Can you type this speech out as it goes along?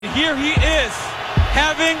here he is,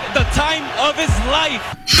 having the time of his life.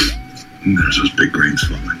 There's those big brains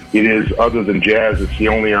flowing. It is, other than jazz, it's the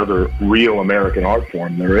only other real American art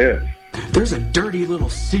form there is. There's a dirty little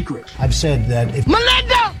secret. I've said that if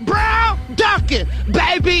Melinda Brown Duncan,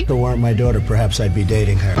 baby, it weren't my daughter, perhaps I'd be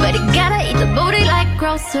dating her. But you gotta eat the booty like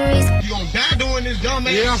groceries. you gonna die doing this, dumb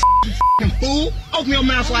ass you f***ing fool? Open your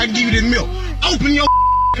mouth so I can give you this milk. Open your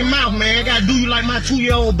mouth, man. I gotta do you like my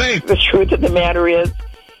 2-year-old baby. The truth of the matter is,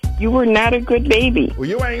 you were not a good baby. Well,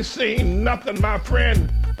 you ain't seen nothing, my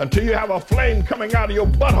friend, until you have a flame coming out of your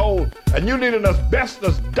butthole, and you need an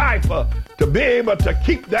asbestos diaper to be able to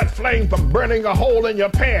keep that flame from burning a hole in your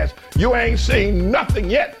pants. You ain't seen nothing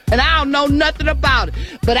yet. And I don't know nothing about it,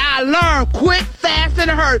 but I learned quick, fast, and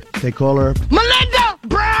hurt. They call her Melinda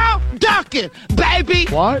Brown Duncan, baby.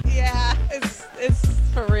 What? Yeah, it's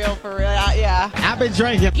for real, yeah. I've been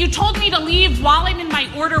drinking. You told me to leave while I'm in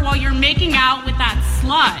my order while you're making out with that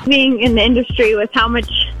slut. Being in the industry with how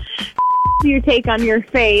much you take on your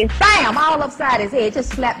face. Bam! All upside his head. Just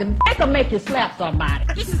slapped him. They can make you slap somebody.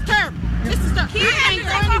 This is terrible.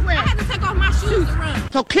 I had to take off my shoes to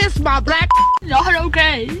run. So kiss my black. Not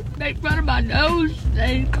okay. Make fun of my nose.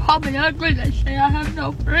 They call me ugly. They say I have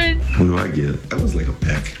no friends. What do I get? That was like a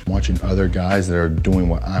peck. Watching other guys that are doing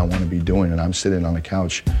what I want to be doing, and I'm sitting on the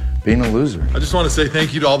couch being a loser. I just want to say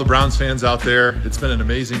thank you to all the Browns fans out there. It's been an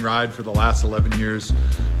amazing ride for the last 11 years.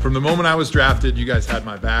 From the moment I was drafted, you guys had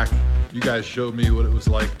my back. You guys showed me what it was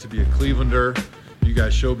like to be a Clevelander. You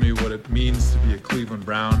guys showed me what it means to be a Cleveland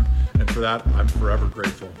Brown. And for that, I'm forever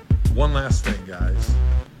grateful. One last thing, guys.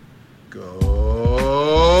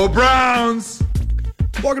 Go Browns!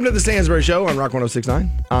 Welcome to the Stansbury Show on Rock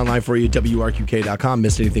 106.9. Online for you, WRQK.com.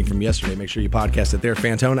 Missed anything from yesterday, make sure you podcast it there,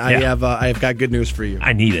 Fantone. I have got good news for you.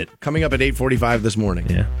 I need it. Coming up at 8:45 this morning.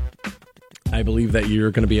 Yeah. I believe that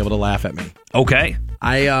you're going to be able to laugh at me. Okay.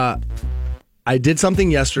 I did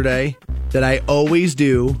something yesterday that I always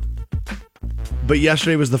do, but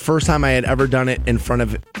yesterday was the first time I had ever done it in front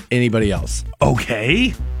of anybody else.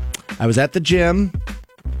 Okay. I was at the gym.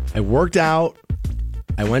 I worked out.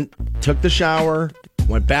 I took the shower,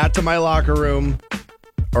 went back to my locker room,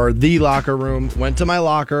 or the locker room, went to my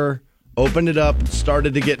locker, opened it up,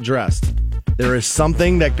 started to get dressed. There is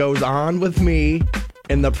something that goes on with me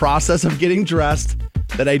in the process of getting dressed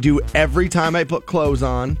that I do every time I put clothes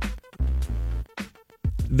on.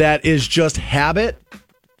 That is just habit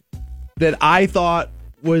that I thought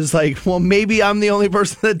was like, well, maybe I'm the only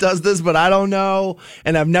person that does this, but I don't know.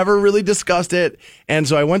 And I've never really discussed it. And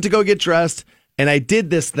so I went to go get dressed and I did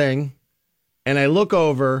this thing and I look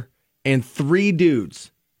over and 3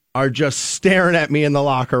 dudes are just staring at me in the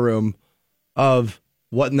locker room of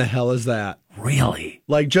what in the hell is that? Really?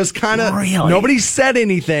 Like just kind of, really? Nobody said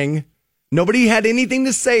anything. Nobody had anything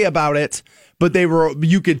to say about it, but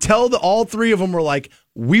you could tell that all 3 of them were like,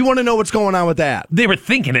 we want to know what's going on with that. They were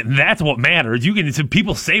thinking it, and that's what matters.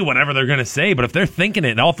 People say whatever they're going to say, but if they're thinking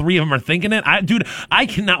it, and all 3 of them are thinking it, I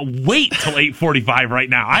cannot wait till 8:45 right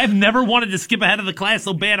now. I have never wanted to skip ahead of the class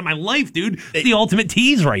so bad in my life, dude. It's the ultimate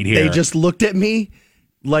tease right here. They just looked at me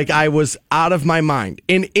like I was out of my mind.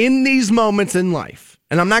 And in these moments in life,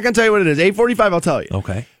 and I'm not going to tell you what it is, 8:45 I'll tell you.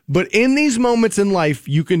 Okay. But in these moments in life,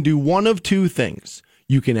 you can do one of 2 things.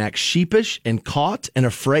 You can act sheepish and caught and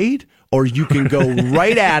afraid, or you can go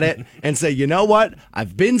right at it and say, you know what?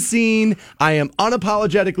 I've been seen. I am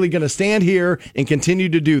unapologetically going to stand here and continue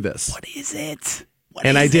to do this. What is it?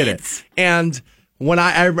 I did it. And when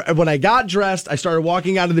I got dressed, I started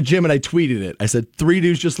walking out of the gym and I tweeted it. I said, 3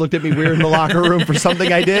 dudes just looked at me weird in the locker room for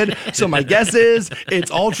something I did. So my guess is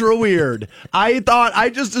it's ultra weird. I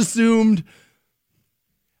just assumed.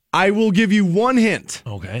 I will give you one hint.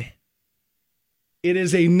 Okay. It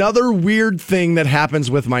is another weird thing that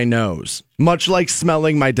happens with my nose, much like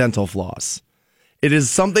smelling my dental floss. It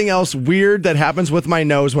is something else weird that happens with my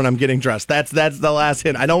nose when I'm getting dressed. That's the last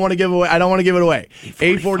hint. I don't want to give it away.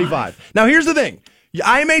 8:45. Now here's the thing.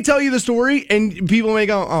 I may tell you the story and people may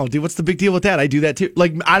go, "Oh, dude, what's the big deal with that? I do that too."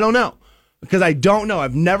 Like, I don't know. Because I don't know.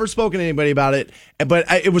 I've never spoken to anybody about it.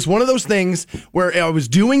 But it was one of those things where I was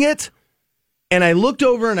doing it and I looked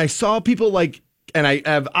over and I saw people and I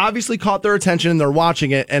have obviously caught their attention and they're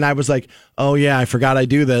watching it. And I was like, oh yeah, I forgot I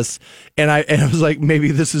do this. And I was like,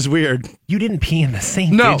 maybe this is weird. You didn't pee in the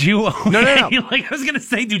sink, did you? Okay. No. Like I was going to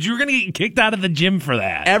say, dude, you were going to get kicked out of the gym for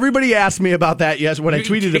that. Everybody asked me about that, when I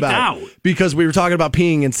tweeted about it. Because we were talking about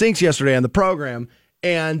peeing in sinks yesterday on the program.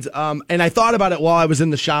 And I thought about it while I was in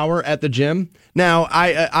the shower at the gym. Now,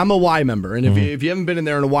 I'm a Y member, and if you haven't been in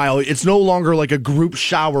there in a while, it's no longer like a group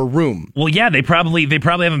shower room. Well, yeah, they probably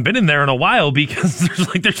haven't been in there in a while because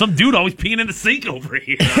there's some dude always peeing in the sink over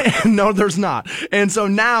here. No, there's not. And so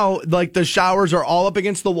now, like, the showers are all up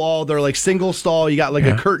against the wall. They're like single stall. You got like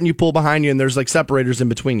a curtain you pull behind you, and there's like separators in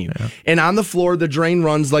between you. Yeah. And on the floor, the drain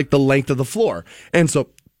runs like the length of the floor. And so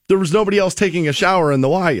there was nobody else taking a shower in the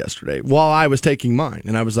Y yesterday while I was taking mine.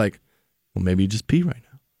 And I was like, well, maybe you just pee right now.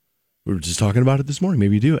 We were just talking about it this morning.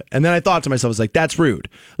 Maybe you do it. And then I thought to myself, I was like, that's rude.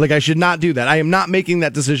 Like, I should not do that. I am not making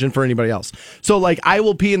that decision for anybody else. So, like, I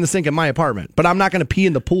will pee in the sink in my apartment, but I'm not going to pee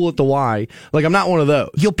in the pool at the Y. Like, I'm not one of those.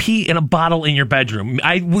 You'll pee in a bottle in your bedroom.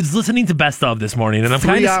 I was listening to Best Of this morning, and I'm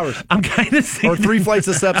 3 hours. I'm kind of or 3 flights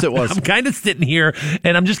of steps it was. I'm kind of sitting here,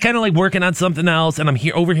 and I'm just kind of like working on something else, and I'm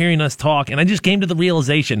overhearing us talk, and I just came to the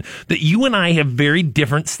realization that you and I have very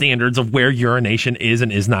different standards of where urination is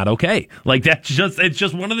and is not okay. Like, it's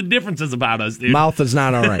just one of the differences about us, dude. Mouth is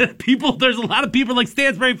not all right. There's a lot of people like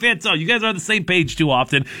Stansbury fans. So you guys are on the same page too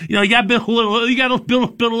often. You know, you got to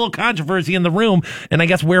build a little controversy in the room, and I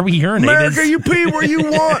guess where we urinate. America, you pee where you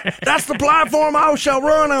want. That's the platform I shall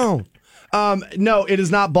run on. No, it is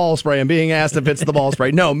not ball spray. I'm being asked if it's the ball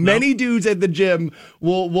spray. No, many dudes at the gym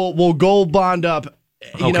will gold bond up.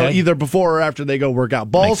 You know, either before or after they go work out.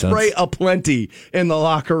 Ball spray aplenty in the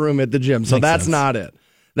locker room at the gym. So that's not it.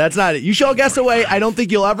 That's not it. You shall guess away. I don't think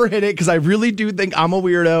you'll ever hit it because I really do think I'm a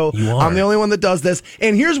weirdo. You are. I'm the only one that does this.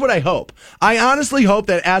 And here's what I hope. I honestly hope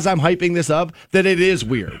that as I'm hyping this up, that it is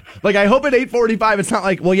weird. Like, I hope at 8:45 it's not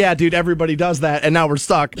like, well, yeah, dude, everybody does that, and now we're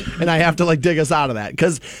stuck, and I have to, like, dig us out of that.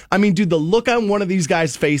 Because, I mean, dude, the look on one of these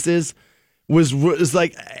guys' faces was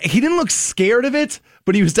like, he didn't look scared of it,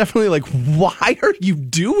 but he was definitely like, why are you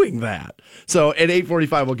doing that? So at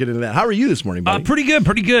 8:45, we'll get into that. How are you this morning, buddy? Pretty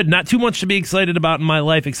good. Not too much to be excited about in my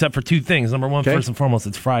life except for 2 things. Number 1, first and foremost,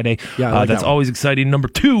 it's Friday. Yeah, that's always exciting. Number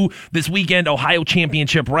 2, this weekend, Ohio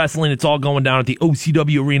Championship Wrestling. It's all going down at the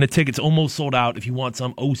OCW Arena. Tickets almost sold out. If you want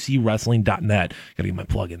some, OCWrestling.net. Got to get my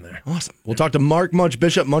plug in there. Awesome. We'll talk to Mark Munch,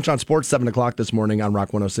 Bishop, Munch on Sports, 7 o'clock this morning on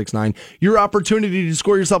Rock 106.9. Your opportunity to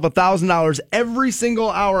score yourself $1,000 every single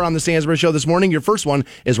hour on the Stansbury Show this morning. Your first one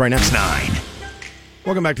is right now. 9.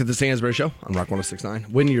 Welcome back to the Stansbury Show on Rock 106.9.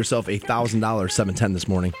 Winning yourself $1,000, 7:10 this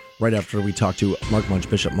morning, right after we talk to Mark Munch,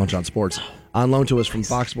 Bishop, Munch on Sports. On loan to us from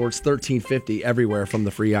Fox Sports, 1350 everywhere from the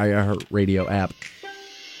free iHeartRadio app.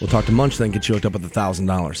 We'll talk to Munch, then get you hooked up with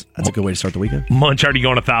 $1,000. That's a good way to start the weekend. Munch already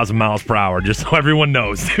going 1,000 miles per hour, just so everyone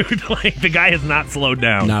knows, dude. Like, the guy has not slowed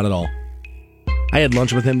down. Not at all. I had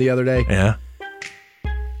lunch with him the other day. Yeah.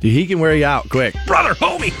 Dude, he can wear you out quick. Brother,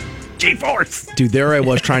 homie. G-Force. Dude, there I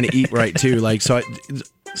was trying to eat right, too. Like, so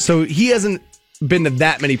he hasn't been to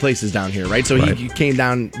that many places down here, right? So he came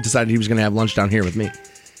down, decided he was going to have lunch down here with me.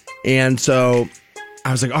 And so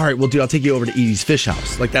I was like, all right, well, dude, I'll take you over to Edie's Fish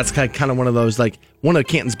House. Like, that's kind of one of those, like, one of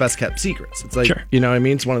Canton's best kept secrets. It's like, sure. You know what I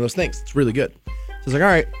mean? It's one of those things. It's really good. So I was like, all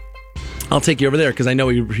right, I'll take you over there because I know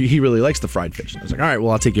he really likes the fried fish. I was like, all right,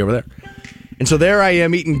 well, I'll take you over there. And so there I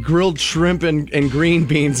am eating grilled shrimp and green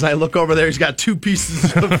beans. And I look over there. He's got 2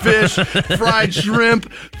 pieces of fish, fried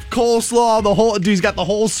shrimp, coleslaw, dude, he's got the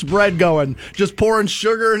whole spread going. Just pouring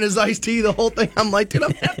sugar in his iced tea, the whole thing. I'm like, dude,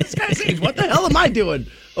 I'm half this guy's age. What the hell am I doing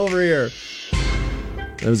over here?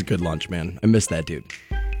 It was a good lunch, man. I missed that dude.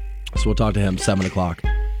 So we'll talk to him 7 o'clock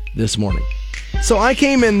this morning. So I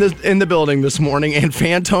came in the building this morning, and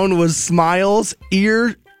Fantone was smiles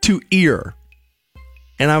ear to ear.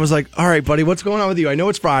 And I was like, all right, buddy, what's going on with you? I know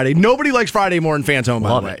it's Friday. Nobody likes Friday more than Fantone,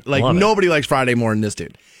 by the way. Like, nobody likes Friday more than this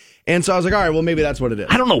dude. And so I was like, all right, well, maybe that's what it is.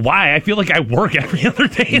 I don't know why. I feel like I work every other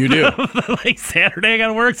day. You do. Like, Saturday I got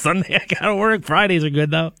to work. Sunday I got to work. Fridays are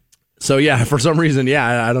good, though. So, yeah, for some reason,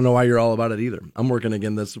 I don't know why you're all about it either. I'm working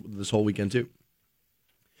again this whole weekend, too.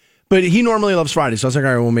 But he normally loves Friday. So I was like,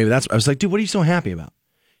 all right, well, maybe that's... I was like, dude, what are you so happy about?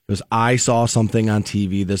 He goes, I saw something on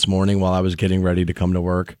TV this morning while I was getting ready to come to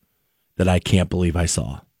work that I can't believe I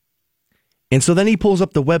saw. And so then he pulls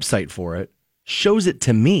up the website for it, shows it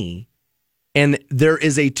to me, and there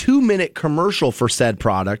is a 2-minute commercial for said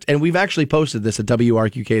product, and we've actually posted this at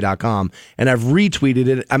WRQK.com, and I've retweeted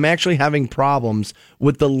it. I'm actually having problems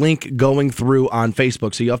with the link going through on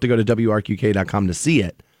Facebook, so you have to go to WRQK.com to see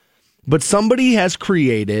it. But somebody has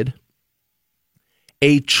created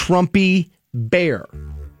a Trumpy bear,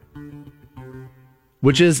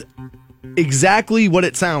 which is exactly what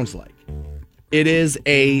it sounds like. It is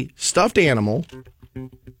a stuffed animal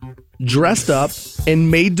dressed up and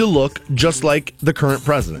made to look just like the current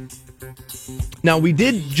president. Now, we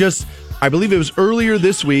did I believe it was earlier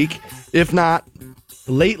this week, if not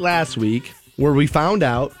late last week, where we found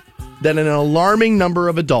out that an alarming number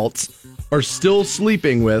of adults are still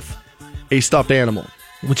sleeping with a stuffed animal.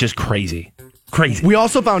 Which is crazy. Crazy. We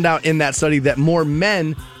also found out in that study that more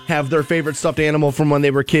men have their favorite stuffed animal from when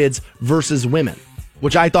they were kids versus women,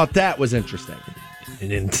 which I thought that was interesting.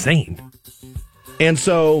 And insane. And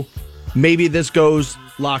so maybe this goes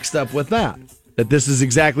lockstep with that this is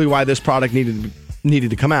exactly why this product needed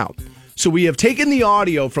to come out. So we have taken the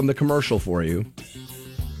audio from the commercial for you.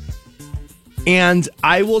 And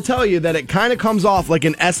I will tell you that it kind of comes off like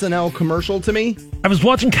an SNL commercial to me. I was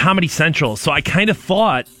watching Comedy Central, so I kind of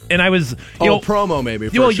thought, and I was, promo maybe.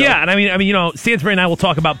 Yeah, and I mean, Stansbury and I will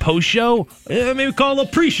talk about post show, maybe call it a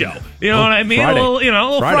little pre-show. You know what I mean? Friday. A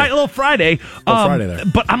little Friday. Friday there.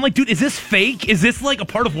 But I'm like, dude, is this fake? Is this like a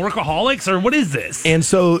part of Workaholics, or what is this? And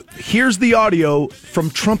so here's the audio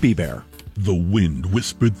from Trumpy Bear. The wind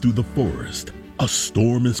whispered through the forest. A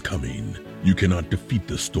storm is coming. You cannot defeat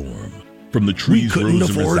the storm. From the trees we couldn't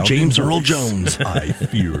rose afford a James voice. Earl Jones. I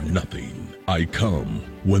fear nothing. I come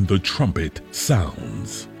when the trumpet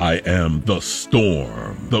sounds. I am the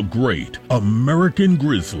storm, the great American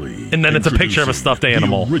grizzly. And then it's a picture of a stuffed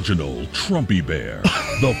animal. The original Trumpy Bear,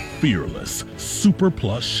 the fearless, super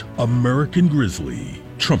plush American grizzly.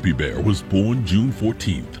 Trumpy Bear was born June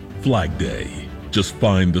 14th, Flag Day. Just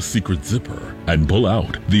find the secret zipper and pull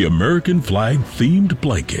out the American flag-themed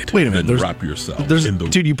blanket. Wait a minute. And wrap yourself in the...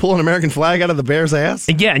 Dude, you pull an American flag out of the bear's ass?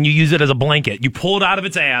 Yeah, and you use it as a blanket. You pull it out of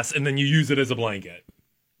its ass, and then you use it as a blanket.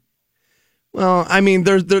 Well, I mean,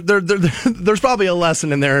 there's probably a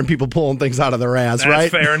lesson in there in people pulling things out of their ass,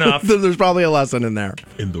 right? That's fair enough. There's probably a lesson in there.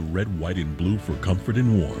 In the red, white, and blue for comfort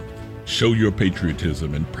and warmth. Show your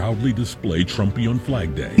patriotism and proudly display Trumpy on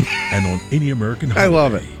Flag Day and on any American holiday. I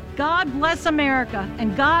love it. God bless America,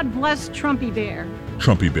 and God bless Trumpy Bear.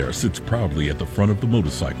 Trumpy Bear sits proudly at the front of the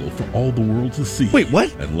motorcycle for all the world to see. Wait,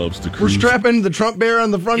 what? And loves to cruise. We're strapping the Trump Bear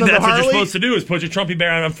on the front of the Harley? That's what you're supposed to do, is put your Trumpy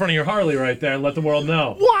Bear on front of your Harley right there and let the world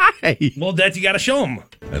know. Why? Well, you got to show him.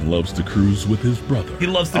 And loves to cruise with his brother. He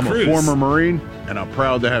loves to cruise. I'm a former Marine, and I'm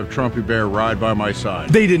proud to have Trumpy Bear ride by my side.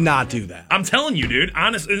 They did not do that. I'm telling you, dude.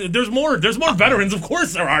 Honest, there's more veterans. Of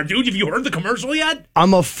course there are, dude. Have you heard the commercial yet?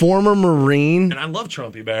 I'm a former Marine. And I love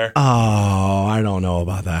Trumpy Bear. Oh, I don't know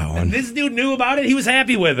about that one. And this dude knew about it. He was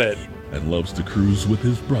happy with it. And loves to cruise with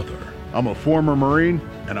his brother. I'm a former Marine,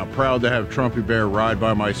 and I'm proud to have Trumpy Bear ride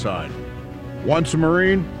by my side. Once a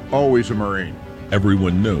Marine, always a Marine.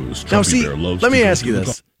 Everyone knows Trumpy Bear loves to let me ask you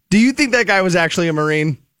this. Do you think that guy was actually a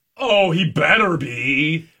Marine? Oh, he better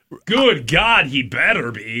be. Good God, he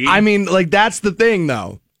better be. I mean, like, that's the thing,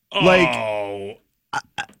 though. Oh.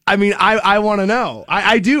 I mean, I want to know.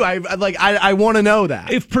 I do. I want to know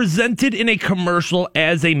that. If presented in a commercial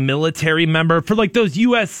as a military member for like those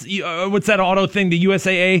U.S. What's that auto thing? The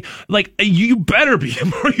USAA. Like, you better be.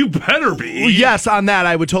 You better be. Yes, on that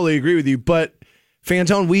I would totally agree with you. But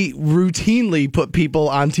Fantone, we routinely put people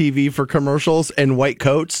on TV for commercials in white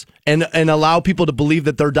coats and allow people to believe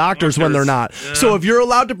that they're doctors when they're not. Yeah. So if you're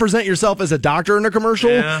allowed to present yourself as a doctor in a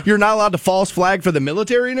commercial, you're not allowed to false flag for the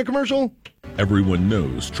military in a commercial? Everyone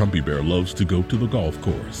knows Trumpy Bear loves to go to the golf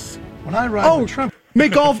course. When I ride with Trump,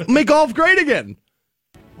 make golf great again.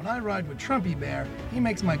 When I ride with Trumpy Bear, he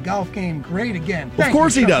makes my golf game great again. Of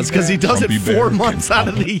course he does, because he does it 4 months out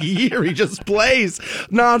of the year. He just plays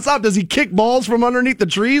nonstop. Does he kick balls from underneath the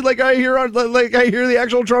tree like I hear the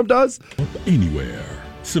actual Trump does? Anywhere.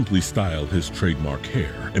 Simply style his trademark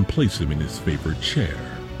hair and place him in his favorite chair.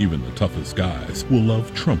 Even the toughest guys will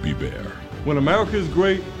love Trumpy Bear. When America is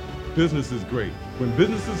great, business is great. When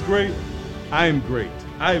business is great, I am great.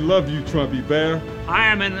 I love you, Trumpy Bear. I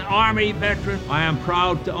am an Army veteran. I am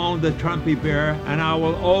proud to own the Trumpy Bear, and I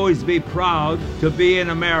will always be proud to be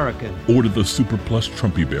an American. Order the Super Plus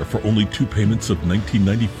Trumpy Bear for only 2 payments of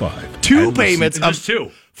 $19.95. 2 payments of just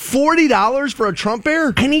 2. $40 for a Trump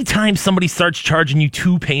Bear? Anytime somebody starts charging you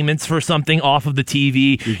 2 payments for something off of the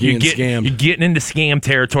TV, you're getting into scam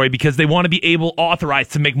territory because they want to be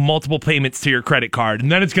authorized to make multiple payments to your credit card.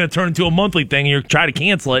 And then it's going to turn into a monthly thing, and you're trying to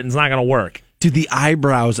cancel it, and it's not going to work. Dude, the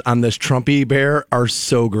eyebrows on this Trumpy Bear are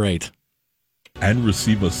so great. And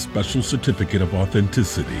receive a special certificate of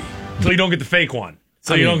authenticity. So you don't get the fake one.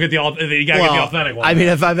 So you don't get you gotta get the authentic one. I mean,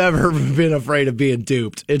 if I've ever been afraid of being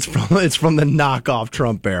duped, it's from the knockoff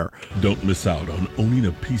Trump Bear. Don't miss out on owning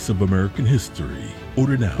a piece of American history.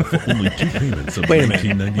 Order now for only 2 payments of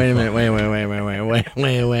 $19.95.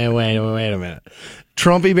 Wait a minute.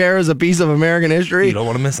 Trumpy Bear is a piece of American history? You don't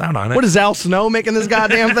want to miss out on it. What is Al Snow making this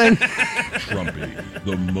goddamn thing? Trumpy,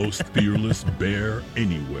 the most fearless bear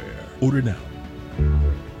anywhere. Order now.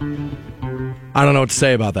 I don't know what to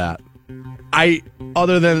say about that.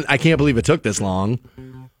 Other than I can't believe it took this long.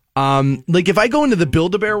 Like if I go into the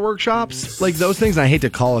Build-A-Bear workshops, like those things, and I hate to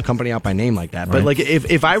call a company out by name like that, but like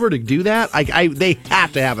if I were to do that, they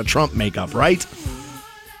have to have a Trump makeup, right?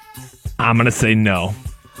 I'm going to say no.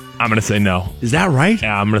 Is that right?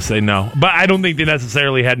 Yeah, I'm going to say no. But I don't think they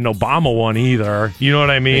necessarily had an Obama one either. You know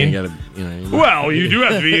what I mean? Well, you do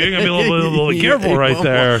have to be, you gotta be a little careful right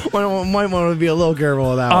there. Might want to be a little careful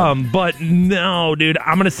with that one. But no, dude,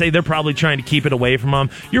 I'm going to say they're probably trying to keep it away from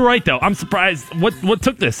them. You're right, though. I'm surprised. What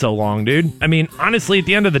took this so long, dude? I mean, honestly, at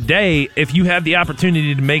the end of the day, if you have the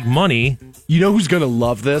opportunity to make money... You know who's going to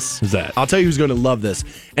love this? Who's that? I'll tell you who's going to love this.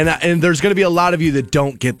 And there's going to be a lot of you that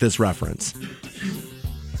don't get this reference.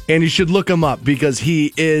 And you should look him up because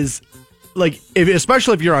he is, like,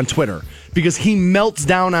 especially if you're on Twitter, because he melts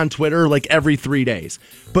down on Twitter like every 3 days.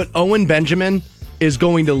 But Owen Benjamin is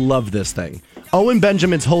going to love this thing. Owen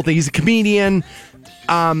Benjamin's whole thing, he's a comedian.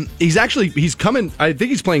 He's coming, I think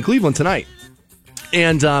he's playing Cleveland tonight.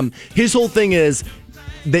 And his whole thing is,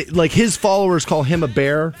 his followers call him a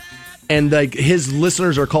bear. And like his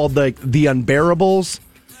listeners are called like the Unbearables.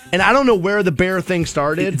 And I don't know where the bear thing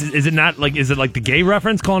started. Is it not like? Is it like the gay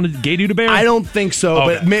reference, calling it gay dude a bear? I don't think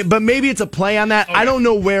so, okay. but maybe it's a play on that. Okay. I don't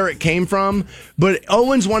know where it came from, but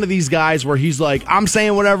Owen's one of these guys where he's like, I'm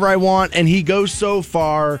saying whatever I want, and he goes so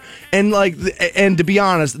far. And to be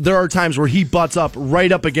honest, there are times where he butts up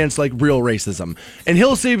right up against like real racism, and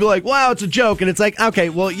he'll be like, "Wow, it's a joke," and it's like, okay,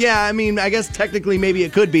 well, yeah, I mean, I guess technically maybe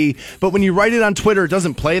it could be, but when you write it on Twitter, it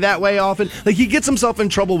doesn't play that way often. Like he gets himself in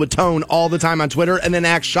trouble with tone all the time on Twitter, and then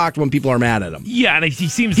acts shocked when people are mad at him. Yeah, and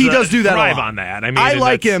he does do that thrive on that. I mean, I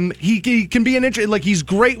like him. He can be an interesting. Like he's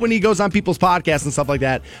great when he goes on people's podcasts and stuff like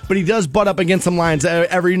that. But he does butt up against some lines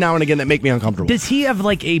every now and again that make me uncomfortable. Does he have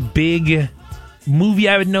like a big movie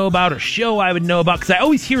I would know about or show I would know about? Because I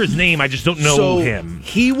always hear his name, I just don't know him.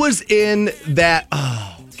 He was in that.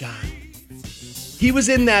 Oh God, he was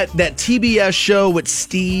in that TBS show with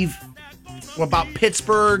Steve about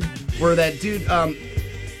Pittsburgh, where that dude owned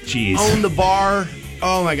the bar.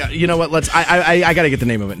 Oh my God! You know what? I got to get the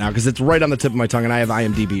name of it now because it's right on the tip of my tongue, and I have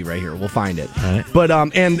IMDb right here. We'll find it. Right. But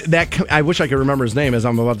and that I wish I could remember his name, as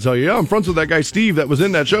I'm about to tell you. Yeah, I'm friends with that guy Steve that was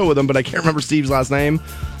in that show with him, but I can't remember Steve's last name.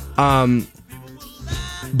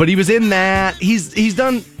 But he was in that. He's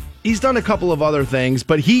done a couple of other things,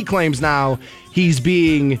 but he claims now he's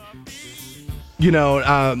being,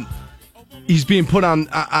 he's being put on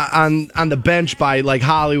the bench by like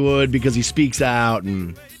Hollywood because he speaks out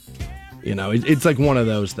and. It's like one of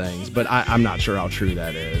those things, but I'm not sure how true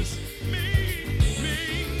that is.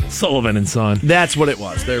 Sullivan and Son. That's what it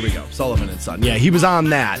was. There we go. Sullivan and Son. Yeah, he was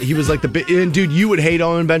on that. He was like and dude, you would hate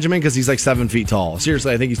Owen Benjamin because he's like 7 feet tall.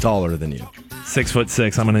 Seriously, I think he's taller than you.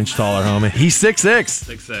 6'6". I'm an inch taller, homie. He's 6'6".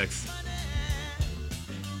 6'6".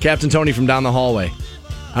 Captain Tony from down the hallway.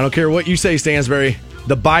 I don't care what you say, Stansbury.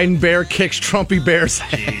 The Biden bear kicks Trumpy bear's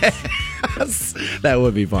ass. That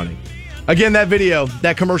would be funny. Again,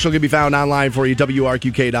 that commercial can be found online for you,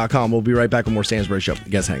 WRQK.com. We'll be right back with more Stansbury Show.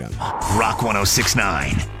 Guys, hang on. Rock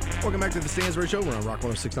 106.9. Welcome back to the Stansbury Show. We're on Rock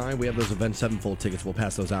 106.9. We have those Event 7 full tickets. We'll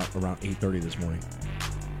pass those out around 8:30 this morning.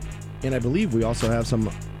 And I believe we also have some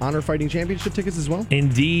Honor Fighting Championship tickets as well.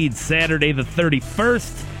 Indeed. Saturday the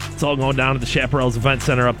 31st. It's all going down at the Chaparrals Event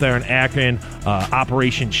Center up there in Akron.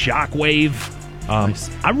 Operation Shockwave. Nice.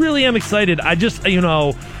 I really am excited. I just,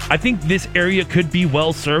 I think this area could be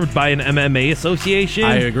well served by an MMA association.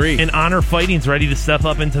 I agree. And Honor Fighting's ready to step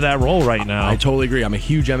up into that role right now. I totally agree. I'm a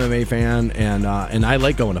huge MMA fan, and I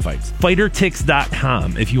like going to fights.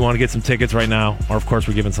 Fightertix.com if you want to get some tickets right now. Or, of course,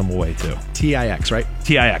 we're giving some away, too. TIX, right?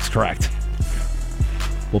 TIX, correct.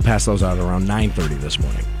 We'll pass those out around 9:30 this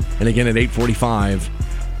morning. And again, at 8:45,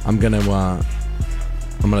 I'm going to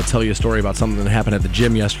tell you a story about something that happened at the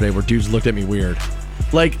gym yesterday where dudes looked at me weird.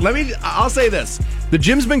 Like, I'll say this. The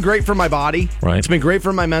gym's been great for my body. Right. It's been great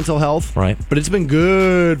for my mental health. Right. But it's been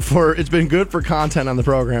good for content on the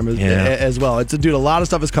program as well. A lot of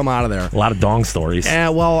stuff has come out of there. A lot of dong stories. Yeah,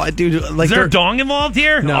 well, dude, like, is there a dong involved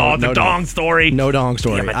here? No, the dong story. No dong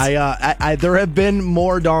story. There have been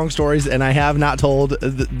more dong stories, and I have not told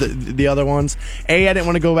the other ones. A, I didn't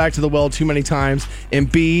want to go back to the well too many times, and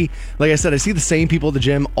B, like I said, I see the same people at the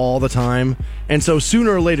gym all the time, and so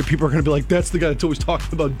sooner or later, people are going to be like, "That's the guy that's always talking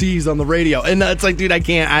about D's on the radio," and it's like, dude, I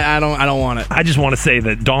can't. I don't want it. I just want to say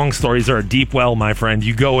that dong stories are a deep well, my friend.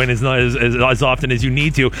 You go in as often as you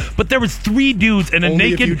need to. But there was 3 dudes and a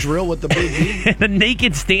Only naked if you drill with the big D. and a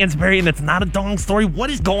naked Stansbury, and it's not a dong story. What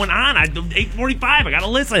is going on? 8:45. I gotta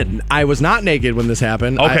listen. I was not naked when this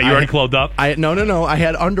happened. Okay, you already clothed up. No. I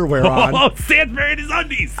had underwear on. Oh, Stansbury in his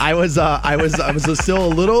undies. I was still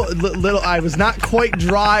a little. I was not quite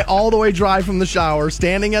dry, all the way dry from the shower.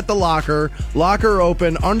 Standing at the locker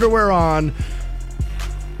open, underwear on.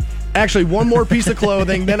 Actually, one more piece of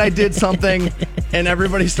clothing. Then I did something, and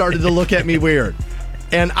everybody started to look at me weird.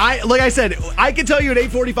 And like I said, I could tell you at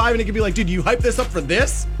 8:45, and it could be like, dude, you hype this up for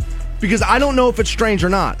this? Because I don't know if it's strange or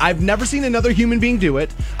not. I've never seen another human being do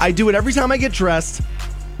it. I do it every time I get dressed.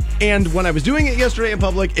 And when I was doing it yesterday in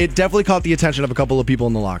public, it definitely caught the attention of a couple of people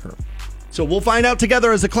in the locker room. So we'll find out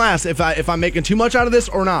together as a class if I'm making too much out of this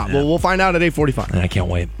or not. Yeah. We'll find out at 8:45. I can't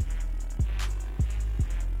wait.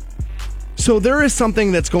 So there is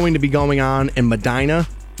something that's going to be going on in Medina,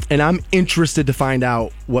 and I'm interested to find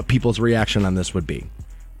out what people's reaction on this would be.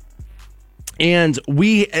 And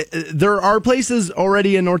there are places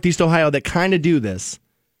already in Northeast Ohio that kind of do this,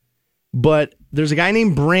 but there's a guy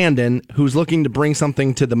named Brandon who's looking to bring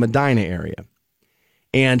something to the Medina area.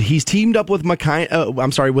 And he's teamed up with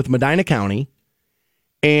Medina County,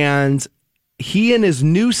 and he and his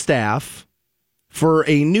new staff for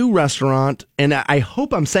a new restaurant, and I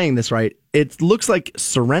hope I'm saying this right. It looks like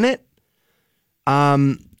Serenit,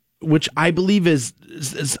 which I believe is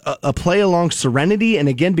a play along Serenity, and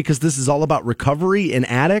again, because this is all about recovery in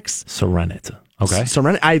addicts. Serenit. Okay.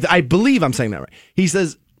 Serenit. I believe I'm saying that right. He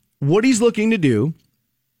says what he's looking to do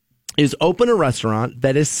is open a restaurant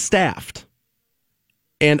that is staffed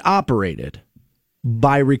and operated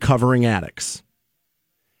by recovering addicts.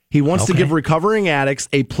 He wants to give recovering addicts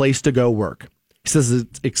a place to go work. He says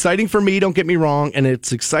it's exciting for me, don't get me wrong, and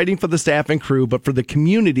it's exciting for the staff and crew, but for the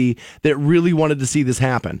community that really wanted to see this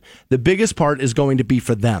happen, the biggest part is going to be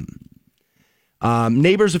for them.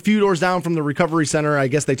 Neighbors a few doors down from the recovery center, I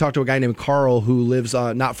guess they talked to a guy named Carl who lives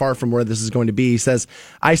not far from where this is going to be. He says,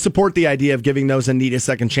 I support the idea of giving those in need a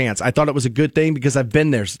second chance. I thought it was a good thing because I've been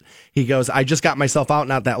there. He goes, I just got myself out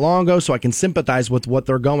not that long ago, so I can sympathize with what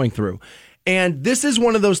they're going through. And this is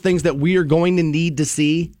one of those things that we are going to need to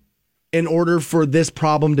see in order for this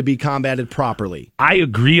problem to be combated properly. I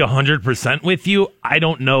agree 100% with you. I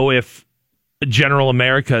don't know if general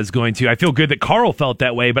America is going to. I feel good that Carl felt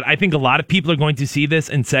that way, but I think a lot of people are going to see this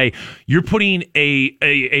and say, you're putting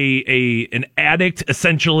an addict,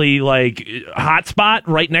 essentially like hotspot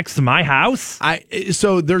right next to my house.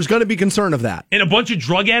 So there's going to be concern of that. And a bunch of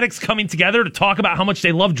drug addicts coming together to talk about how much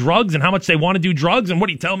they love drugs and how much they want to do drugs. And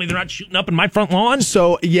what are you telling me? They're not shooting up in my front lawn?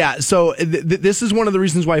 So, yeah. So this is one of the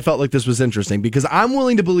reasons why I felt like this was interesting, because I'm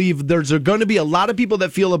willing to believe there's going to be a lot of people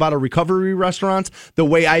that feel about a recovery restaurant the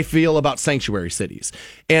way I feel about sanctuary cities.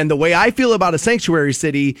 And the way I feel about a sanctuary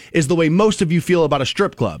city is the way most of you feel about a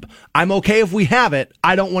strip club. I'm okay if we have it.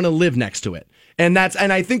 I don't want to live next to it. And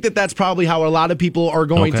I think that's probably how a lot of people are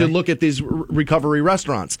going to look at these recovery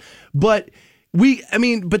restaurants. But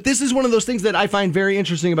this is one of those things that I find very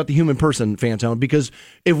interesting about the human person, Fantone, because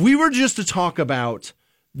if we were just to talk about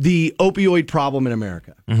the opioid problem in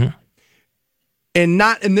America, and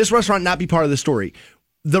this restaurant not be part of the story,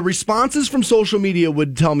 the responses from social media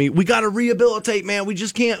would tell me, we got to rehabilitate, man. We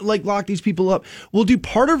just can't lock these people up. Well,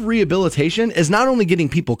 part of rehabilitation is not only getting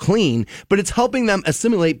people clean, but it's helping them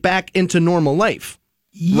assimilate back into normal life.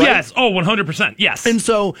 Right? Yes. Oh, 100%. Yes. And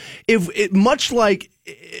so much like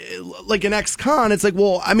an ex-con, it's like,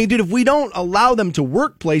 well, I mean, dude, if we don't allow them to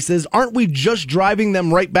work places, aren't we just driving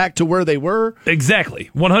them right back to where they were? Exactly.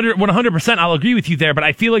 100%. I'll agree with you there, but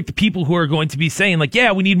I feel like the people who are going to be saying, like,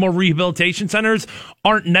 yeah, we need more rehabilitation centers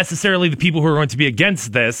aren't necessarily the people who are going to be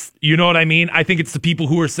against this. You know what I mean? I think it's the people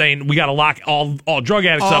who are saying we got to lock all drug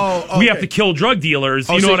addicts up. Okay. We have to kill drug dealers.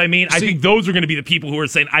 You know what I mean? I think those are going to be the people who are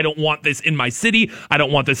saying, I don't want this in my city. I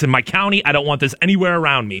don't want this in my county. I don't want this anywhere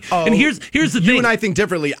around me. And here's the thing. You and I think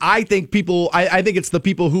differently. I think it's the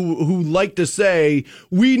people who like to say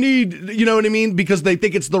we need, you know what I mean, because they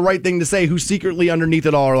think it's the right thing to say, who secretly underneath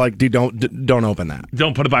it all are like, dude, don't open that.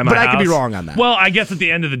 Don't put it by my house. But I could be wrong on that. Well, I guess at the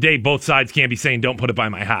end of the day, both sides can't be saying don't put it by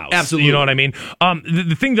my house. Absolutely. You know what I mean?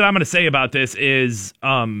 The thing that I'm going to say about this is,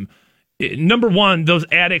 number one, those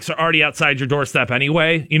addicts are already outside your doorstep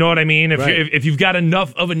anyway. You know what I mean? If you've got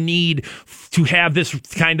enough of a need to have this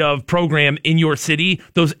kind of program in your city,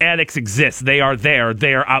 those addicts exist. They are there.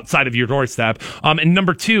 They are outside of your doorstep. And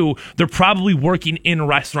number two, they're probably working in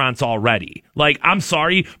restaurants already. Like, I'm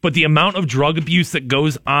sorry, but the amount of drug abuse that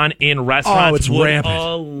goes on in restaurants would rampant.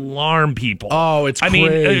 alarm people. Oh, it's crazy.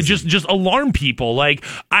 crazy. I mean, just alarm people. Like,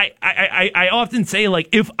 I often say, like,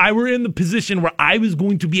 if I were in the position where I was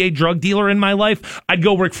going to be a drug dealer in my life, I'd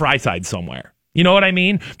go work fry side somewhere. You know what I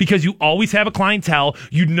mean? Because you always have a clientele.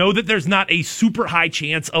 You know that there's not a super high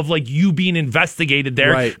chance of like you being investigated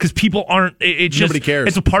there because people aren't. It's just nobody cares.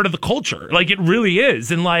 It's a part of the culture. Like it really is.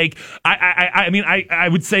 And like I mean I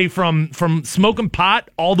would say from smoking pot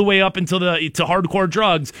all the way up until to hardcore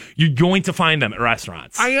drugs, you're going to find them at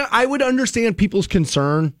restaurants. I would understand people's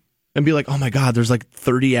concern and be like, oh my God, there's like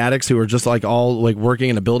 30 addicts who are just like all like working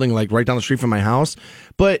in a building like right down the street from my house,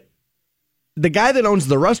 but the guy that owns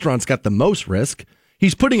the restaurant's got the most risk.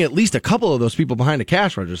 He's putting at least a couple of those people behind a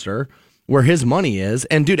cash register where his money is.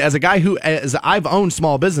 And dude, as a guy I've owned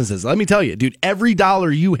small businesses, let me tell you, dude, every dollar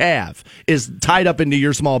you have is tied up into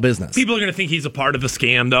your small business. People are going to think he's a part of the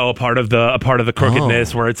scam, though, a part of the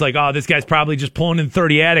crookedness, where it's like, oh, this guy's probably just pulling in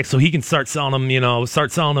 30 addicts so he can start selling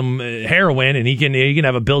them, heroin, and he can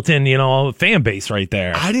have a built-in, fan base right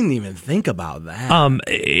there. I didn't even think about that.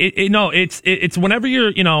 It's whenever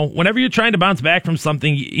you're trying to bounce back from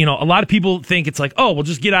something, a lot of people think it's like, oh, well,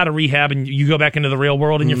 just get out of rehab and you go back into the real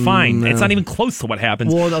world and you're fine. It's not even close to what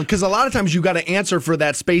happens. Well, because a lot of times you got to answer for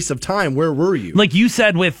that space of time. Where were you? Like you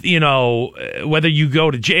said with, whether you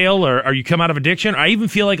go to jail or you come out of addiction, I even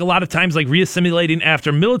feel like a lot of times like reassimilating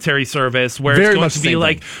after military service where it's going to be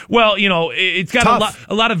like, well, it's got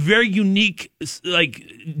a lot of very unique like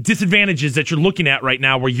disadvantages that you're looking at right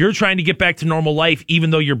now where you're trying to get back to normal life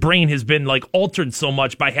even though your brain has been like altered so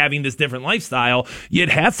much by having this different lifestyle. It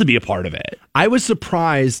has to be a part of it. I was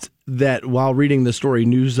surprised that while reading the story,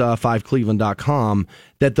 news5cleveland.com,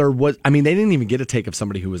 that there was, they didn't even get a take of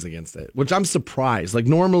somebody who was against it, which I'm surprised. Like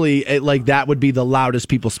normally, that would be the loudest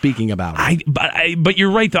people speaking about it. But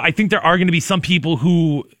you're right, though. I think there are going to be some people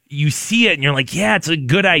who you see it and you're like, yeah, it's a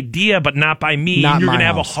good idea, but not by me. Not and you're going to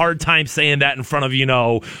have house. a hard time saying that in front of,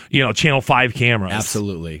 Channel 5 cameras.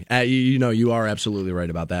 Absolutely. You are absolutely right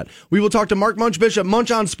about that. We will talk to Mark Munch Bishop,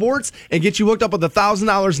 Munch on Sports, and get you hooked up with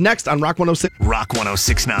 $1,000 next on Rock 106. Rock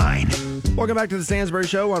 106.9. Welcome back to the Stansbury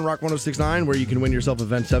Show on Rock 106.9, where you can win yourself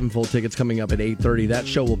Event 7 full tickets coming up at 8:30. That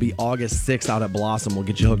show will be August 6th out at Blossom. We'll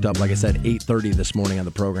get you hooked up, like I said, 8:30 this morning on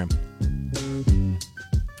the program.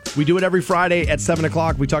 We do it every Friday at 7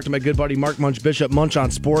 o'clock. We talk to my good buddy Mark Munch Bishop, Munch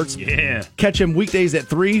on Sports. Yeah. Catch him weekdays at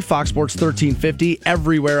 3, Fox Sports 1350,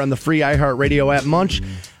 everywhere on the free iHeartRadio app. Munch,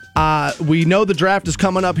 we know the draft is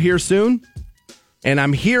coming up here soon. And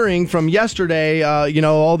I'm hearing from yesterday,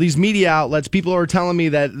 all these media outlets, people are telling me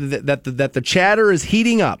that the chatter is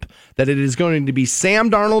heating up, that it is going to be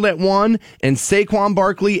Sam Darnold at 1 and Saquon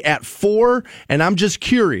Barkley at 4. And I'm just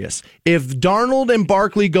curious, if Darnold and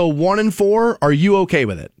Barkley go 1 and 4, are you okay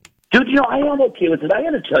with it? Dude, I am okay with it. I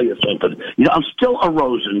got to tell you something. I'm still a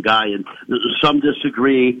Rosen guy, and some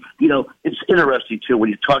disagree. It's interesting, too,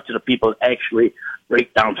 when you talk to the people that actually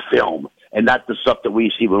break down film and not the stuff that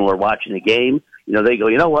we see when we're watching a game. They go,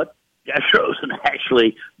 you know what? Josh Rosen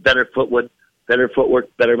actually better footwork, better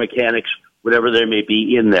mechanics, whatever there may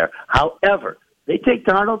be in there. However, they take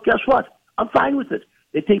Darnold, guess what? I'm fine with it.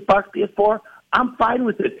 They take Barkley at 4, I'm fine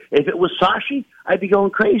with it. If it was Sashi, I'd be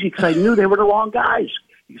going crazy because I knew they were the wrong guys.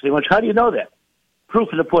 You say, Munch, how do you know that? Proof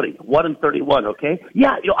in the pudding, 1 and 31, okay?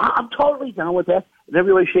 Yeah, I'm totally down with that in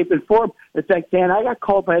every way, shape, and form. In fact, Dan, I got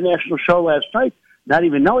called by a national show last night, not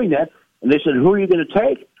even knowing that, and they said, who are you going to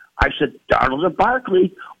take? I said, Darnold and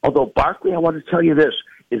Barkley. Although Barkley, I want to tell you this,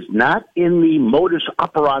 is not in the modus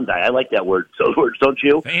operandi. I like those words, don't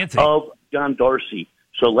you? Fancy. Of John Dorsey.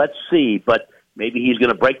 So let's see, but maybe he's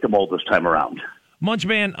going to break the mold this time around.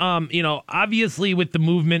 Munchman, obviously with the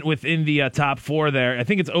movement within the top 4 there, I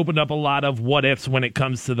think it's opened up a lot of what ifs when it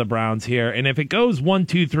comes to the Browns here. And if it goes 1,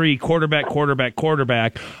 2, 3, quarterback,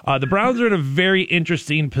 the Browns are in a very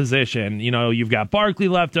interesting position. You've got Barkley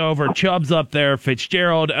left over, Chubb's up there,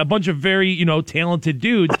 Fitzgerald, a bunch of very, talented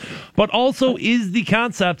dudes. But also is the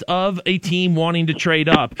concept of a team wanting to trade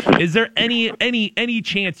up. Is there any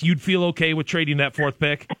chance you'd feel okay with trading that 4th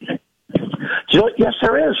pick? Yes,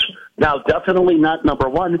 there is. Now, definitely not number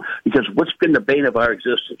 1, because what's been the bane of our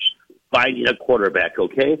existence? Finding a quarterback,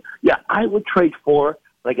 okay? Yeah, I would trade 4,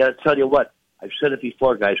 but I got to tell you what, I've said it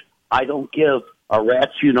before, guys, I don't give a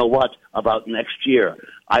rat's you-know-what about next year.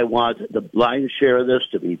 I want the blind share of this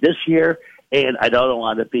to be this year, and I don't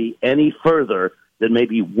want it to be any further than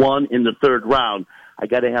maybe 1 in the 3rd round. I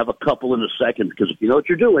got to have a couple in the 2nd, because if you know what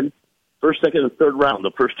you're doing, 1st, 2nd, and 3rd round,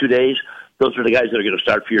 the first 2 days, those are the guys that are going to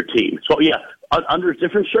start for your team. So, yeah, under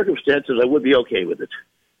different circumstances, I would be okay with it.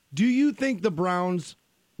 Do you think the Browns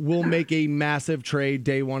will make a massive trade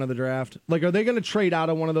day one of the draft? Like, are they going to trade out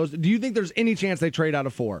of one of those? Do you think there's any chance they trade out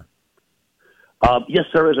of 4? Yes,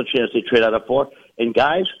 there is a chance they trade out of 4. And,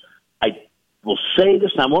 guys, I will say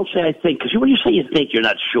this, and I won't say I think, because when you say you think, you're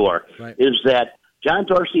not sure, right. Is that John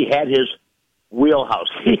Dorsey had his wheelhouse.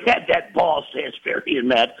 He had that ball, Stansbury and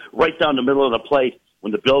Matt, right down the middle of the plate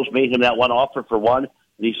when the Bills made him that one offer for 1, and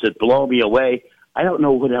he said, blow me away. I don't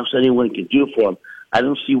know what else anyone can do for him. I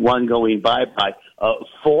don't see 1 going bye-bye.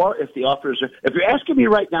 4, if the offers are... If you're asking me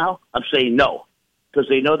right now, I'm saying no, because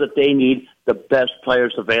they know that they need the best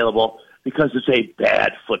players available because it's a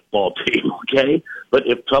bad football team, okay? But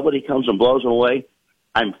if somebody comes and blows them away,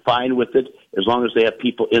 I'm fine with it as long as they have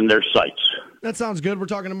people in their sights. That sounds good. We're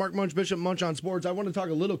talking to Mark Munch, Bishop Munch on Sports. I want to talk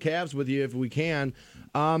a little Cavs with you if we can.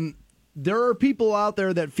 There are people out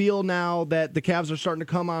there that feel now that the Cavs are starting to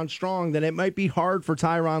come on strong, that it might be hard for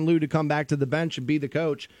Tyronn Lue to come back to the bench and be the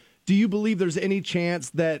coach. Do you believe there's any chance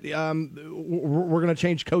that we're going to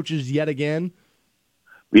change coaches yet again?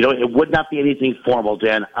 You know, it would not be anything formal,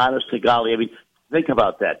 Dan. Honest to golly, I mean, think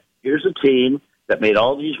about that. Here's a team that made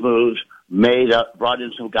all these moves, brought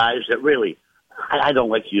in some guys that really, I don't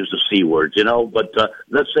like to use the C word, you know, but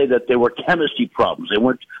let's say that they were chemistry problems. They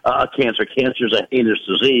weren't cancer. Cancer is a heinous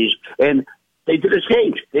disease. And they did a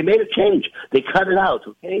change. They made a change. They cut it out,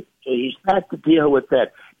 okay? So he's had to deal with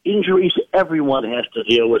that. Injuries everyone has to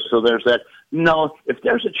deal with, so there's that. No, if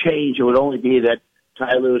there's a change, it would only be that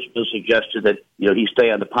Ty Lue has suggested that, you know, he stay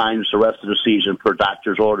on the Pines the rest of the season per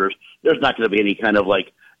doctor's orders. There's not going to be any kind of,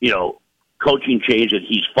 like, you know, coaching change that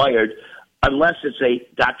he's fired. Unless it's a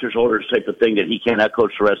doctor's orders type of thing that he cannot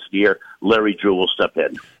coach the rest of the year, Larry Drew will step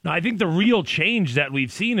in. No, I think the real change that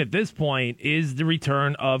we've seen at this point is the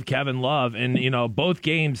return of Kevin Love. And, you know, both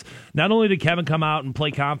games, not only did Kevin come out and play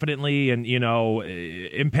confidently and, you know,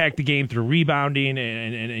 impact the game through rebounding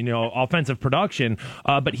and you know, offensive production,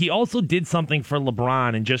 but he also did something for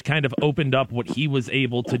LeBron and just kind of opened up what he was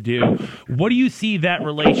able to do. What do you see that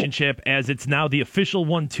relationship as it's now the official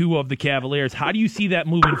 1-2 of the Cavaliers? How do you see that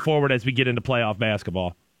moving forward as we get into playoff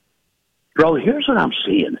basketball? Bro, here's what I'm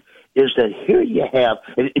seeing, is that here you have,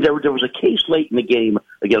 and there was a case late in the game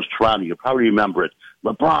against Toronto. You probably remember it.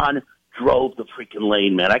 LeBron drove the freaking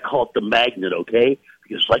lane, man. I call it the magnet, okay?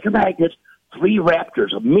 Because like a magnet, 3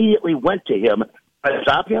 Raptors immediately went to him to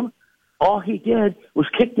stop him. All he did was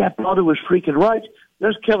kick that ball to his freaking right.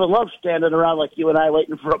 There's Kevin Love standing around like you and I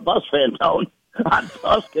waiting for a bus, Fantone, on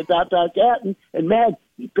Tusk at downtown Canton, and man,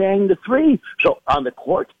 he banged the 3. So on the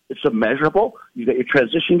court, it's immeasurable. You got your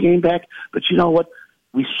transition game back. But you know what?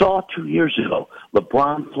 We saw 2 years ago,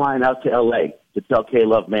 LeBron flying out to L.A. to tell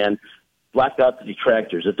K-Love, man, black out the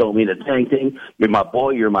detractors. It don't mean a dang thing. You're my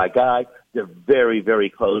boy. You're my guy. They're very,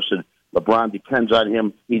 very close, and LeBron depends on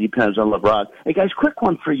him. He depends on LeBron. Hey, guys, quick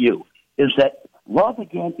one for you is that Love,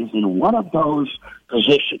 again, is in one of those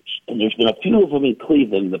positions, and there's been a few of them in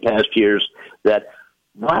Cleveland in the past years, that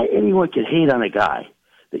why anyone can hate on a guy,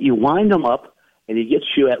 that you wind him up and he gets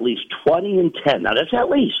you at least 20 and 10. Now, that's at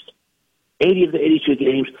least 80 of the 82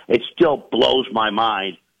 games. It still blows my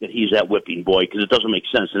mind that he's that whipping boy because it doesn't make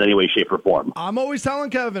sense in any way, shape, or form. I'm always telling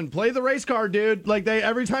Kevin, play the race card, dude. Like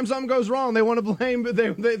every time something goes wrong, they want to blame they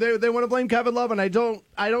want to blame Kevin Love, and I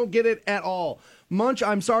don't get it at all. Munch,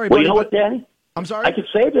 I'm sorry, well, buddy, you know what, Danny? I'm sorry. I could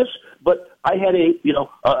say this, but I had an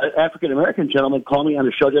African American gentleman call me on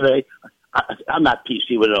the show today. I'm not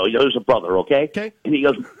PC with it. He was a brother, okay? Okay. And he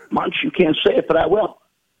goes, Munch, you can't say it, but I will.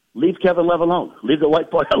 Leave Kevin Love alone. Leave the white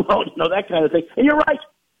boy alone. You know, that kind of thing. And you're right.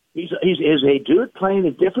 He's a dude playing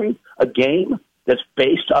a game that's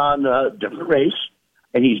based on a different race,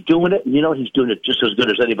 and he's doing it, and you know he's doing it just as good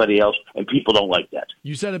as anybody else, and people don't like that.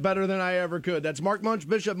 You said it better than I ever could. That's Mark Munch,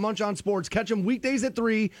 Bishop Munch on Sports. Catch him weekdays at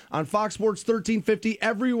 3 on Fox Sports 1350,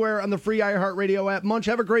 everywhere on the free iHeartRadio app. Munch,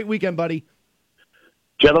 have a great weekend, buddy.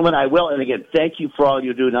 Gentlemen, I will, and again, thank you for all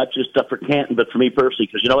you do, not just for Canton, but for me personally,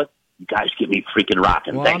 because you know what? You guys get me freaking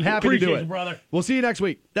rocking. Well, I'm happy to do it, brother. We'll see you next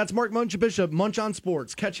week. That's Mark Munch, Bishop Munch on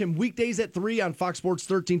Sports. Catch him weekdays at 3 on Fox Sports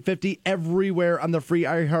 1350, everywhere on the free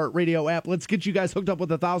iHeartRadio app. Let's get you guys hooked up with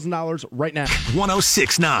 $1,000 right now.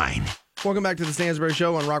 106.9. Welcome back to the Stansbury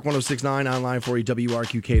Show on Rock 106.9, online for you,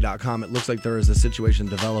 WRQK.com. It looks like there is a situation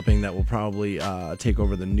developing that will probably take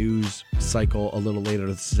over the news cycle a little later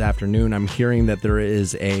this afternoon. I'm hearing that there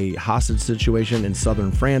is a hostage situation in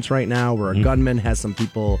southern France right now where a gunman has some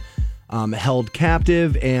people held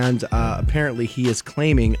captive, and apparently he is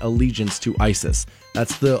claiming allegiance to ISIS.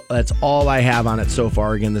 That's all I have on it so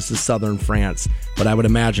far. Again, this is southern France, but I would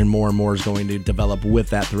imagine more and more is going to develop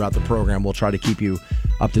with that throughout the program. We'll try to keep you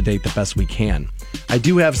up to date the best we can. I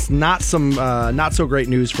do have not so great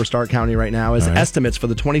news for Stark County right now, as estimates for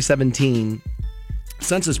the 2017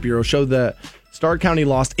 Census Bureau showed that Stark County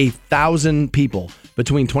lost 1,000 people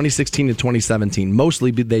between 2016 and 2017.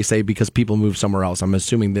 Mostly, they say, because people moved somewhere else. I'm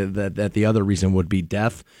assuming that the other reason would be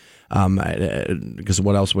death. Because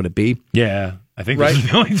what else would it be? Yeah, I think right. those are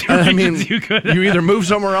the only two reasons you could. You either move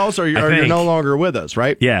somewhere else or you're no longer with us,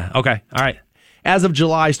 right? Yeah. Okay. All right. As of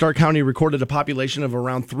July, Stark County recorded a population of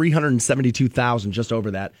around 372,000, just over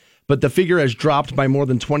that. But the figure has dropped by more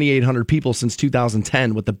than 2,800 people since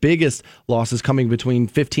 2010, with the biggest losses coming between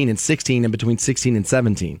 15 and 16 and between 16 and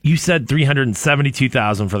 17. You said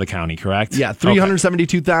 372,000 for the county, correct? Yeah,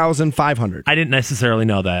 372,500. I didn't necessarily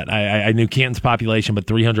know that. I knew Canton's population, but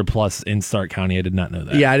 300 plus in Stark County, I did not know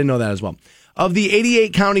that. Yeah, I didn't know that as well. Of the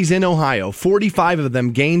 88 counties in Ohio, 45 of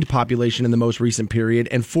them gained population in the most recent period,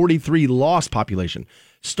 and 43 lost population.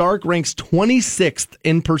 Stark ranks 26th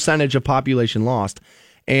in percentage of population lost.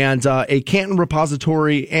 And a Canton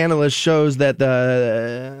repository analyst shows that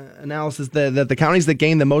the analysis that the counties that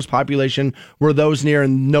gained the most population were those near,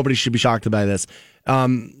 and nobody should be shocked by this.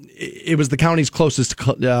 It was the counties closest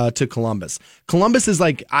to Columbus. Columbus is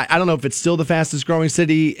like, I don't know if it's still the fastest growing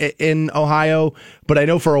city in Ohio, but I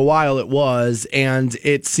know for a while it was. And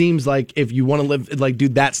it seems like if you want to live, like,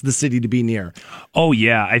 dude, that's the city to be near. Oh,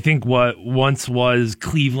 yeah. I think what once was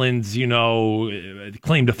Cleveland's,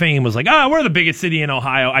 claim to fame was like, we're the biggest city in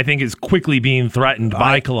Ohio. I think is quickly being threatened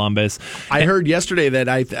by Columbus. I heard yesterday that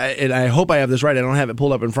and I hope I have this right. I don't have it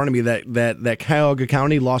pulled up in front of me that Cuyahoga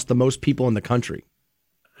County lost the most people in the country.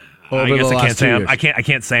 I guess I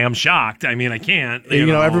can't say I'm shocked. I mean, I can't. You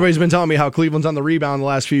know, everybody's been telling me how Cleveland's on the rebound the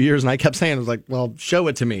last few years, and I kept saying, I was like, well, show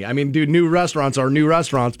it to me. I mean, dude, new restaurants are new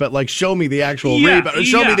restaurants, but like, show me the actual rebound.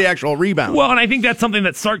 Show me the actual rebound. Well, and I think that's something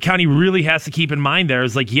that Stark County really has to keep in mind there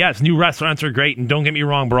is like, yes, new restaurants are great, and don't get me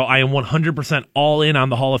wrong, bro, I am 100% all in on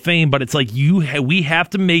the Hall of Fame, but it's like we have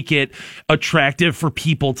to make it attractive for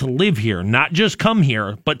people to live here, not just come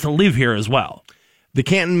here, but to live here as well. The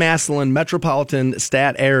Canton-Massillon metropolitan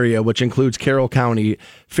stat area, which includes Carroll County,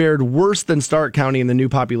 fared worse than Stark County in the new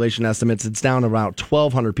population estimates. It's down about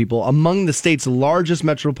 1,200 people. Among the state's largest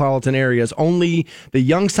metropolitan areas, only the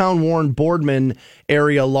Youngstown-Warren-Boardman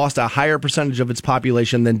area lost a higher percentage of its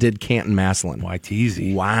population than did Canton-Massillon. Why,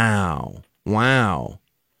 teasy. Wow.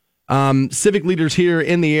 Civic leaders here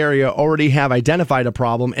in the area already have identified a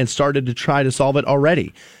problem and started to try to solve it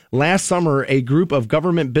already. Last summer, a group of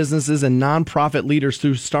government businesses and nonprofit leaders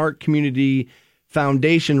through Stark Community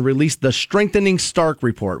Foundation released the Strengthening Stark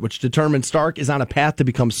Report, which determined Stark is on a path to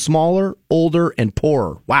become smaller, older, and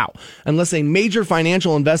poorer. Wow. Unless a major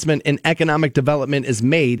financial investment in economic development is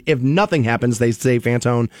made, if nothing happens, they say,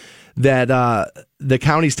 Fantone, that the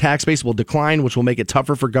county's tax base will decline, which will make it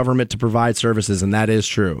tougher for government to provide services, and that is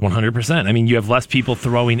true. 100%. I mean, you have less people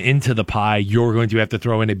throwing into the pie. You're going to have to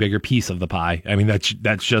throw in a bigger piece of the pie. I mean,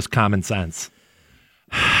 that's just common sense.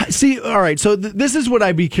 See, all right, so this is what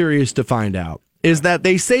I'd be curious to find out, is that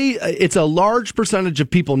they say it's a large percentage of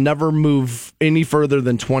people never move any further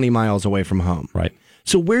than 20 miles away from home. Right.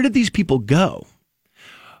 So where did these people go?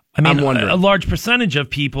 I mean, a large percentage of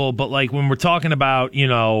people, but like when we're talking about,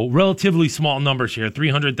 relatively small numbers here,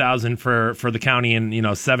 300,000 for the county and,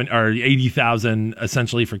 80,000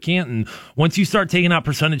 essentially for Canton. Once you start taking out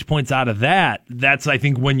percentage points out of that, that's, I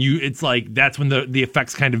think, that's when the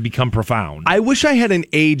effects kind of become profound. I wish I had an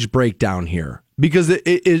age breakdown here, because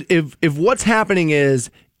if what's happening is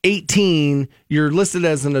 18, you're listed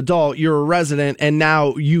as an adult, you're a resident, and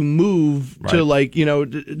now you move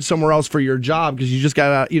to somewhere else for your job because you just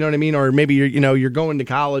got, you know what I mean? Or maybe you're going to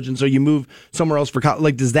college, and so you move somewhere else for college.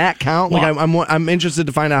 Like, does that count? Well, I'm interested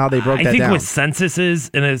to find out how they broke that down. I think with censuses,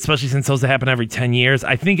 and especially since those happen every 10 years,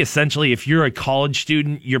 I think essentially if you're a college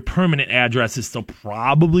student, your permanent address is still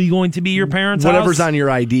probably going to be your parents' whatever's house. on your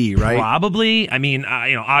ID, right? Probably. I mean,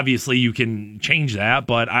 obviously you can change that,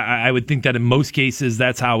 but I would think that in most cases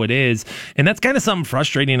that's how it is. And that's kind of something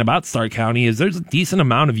frustrating about Stark County is there's a decent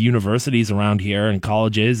amount of universities around here and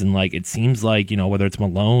colleges, and like it seems like, whether it's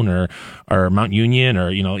Malone or Mount Union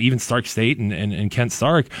or, even Stark State and Kent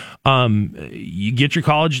Stark, you get your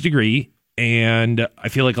college degree. And I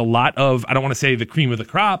feel like a lot of, I don't want to say the cream of the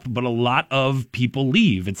crop, but a lot of people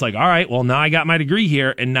leave. It's like, all right, well, now I got my degree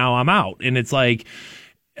here and now I'm out. And it's like,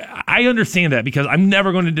 I understand that because I'm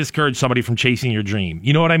never going to discourage somebody from chasing your dream.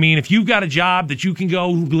 You know what I mean? If you've got a job that you can go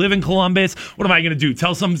live in Columbus, what am I going to do?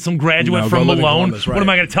 Tell some graduate from Malone? Columbus, right. What am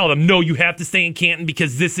I going to tell them? No, you have to stay in Canton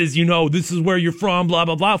because this is where you're from, blah,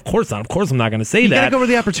 blah, blah. Of course not. Of course I'm not going to say that. You got to go where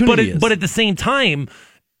the opportunity is. But at the same time,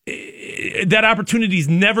 that opportunity is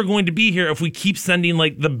never going to be here if we keep sending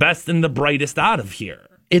like the best and the brightest out of here.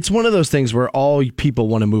 It's one of those things where all people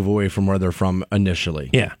want to move away from where they're from initially.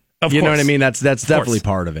 Yeah. You know what I mean? That's definitely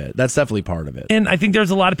part of it. That's definitely part of it. And I think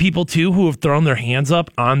there's a lot of people too who have thrown their hands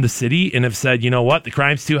up on the city and have said, you know what, the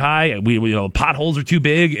crime's too high, potholes are too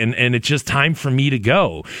big, and it's just time for me to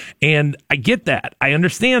go. And I get that, I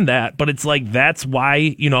understand that, but it's like that's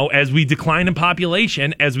why as we decline in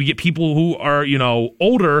population, as we get people who are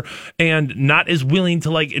older and not as willing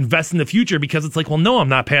to like invest in the future, because it's like, well, no, I'm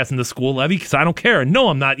not passing the school levy because I don't care. No,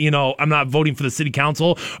 I'm not voting for the city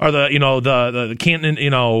council or the Canton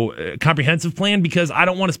comprehensive plan because I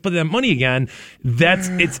don't want to spend that money again.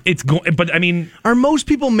 It's going. But I mean, are most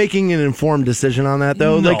people making an informed decision on that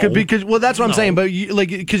though? No. Like, because that's what I'm saying. But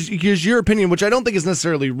because your opinion, which I don't think is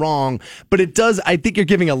necessarily wrong, but it does. I think you're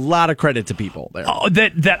giving a lot of credit to people there.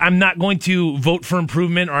 That I'm not going to vote for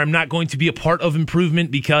improvement, or I'm not going to be a part of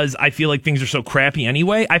improvement because I feel like things are so crappy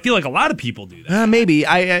anyway. I feel like a lot of people do that. Maybe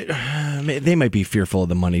they might be fearful of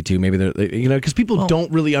the money too. Maybe they're because people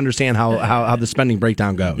don't really understand how the spending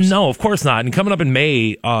breakdown goes. No, of course not. And coming up in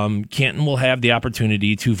May, Canton will have the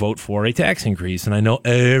opportunity to vote for a tax increase. And I know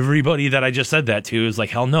everybody that I just said that to is like,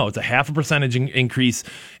 hell no, it's a 0.5% increase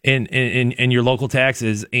in your local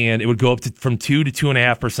taxes, and it would go up from 2 to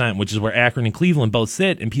 2.5%, which is where Akron and Cleveland both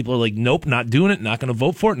sit. And people are like, nope, not doing it, not going to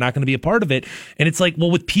vote for it, not going to be a part of it. And it's like, well,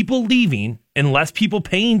 with people leaving and less people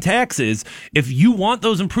paying taxes, if you want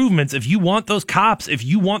those improvements, if you want those cops, if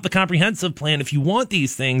you want the comprehensive plan, if you want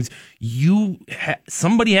these things,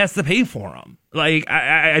 somebody has to pay for them. Like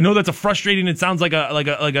I know that's a frustrating. It sounds like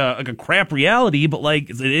a crap reality, but like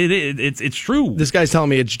it's true. This guy's telling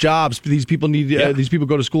me it's jobs. These people need these people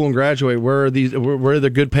go to school and graduate. Where are the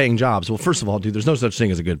good paying jobs? Well, first of all, dude, there's no such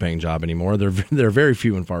thing as a good paying job anymore. They're very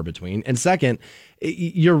few and far between. And second,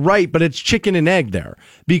 you're right, but it's chicken and egg there.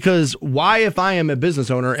 Because why, if I am a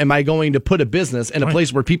business owner, am I going to put a business in a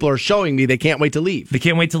place where people are showing me they can't wait to leave? They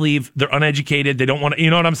can't wait to leave. They're uneducated. They don't want to. You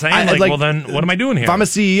know what I'm saying? Well, then what am I doing here? If I'm a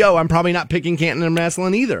CEO, I'm probably not picking Canton and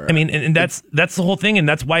Massillon either. I mean, and that's the whole thing, and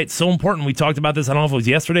that's why it's so important. We talked about this, I don't know if it was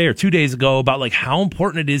yesterday or 2 days ago, about like how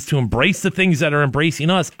important it is to embrace the things that are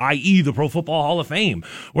embracing us, i.e. the Pro Football Hall of Fame.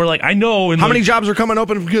 Where like I know, and how many jobs are coming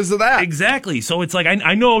open because of that? Exactly. So it's like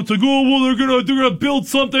I know it's like, oh well, they're gonna build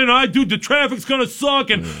something. Dude, the traffic's gonna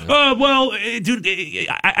suck, and dude,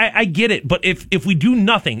 I get it. But if we do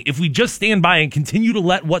nothing, if we just stand by and continue to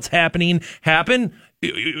let what's happening happen,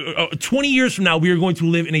 20 years from now, we are going to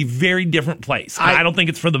live in a very different place. I don't think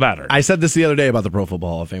it's for the better. I said this the other day about the Pro Football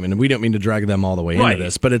Hall of Fame, and we don't mean to drag them all the way into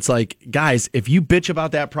this, but it's like, guys, if you bitch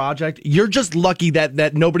about that project, you're just lucky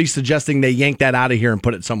that nobody's suggesting they yank that out of here and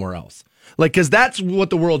put it somewhere else. Like, because that's what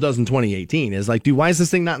the world does in 2018 is like, dude, why is this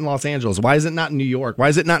thing not in Los Angeles? Why is it not in New York? Why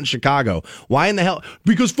is it not in Chicago? Why in the hell?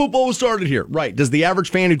 Because football was started here. Right. Does the average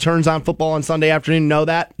fan who turns on football on Sunday afternoon know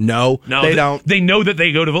that? No, they don't. They know that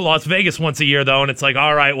they go to Las Vegas once a year, though, and it's like,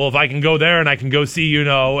 all right, well, if I can go there and I can go see,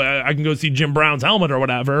 I can go see Jim Brown's helmet or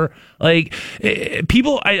whatever. Like,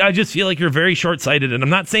 people, I just feel like you're very short-sighted, and I'm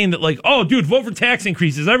not saying that, like, oh, dude, vote for tax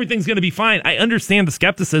increases. Everything's going to be fine. I understand the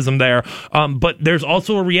skepticism there, but there's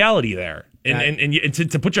also a reality there. And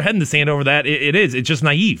to put your head in the sand over that, it's just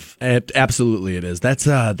naive. Absolutely, it is. That's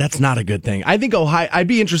not a good thing. I think Ohio. I'd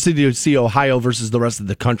be interested to see Ohio versus the rest of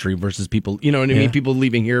the country versus people. You know what I mean? People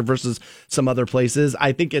leaving here versus some other places.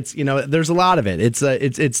 I think it's there's a lot of it. It's the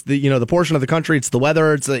the portion of the country. It's the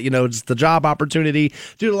weather. It's it's the job opportunity.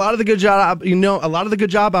 Dude, a lot of the good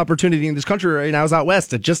job opportunity in this country right now is out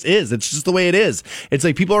west. It just is. It's just the way it is. It's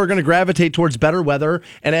like people are going to gravitate towards better weather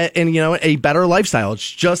and a better lifestyle.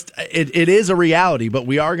 It's just it is a reality, but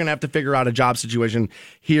we are going to have to figure out a job situation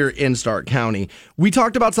here in Stark County. We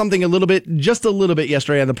talked about something just a little bit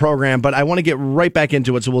yesterday on the program, but I want to get right back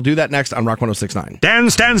into it, so we'll do that next on Rock 106.9. Dan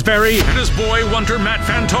Stansbury and his boy wonder Matt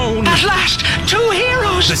Fantone. At last, two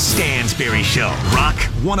heroes. The Stansbury Show. Rock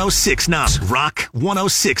 106.9. Rock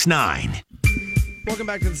 106.9. Welcome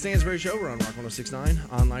back to the Stansbury Show. We're on Rock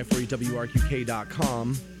 106.9, online for you,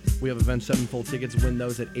 WRQK.com. We have Event 7 full tickets. Win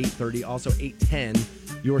those at 8:30. Also 8:10.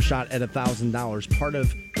 Your shot at $1,000. Part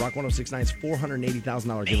of Rock 106.9's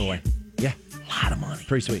 $480,000 giveaway. Yeah, a lot of money.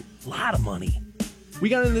 Pretty sweet. A lot of money. We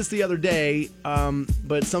got into this the other day,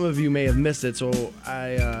 but some of you may have missed it, so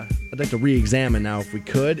I'd like to re-examine now, if we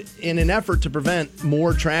could, in an effort to prevent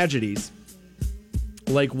more tragedies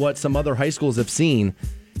like what some other high schools have seen.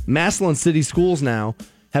 Massillon City Schools now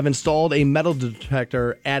have installed a metal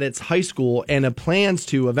detector at its high school and have plans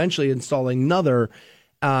to eventually install another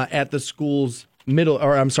at the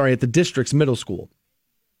district's middle school.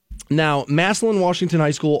 Now, Massillon Washington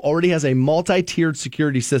High School already has a multi-tiered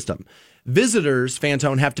security system. Visitors,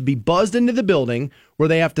 Fantone, have to be buzzed into the building where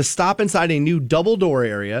they have to stop inside a new double door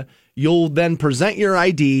area. You'll then present your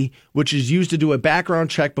ID, which is used to do a background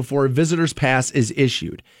check before a visitor's pass is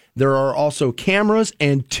issued. There are also cameras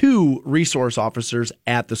and 2 resource officers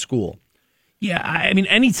at the school. Yeah, I mean,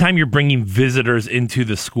 anytime you're bringing visitors into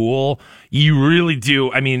the school, you really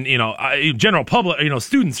do. I mean, general public,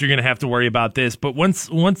 students, you're going to have to worry about this. But once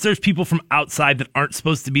there's people from outside that aren't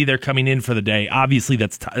supposed to be there coming in for the day, obviously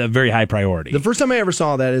that's a very high priority. The first time I ever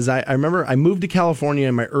saw that is I remember I moved to California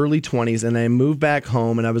in my early 20s, and I moved back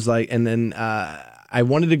home, and I was like, and then I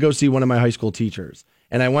wanted to go see one of my high school teachers.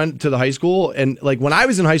 And I went to the high school, and like when I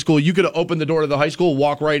was in high school, you could have opened the door to the high school,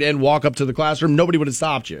 walk right in, walk up to the classroom. Nobody would have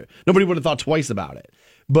stopped you. Nobody would have thought twice about it.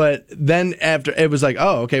 But then after, it was like,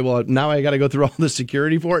 oh, okay, well, now I got to go through all the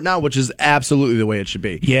security for it now, which is absolutely the way it should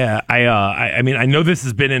be. Yeah, I mean, I know this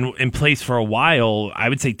has been in place for a while. I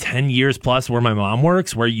would say 10 years plus where my mom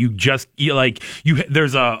works, where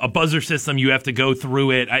there's a buzzer system. You have to go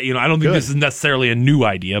through it. I don't think this is necessarily a new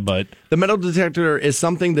idea, but the metal detector is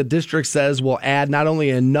something the district says will add not only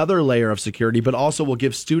another layer of security, but also will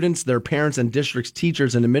give students, their parents, and district's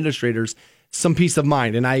teachers and administrators some peace of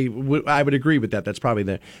mind. And I would agree with that. That's probably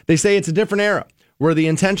there. They say it's a different era where the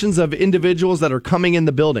intentions of individuals that are coming in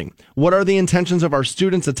the building, what are the intentions of our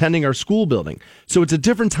students attending our school building? So it's a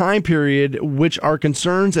different time period, which our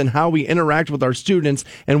concerns and how we interact with our students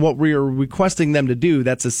and what we are requesting them to do.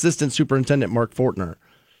 That's Assistant Superintendent Mark Fortner.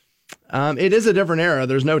 It is a different era.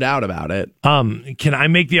 There's no doubt about it. Can I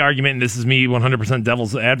make the argument, and this is me 100%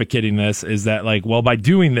 devil's advocating this, is that by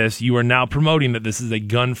doing this, you are now promoting that this is a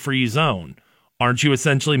gun-free zone. Aren't you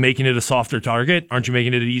essentially making it a softer target? Aren't you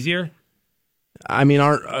making it easier? I mean,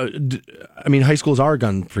 high schools are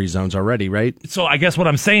gun-free zones already, right? So I guess what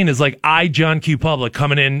I'm saying is, John Q. Public,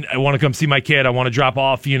 coming in, I want to come see my kid. I want to drop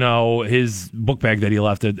off, his book bag that he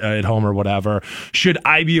left at home or whatever. Should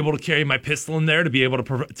I be able to carry my pistol in there to be able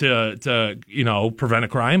to prevent a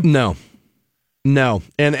crime? No.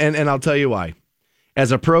 And I'll tell you why.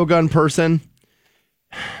 As a pro-gun person,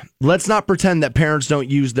 let's not pretend that parents don't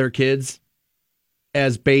use their kids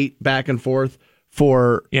as bait back and forth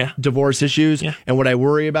for divorce issues. Yeah. And what I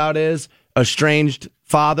worry about is estranged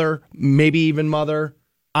father, maybe even mother.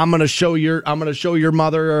 I'm going to show your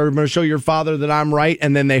mother, or I'm going to show your father that I'm right.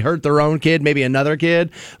 And then they hurt their own kid, maybe another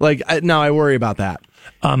kid. I worry about that.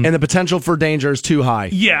 And the potential for danger is too high.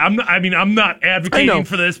 Yeah, I'm not advocating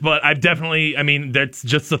for this, but I've definitely, that's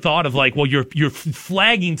just the thought of you're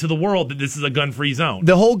flagging to the world that this is a gun-free zone.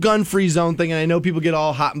 The whole gun-free zone thing, and I know people get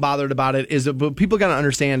all hot and bothered about it, but people got to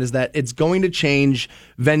understand is that it's going to change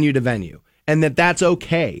venue to venue, and that's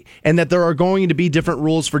okay, and that there are going to be different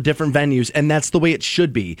rules for different venues, and that's the way it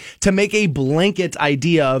should be. To make a blanket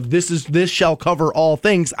idea of this shall cover all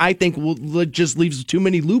things, I think just leaves too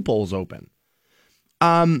many loopholes open.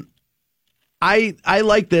 I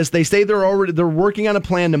like this. They say they're working on a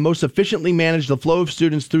plan to most efficiently manage the flow of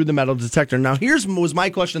students through the metal detector. Now, was my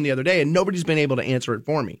question the other day, and nobody's been able to answer it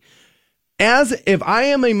for me. As if I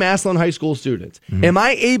am a Massillon High School student, am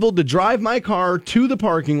I able to drive my car to the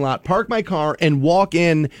parking lot, park my car, and walk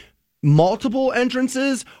in multiple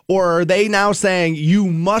entrances, or are they now saying you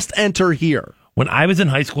must enter here? When I was in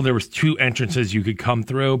high school, there was 2 entrances you could come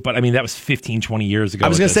through, but that was 15, 20 years ago. I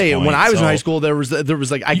was going to say, when I was in high school, there was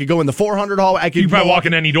I could go in the 400 hall. You could probably walk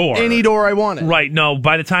in any door. Any door I wanted. Right. No,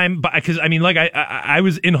 by the time, because I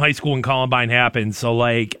was in high school when Columbine happened, so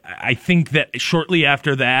I think that shortly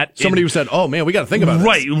after that, somebody said, "Oh man, we got to think about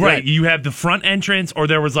this." Right. You have the front entrance, or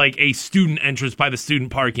there was a student entrance by the student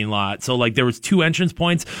parking lot. So there was 2 entrance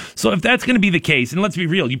points. So if that's going to be the case, and let's be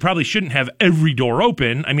real, you probably shouldn't have every door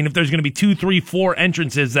open. If there's going to be 2, 3, 4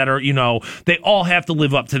 entrances that are, they all have to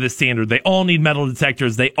live up to this standard. They all need metal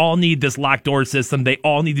detectors. They all need this locked door system. They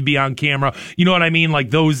all need to be on camera. You know what I mean?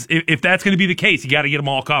 Those, if that's going to be the case, you got to get them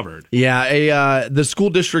all covered. Yeah. The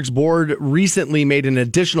school district's board recently made an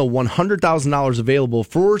additional $100,000 available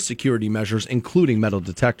for security measures, including metal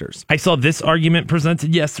detectors. I saw this argument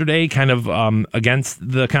presented yesterday, kind of against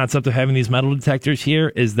the concept of having these metal detectors here,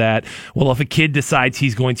 is that, if a kid decides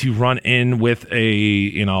he's going to run in with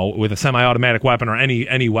a semi-automatic weapon or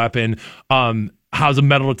any weapon, how's a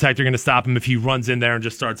metal detector going to stop him if he runs in there and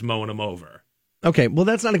just starts mowing him over? Okay, well,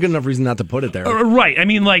 that's not a good enough reason not to put it there. Right.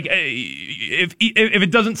 If it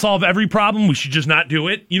doesn't solve every problem, we should just not do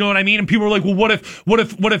it. You know what I mean? And people are like, well, what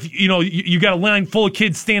if you got a line full of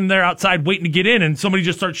kids standing there outside waiting to get in, and somebody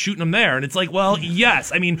just starts shooting them there? And it's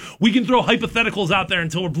yes. We can throw hypotheticals out there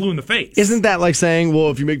until we're blue in the face. Isn't that like saying, well,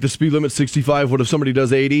 if you make the speed limit 65, what if somebody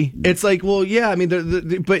does 80? It's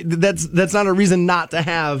but that's not a reason not to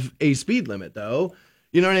have a speed limit, though.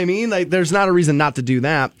 You know what I mean? Like, there's not a reason not to do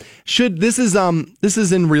that. This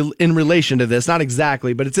is in relation to this, not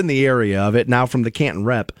exactly, but it's in the area of it now from the Canton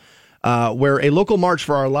Rep, where a local March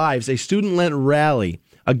for Our Lives, a student-led rally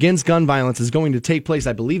against gun violence is going to take place.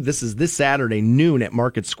 I believe this is this Saturday, noon at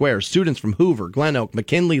Market Square. Students from Hoover, Glen Oak,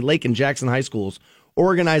 McKinley, Lake, and Jackson high schools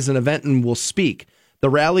organize an event and will speak. The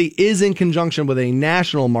rally is in conjunction with a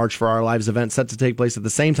national March for Our Lives event set to take place at the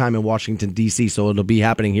same time in Washington, D.C., so it'll be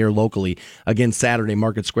happening here locally again Saturday,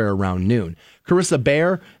 Market Square around noon. Carissa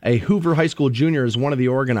Baer, a Hoover High School junior, is one of the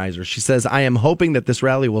organizers. She says, I am hoping that this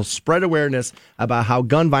rally will spread awareness about how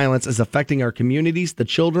gun violence is affecting our communities, the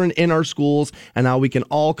children in our schools, and how we can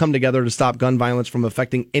all come together to stop gun violence from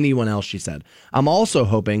affecting anyone else, she said. I'm also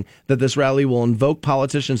hoping that this rally will invoke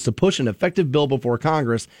politicians to push an effective bill before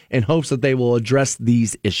Congress in hopes that they will address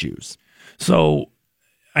these issues. So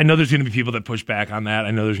I know there's going to be people that push back on that.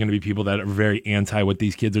 I know there's going to be people that are very anti what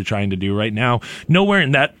these kids are trying to do right now. Nowhere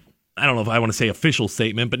in that, I don't know if I want to say official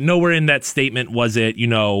statement, but nowhere in that statement was it,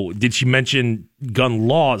 did she mention gun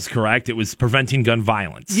laws, correct? It was preventing gun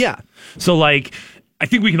violence. Yeah. So, I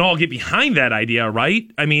think we can all get behind that idea, right?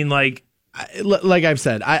 I mean, like I've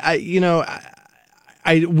said,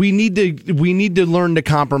 we need to learn to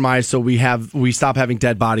compromise so we stop having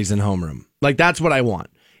dead bodies in homeroom. Like, that's what I want.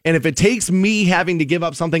 And if it takes me having to give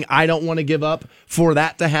up something I don't want to give up for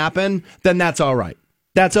that to happen, then that's all right.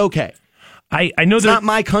 That's okay. I know it's not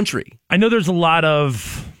my country. I know there's a lot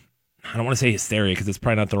of, I don't want to say hysteria because it's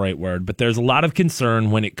probably not the right word, but there's a lot of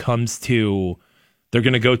concern when it comes to they're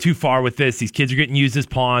going to go too far with this. These kids are getting used as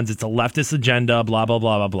pawns. It's a leftist agenda, blah, blah,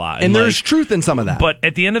 blah, blah, blah. And there's truth in some of that. But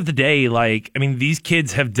at the end of the day, these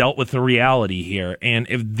kids have dealt with the reality here. And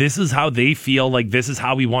if this is how they feel, like this is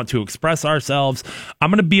how we want to express ourselves,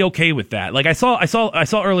 I'm going to be okay with that. Like I saw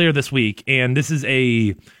earlier this week, and this is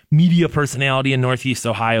a media personality in Northeast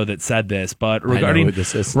Ohio that said this, but regarding the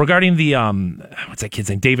what's that kid's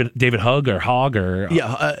name? David Hogg or Hogg or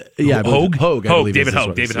Hogue. David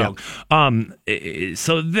Hogg.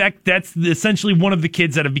 So that's essentially one of the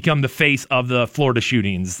kids that have become the face of the Florida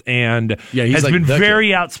shootings, and has been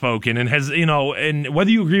very outspoken, and has and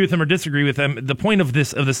whether you agree with him or disagree with him, the point of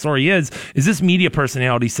the story is this media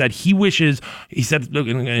personality said he said,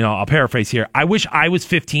 I'll paraphrase here, I wish I was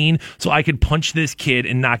 15 so I could punch this kid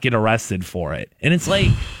and not get arrested for it. And it's like,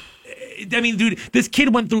 I mean, dude, this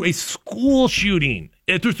kid went through a school shooting.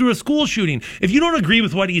 Through a school shooting. If you don't agree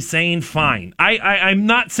with what he's saying, fine. I'm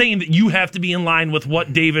not saying that you have to be in line with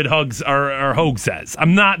what David Hogg says.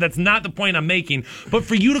 I'm not. That's not the point I'm making. But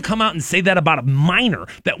for you to come out and say that about a minor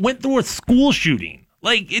that went through a school shooting,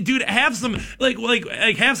 dude, have some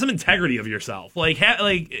have some integrity of yourself.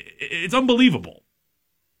 It's unbelievable.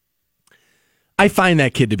 I find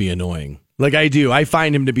that kid to be annoying. I do. I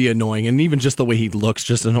find him to be annoying, and even just the way he looks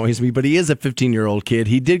just annoys me. But he is a 15-year-old kid.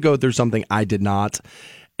 He did go through something I did not.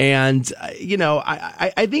 And,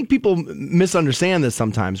 I think people misunderstand this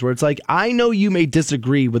sometimes, where it's like, I know you may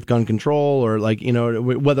disagree with gun control or,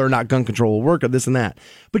 whether or not gun control will work or this and that.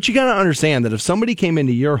 But you got to understand that if somebody came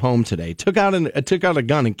into your home today, took out a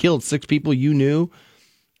gun and killed 6 people you knew,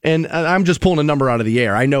 and I'm just pulling a number out of the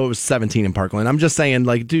air. I know it was 17 in Parkland. I'm just saying,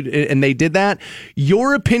 dude, and they did that.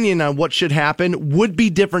 Your opinion on what should happen would be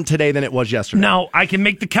different today than it was yesterday. Now, I can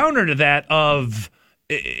make the counter to that of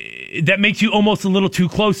that makes you almost a little too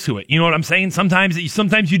close to it. You know what I'm saying? Sometimes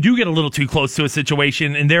you do get a little too close to a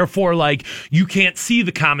situation, and therefore, you can't see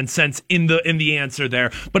the common sense in the answer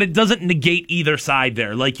there. But it doesn't negate either side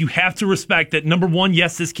there. You have to respect that. Number one,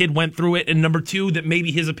 yes, this kid went through it, and number two, that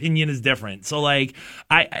maybe his opinion is different. So,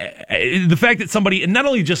 the fact that somebody, and not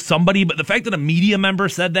only just somebody, but the fact that a media member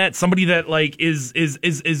said that, somebody that is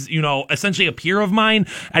essentially a peer of mine,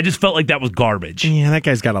 I just felt like that was garbage. Yeah, that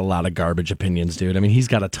guy's got a lot of garbage opinions, dude. I mean, he's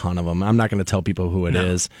got a ton of them. I'm not going to tell people who it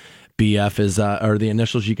is. BF is, or the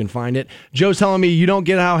initials, you can find it. Joe's telling me, you don't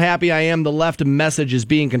get how happy I am the left message is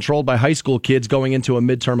being controlled by high school kids going into a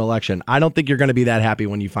midterm election. I don't think you're going to be that happy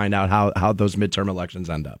when you find out how those midterm elections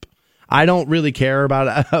end up. I don't really care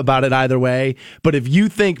about it either way. But if you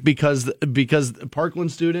think because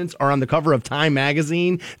Parkland students are on the cover of Time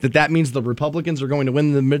magazine that means the Republicans are going to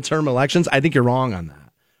win the midterm elections, I think you're wrong on that.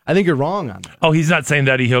 Oh, he's not saying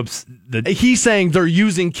that. He hopes that he's saying they're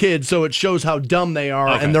using kids so it shows how dumb they are,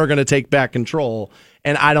 and they're going to take back control.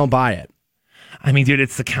 And I don't buy it. I mean, dude,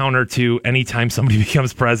 it's the counter to anytime somebody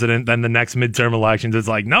becomes president, then the next midterm elections, it's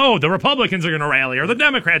like, no, the Republicans are going to rally or the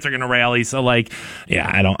Democrats are going to rally. So,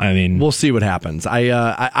 we'll see what happens.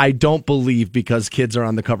 I don't believe because kids are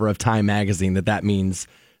on the cover of Time magazine that means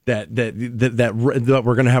that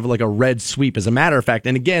we're going to have like a red sweep. As a matter of fact,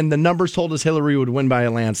 and again, the numbers told us Hillary would win by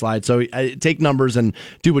a landslide. So take numbers and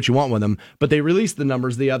do what you want with them. But they released the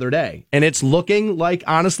numbers the other day, and it's looking like,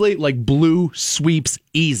 honestly, like blue sweeps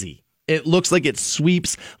easy. It looks like it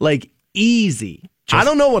sweeps like easy. I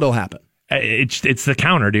don't know what'll happen. It's the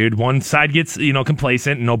counter, dude. One side gets,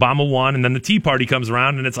 complacent and Obama won, and then the Tea Party comes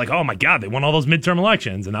around and it's like, oh my God, they won all those midterm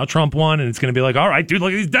elections, and now Trump won, and it's going to be like, all right, dude,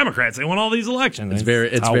 look at these Democrats. They won all these elections. It's very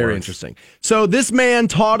interesting. So this man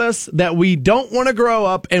taught us that we don't want to grow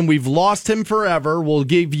up, and we've lost him forever. We'll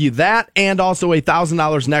give you that and also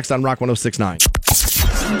 $1,000 next on Rock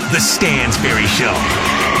 106.9. The Stansbury Show,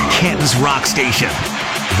 Canton's rock station,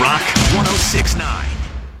 Rock 106.9.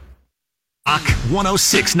 Rock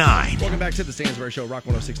 106.9. Welcome back to the Stansbury Show, Rock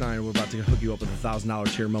 106.9. We're about to hook you up with $1,000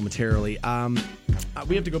 here momentarily.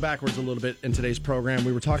 We have to go backwards a little bit in today's program.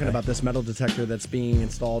 We were talking about this metal detector that's being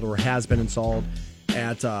installed or has been installed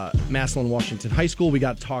at Massillon Washington High School. We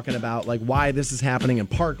got talking about like why this is happening in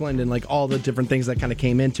Parkland and like all the different things that kind of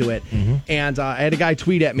came into it. Mm-hmm. And I had a guy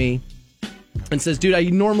tweet at me and says, dude, I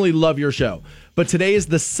normally love your show, but today is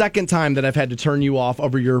the second time that I've had to turn you off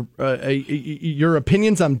over your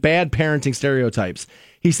opinions on bad parenting stereotypes.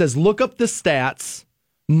 He says, look up the stats.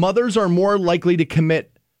 Mothers are more likely to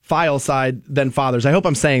commit filicide than fathers. I hope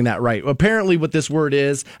I'm saying that right. Apparently what this word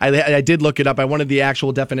is, I did look it up. I wanted the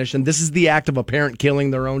actual definition. This is the act of a parent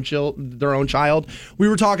killing their own child. We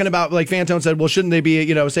were talking about, like Fantone said, well, shouldn't they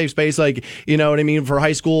be, a safe space, like, you know what I mean, for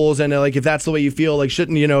high schools, and like if that's the way you feel, like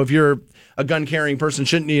shouldn't, if you're a gun-carrying person,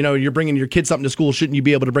 shouldn't, you're bringing your kid something to school, shouldn't you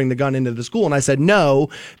be able to bring the gun into the school? And I said no,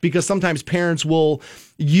 because sometimes parents will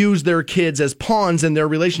use their kids as pawns in their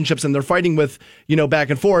relationships, and they're fighting with, back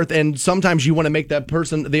and forth, and sometimes you want to make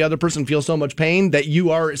the other person feel so much pain that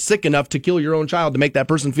you are sick enough to kill your own child to make that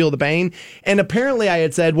person feel the pain. And apparently I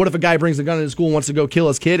had said, what if a guy brings a gun into school and wants to go kill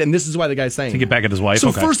his kid? And this is why the guy's saying to get back at his wife. So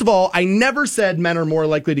okay. First of all, I never said men are more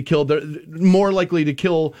likely to kill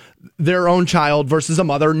their own child versus a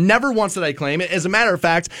mother. Never once did I claim it. As a matter of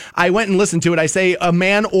fact, I went and listened to it. I say a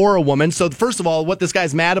man or a woman. So first of all, what this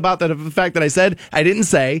guy's mad about, that the fact that I said, I didn't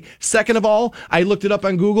say. Second of all, I looked it up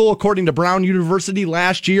on Google. According to Brown University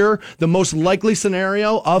last year, the most likely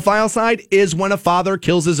scenario of filicide is when a father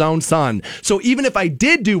kills his own son. So even if I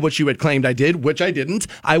did do what you had claimed I did, which I didn't,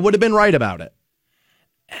 I would have been right about it.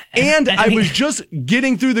 And I was just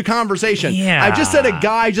getting through the conversation. Yeah. I just said a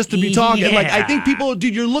guy just to be talking. Yeah. Like, I think people,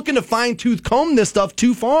 dude, you're looking to fine-tooth comb this stuff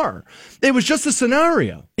too far. It was just a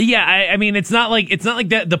scenario. Yeah, I mean, it's not like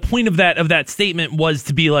that. The point of that statement was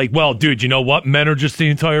to be like, well, dude, you know what? Men are just the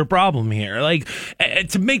entire problem here. Like,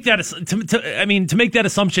 to make that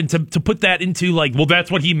assumption, to put that into like, well, that's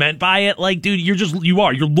what he meant by it. Like, dude, you're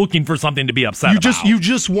looking for something to be upset about. You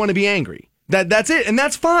just want to be angry. That's it, and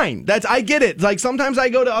that's fine. I get it. Like sometimes I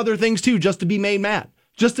go to other things too, just to be made mad,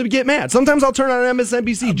 just to get mad. Sometimes I'll turn on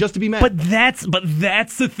MSNBC just to be mad. But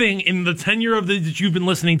that's the thing. In the tenure that you've been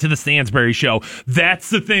listening to the Stansbury Show, that's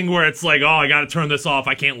the thing where it's like, oh, I got to turn this off.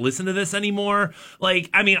 I can't listen to this anymore. Like,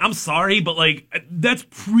 I mean, I'm sorry, but like that's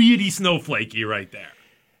pretty snowflakey right there.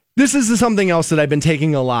 This is something else that I've been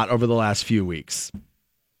taking a lot over the last few weeks.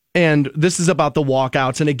 And this is about the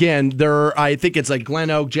walkouts. And again, I think it's like Glen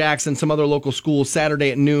Oak, Jackson, some other local schools.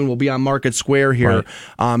 Saturday at noon will be on Market Square here.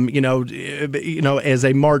 Right. As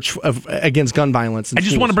a march against gun violence. I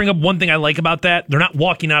just want to bring up one thing I like about that. They're not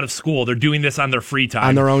walking out of school. They're doing this on their free time,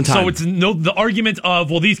 on their own time. So it's the argument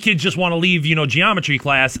of, well, these kids just want to leave, geometry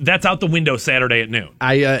class. That's out the window Saturday at noon.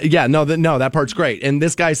 That part's great. And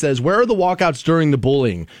this guy says, where are the walkouts during the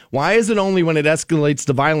bullying? Why is it only when it escalates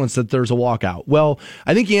to violence that there's a walkout? Well,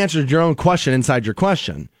 I think you answered your own question inside your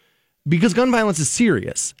question, because gun violence is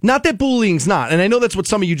serious. Not that bullying's not, and I know that's what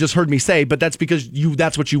some of you just heard me say, but that's because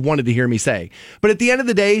that's what you wanted to hear me say. But at the end of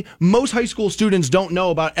the day, most high school students don't know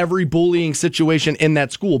about every bullying situation in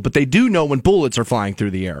that school, but they do know when bullets are flying through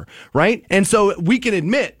the air, right? And so we can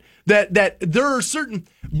admit that there are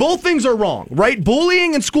both things are wrong, right?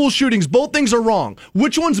 Bullying and school shootings, both things are wrong.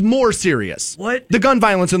 Which one's more serious? What? The gun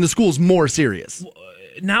violence in the school is more serious.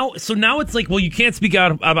 Now it's like, well, you can't speak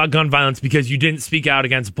out about gun violence because you didn't speak out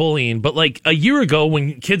against bullying. But like a year ago,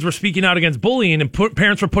 when kids were speaking out against bullying and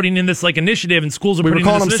parents were putting in this like initiative and schools were putting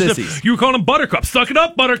in this initiative, sissies. You were calling them buttercup. Suck it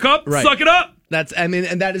up, buttercup. Right. Suck it up.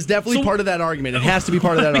 And that is definitely part of that argument. It has to be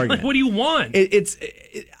part of that argument. Like, what do you want?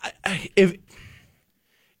 If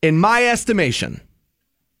in my estimation,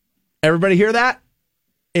 everybody hear that?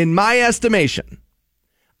 In my estimation,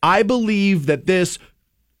 I believe that this.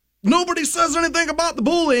 Nobody says anything about the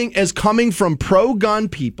bullying as coming from pro-gun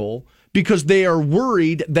people because they are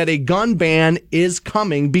worried that a gun ban is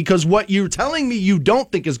coming, because what you're telling me you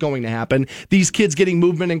don't think is going to happen, these kids getting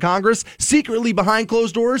movement in Congress, secretly behind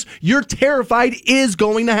closed doors, you're terrified is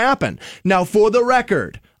going to happen. Now, for the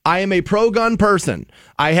record, I am a pro-gun person.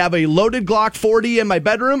 I have a loaded Glock 40 in my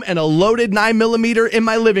bedroom and a loaded 9mm in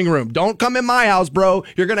my living room. Don't come in my house, bro.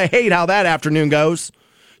 You're going to hate how that afternoon goes.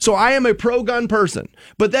 So I am a pro-gun person,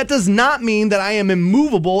 but that does not mean that I am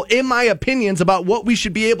immovable in my opinions about what we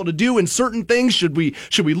should be able to do in certain things. Should we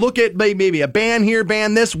look at maybe a ban here,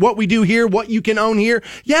 ban this, what we do here, what you can own here?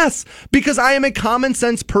 Yes, because I am a common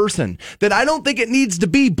sense person, that I don't think it needs to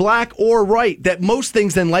be black or white, that most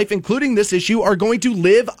things in life, including this issue, are going to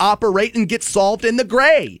live, operate, and get solved in the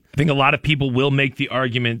gray. I think a lot of people will make the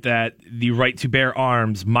argument that the right to bear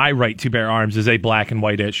arms, my right to bear arms, is a black and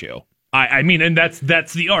white issue. I mean, and that's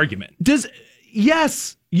the argument.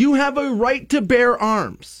 Yes, you have a right to bear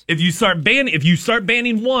arms. If you start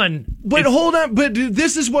banning one, but hold on, but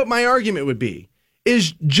this is what my argument would be: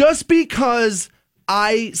 is just because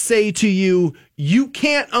I say to you, you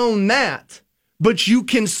can't own that, but you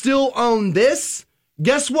can still own this.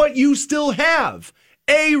 Guess what? You still have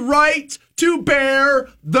a right to bear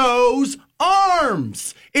those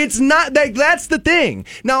arms. It's not that. That's the thing.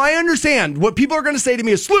 Now, I understand what people are going to say to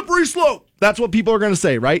me is slippery slope. That's what people are going to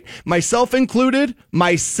say, right? Myself included.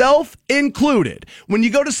 When you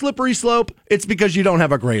go to slippery slope, it's because you don't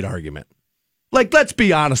have a great argument. Like, let's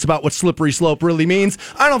be honest about what slippery slope really means.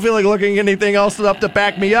 I don't feel like looking at anything else up to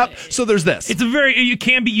back me up, so there's this. It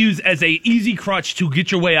can be used as a easy crutch to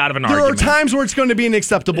get your way out of an argument. There are times where it's going to be an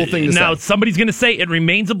acceptable thing to say. Now, somebody's going to say it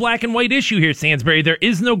remains a black and white issue here, Stansbury. There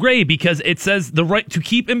is no gray because it says the right to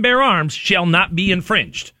keep and bear arms shall not be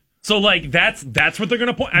infringed. So, like, that's what they're going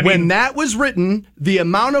to point. When that was written, the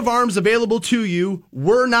amount of arms available to you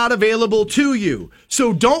were not available to you.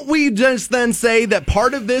 So don't we just then say that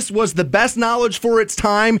part of this was the best knowledge for its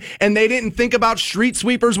time and they didn't think about street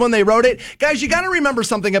sweepers when they wrote it? Guys, you got to remember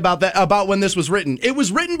something about when this was written. It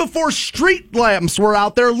was written before street lamps were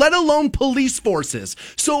out there, let alone police forces.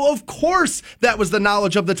 So, of course, that was the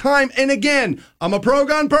knowledge of the time. And again, I'm a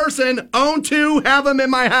pro-gun person, own two, have them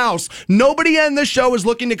in my house. Nobody in this show is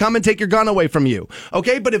looking to come and take your gun away from you.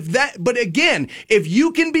 Okay? But again, if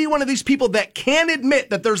you can be one of these people that can admit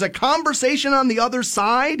that there's a conversation on the other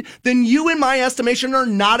side, then you, in my estimation, are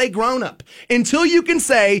not a grown-up. Until you can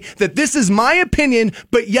say that this is my opinion,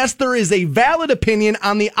 but yes, there is a valid opinion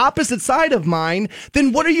on the opposite side of mine,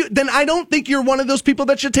 then I don't think you're one of those people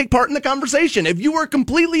that should take part in the conversation. If you are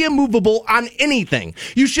completely immovable on anything,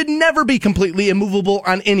 you should never be completely immovable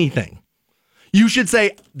on anything. You should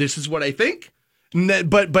say, this is what I think.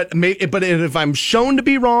 But if I'm shown to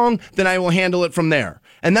be wrong, then I will handle it from there.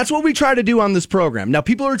 And that's what we try to do on this program. Now,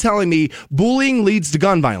 people are telling me bullying leads to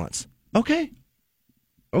gun violence. Okay.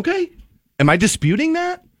 Am I disputing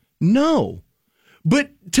that? No.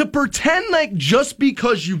 But to pretend like just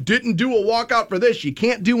because you didn't do a walkout for this, you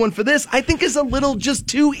can't do one for this, I think is a little just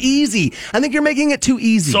too easy. I think you're making it too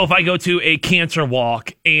easy. So if I go to a cancer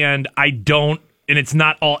walk and and it's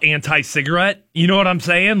not all anti-cigarette, you know what I'm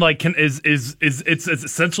saying? Like, it's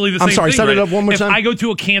essentially the same thing. I'm sorry, set it up one more time. If I go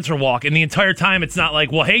to a cancer walk and the entire time it's not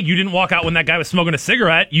like, well, hey, you didn't walk out when that guy was smoking a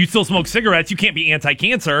cigarette. You still smoke cigarettes. You can't be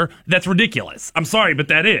anti-cancer. That's ridiculous. I'm sorry, but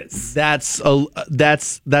that is. That's a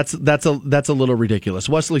little ridiculous.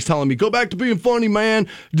 Wesley's telling me, go back to being funny, man.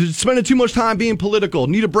 Spending too much time being political.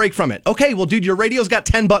 Need a break from it. Okay, well, dude, your radio's got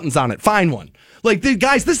 10 buttons on it. Find one. Like,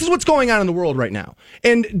 guys, this is what's going on in the world right now.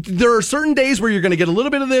 And there are certain days where you're going to get a little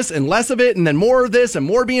bit of this and less of it, and then more of this and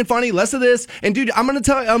more being funny, less of this. And dude, I'm going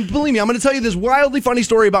to tell you this wildly funny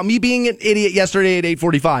story about me being an idiot yesterday at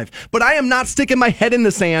 8:45. But I am not sticking my head in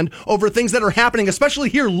the sand over things that are happening, especially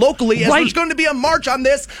here locally, as there's going to be a march on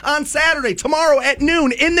this on Saturday, tomorrow at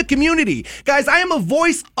noon in the community. Guys, I am a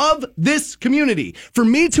voice of this community. For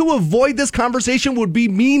me to avoid this conversation would be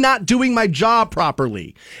me not doing my job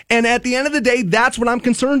properly. And at the end of the day, that's what I'm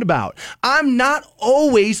concerned about. I'm not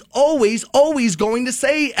always going to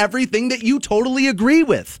say everything that you totally agree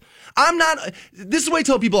with. This is what I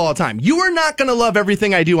tell people all the time. You are not going to love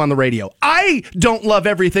everything I do on the radio. I don't love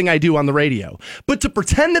everything I do on the radio. But to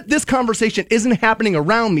pretend that this conversation isn't happening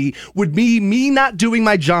around me would be me not doing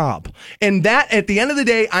my job. And that, at the end of the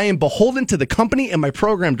day, I am beholden to the company and my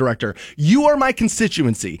program director. You are my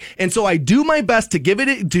constituency. And so I do my best to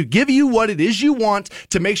give you what it is you want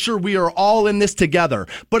to make sure we are all in this together.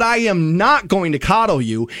 But I am not going to coddle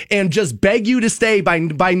you and just beg you to stay by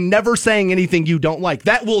never saying anything you don't like.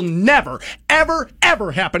 That will never,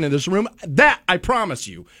 ever happen in this room. That I promise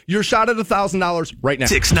you. You're shot at $1,000 right now.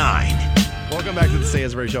 6-9. Welcome back to the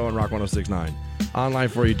Stansbury Show on Rock 106.9. Online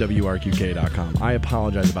for you, WRQK.com. I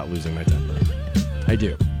apologize about losing my temper. I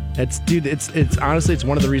do. It's honestly, it's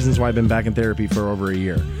one of the reasons why I've been back in therapy for over a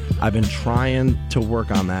year. I've been trying to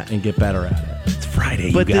work on that and get better at it. It's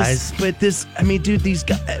Friday, But you guys. These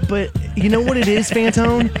guys, but you know what it is,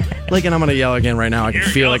 Fantone? Like, and I'm going to yell again right now. I can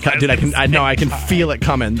feel it. Dude, I can feel it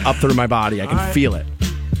coming up through my body. I can feel it.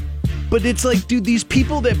 But it's like, dude, these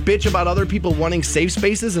people that bitch about other people wanting safe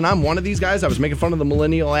spaces, and I'm one of these guys. I was making fun of the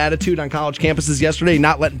millennial attitude on college campuses yesterday,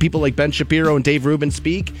 not letting people like Ben Shapiro and Dave Rubin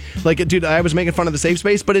speak. Like, dude, I was making fun of the safe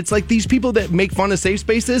space, but it's like these people that make fun of safe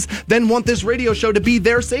spaces then want this radio show to be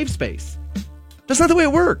their safe space. That's not the way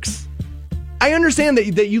it works. I understand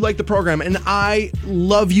that you like the program, and I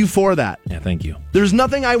love you for that. Yeah, thank you. There's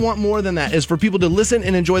nothing I want more than that, is for people to listen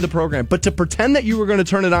and enjoy the program. But to pretend that you were going to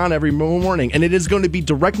turn it on every morning and it is going to be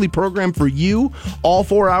directly programmed for you, all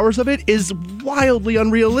 4 hours of it, is wildly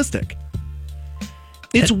unrealistic.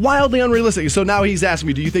 It's wildly unrealistic. So now he's asking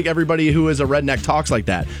me, do you think everybody who is a redneck talks like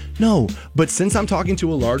that? No, but since I'm talking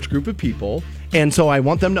to a large group of people, and so I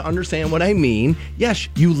want them to understand what I mean, yes,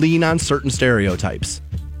 you lean on certain stereotypes.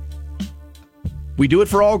 We do it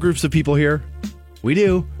for all groups of people here. We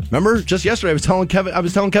do. Remember, just yesterday I was telling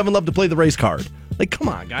Kevin Love to play the race card. Like, come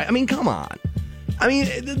on, guy. I mean, come on. I mean,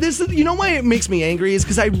 this is, you know why it makes me angry is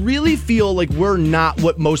because I really feel like we're not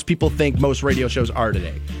what most people think most radio shows are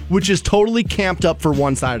today, which is totally camped up for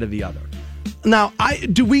one side or the other. Now,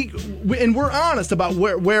 and we're honest about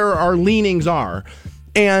where our leanings are.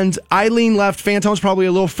 And I lean left. Fantone's probably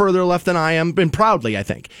a little further left than I am, and proudly, I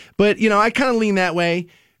think. But, you know, I kind of lean that way.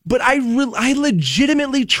 But I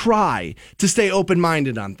legitimately try to stay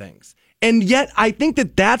open-minded on things. And yet, I think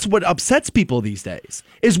that that's what upsets people these days,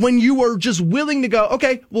 is when you are just willing to go,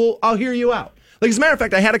 okay, well, I'll hear you out. Like, as a matter of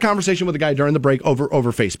fact, I had a conversation with a guy during the break over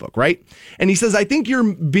Facebook, right? And he says, I think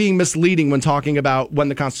you're being misleading when talking about when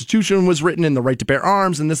the Constitution was written and the right to bear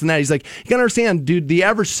arms and this and that. He's like, you gotta understand, dude, the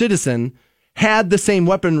average citizen had the same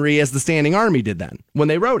weaponry as the standing army did then when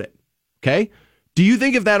they wrote it, okay? Do you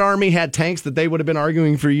think if that army had tanks that they would have been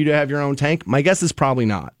arguing for you to have your own tank? My guess is probably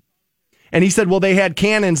not. And he said, well, they had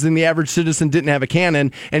cannons and the average citizen didn't have a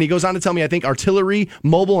cannon. And he goes on to tell me, I think artillery,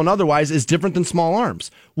 mobile and otherwise, is different than small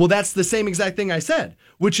arms. Well, that's the same exact thing I said,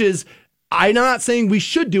 which is, I'm not saying we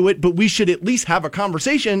should do it, but we should at least have a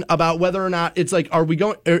conversation about whether or not it's like,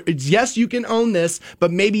 yes, you can own this,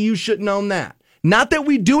 but maybe you shouldn't own that. Not that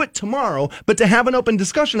we do it tomorrow, but to have an open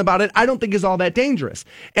discussion about it, I don't think is all that dangerous.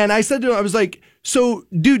 And I said to him, I was like, so,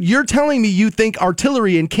 dude, you're telling me you think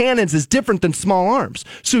artillery and cannons is different than small arms.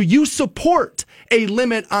 So you support a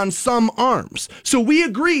limit on some arms. So we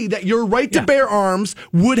agree that your right to bear arms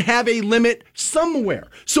would have a limit somewhere.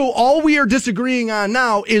 So all we are disagreeing on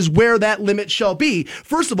now is where that limit shall be.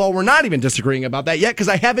 First of all, we're not even disagreeing about that yet because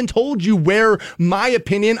I haven't told you where my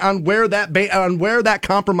opinion on where that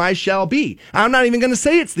compromise shall be. I'm not even going to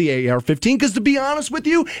say it's the AR-15 because, to be honest with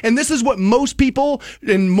you, and this is what most people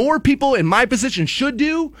and more people in my position should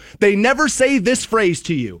do, they never say this phrase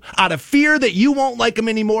to you out of fear that you won't like them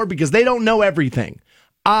anymore because they don't know everything.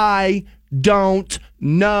 I don't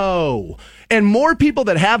know. And more people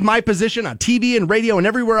that have my position on TV and radio and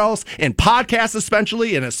everywhere else, and podcasts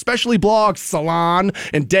especially, and especially blogs, Salon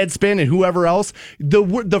and Deadspin and whoever else,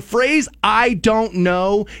 the phrase I don't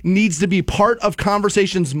know needs to be part of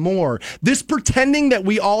conversations more. This pretending that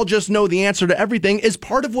we all just know the answer to everything is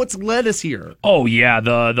part of what's led us here. Oh yeah,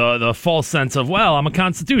 the false sense of, well, I'm a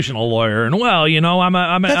constitutional lawyer, and well, you know,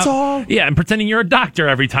 That's all. Yeah, and pretending you're a doctor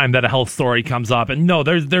every time that a health story comes up. And no,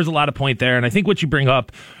 there's a lot of point there, and I think what you bring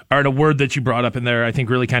up, or the word that you brought up in there, I think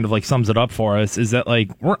really kind of like sums it up for us, is that like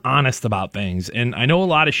we're honest about things. And I know a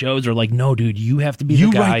lot of shows are like, no, dude, you have to be the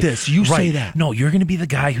guy. You write this, you say that. No, you're going to be the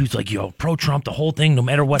guy who's like, yo, pro-Trump, the whole thing, no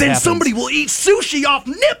matter what happens. Then somebody will eat sushi off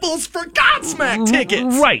nipples for Godsmack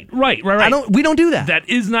tickets. Right. We don't do that. That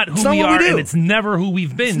is not who we are, and it's never who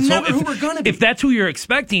we've been. It's never who we're going to be. If that's who you're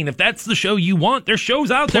expecting, if that's the show you want, there's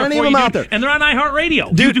shows out there for you, Plenty of them out there. And they're on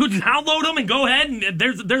iHeartRadio. Dude, download them and go ahead, and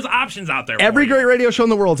there's options out there. Every great radio show in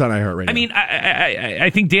the world's on iHeartRadio. I mean, I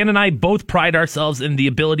think Dan and I both pride ourselves in the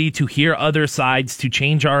ability to hear other sides, to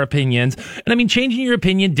change our opinions. And I mean, changing your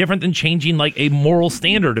opinion different than changing like a moral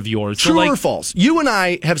standard of yours. True or false? You and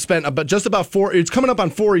I have spent just about it's coming up on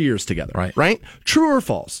 4 years together. Right? True or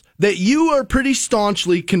false? That you are pretty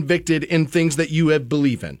staunchly convicted in things that you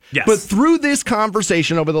believe in. Yes. But through this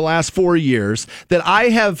conversation over the last 4 years, that I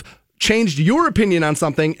have changed your opinion on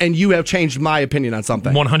something, and you have changed my opinion on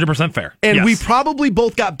something. 100% fair. And we probably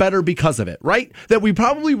both got better because of it, right? That we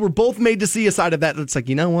probably were both made to see a side of that. It's like,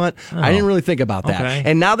 you know what? I didn't really think about that. Okay.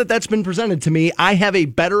 And now that that's been presented to me, I have a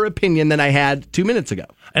better opinion than I had 2 minutes ago.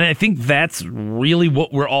 And I think that's really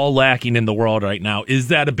what we're all lacking in the world right now, is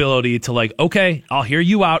that ability to like, okay, I'll hear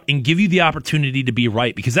you out and give you the opportunity to be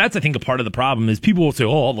right. Because that's, I think, a part of the problem is people will say,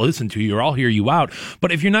 oh, I'll listen to you or I'll hear you out.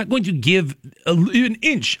 But if you're not going to give an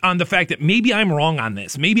inch on the fact that maybe I'm wrong on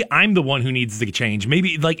this, maybe I'm the one who needs to change,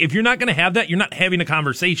 maybe like if you're not going to have that, you're not having a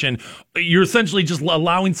conversation. You're essentially just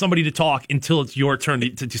allowing somebody to talk until it's your turn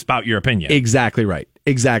to spout your opinion. Exactly right.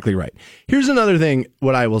 Exactly right. Here's another thing,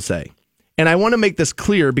 what I will say. And I want to make this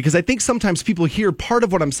clear because I think sometimes people hear part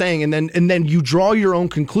of what I'm saying and then you draw your own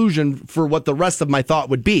conclusion for what the rest of my thought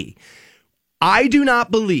would be. I do not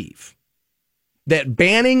believe that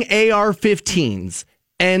banning AR-15s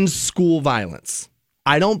ends school violence.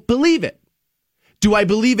 I don't believe it. Do I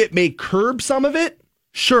believe it may curb some of it?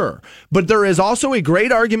 Sure. But there is also a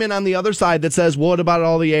great argument on the other side that says, well, what about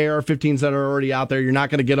all the AR-15s that are already out there? You're not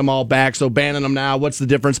going to get them all back, so banning them now, what's the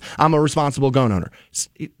difference? I'm a responsible gun owner.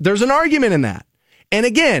 There's an argument in that. And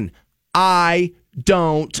again, I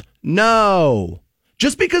don't know.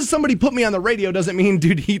 Just because somebody put me on the radio doesn't mean,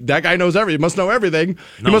 dude, that guy knows everything. He must know everything.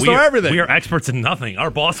 He must know everything. We are experts in nothing. Our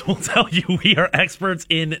boss will tell you we are experts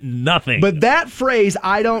in nothing. But that phrase,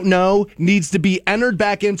 I don't know, needs to be entered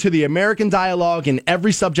back into the American dialogue in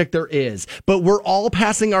every subject there is. But we're all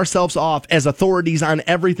passing ourselves off as authorities on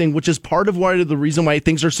everything, which is part of the reason why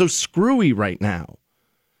things are so screwy right now.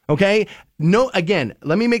 Okay? No, again,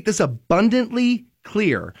 let me make this abundantly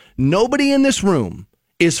clear. Nobody in this room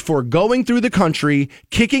is for going through the country,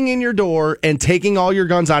 kicking in your door, and taking all your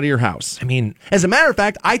guns out of your house. I mean, as a matter of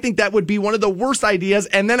fact, I think that would be one of the worst ideas,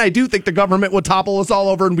 and then I do think the government would topple us all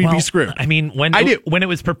over and we'd be screwed. I mean, when it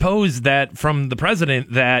was proposed that from the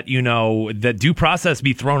president that, that due process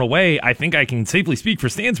be thrown away, I think I can safely speak for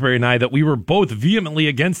Stansbury and I that we were both vehemently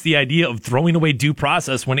against the idea of throwing away due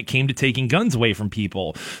process when it came to taking guns away from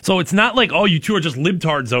people. So it's not like, oh, you two are just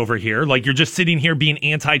libtards over here. Like you're just sitting here being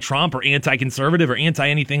anti-Trump or anti-conservative or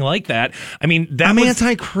anything like that. I mean, I'm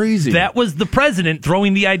anti-crazy. That was the president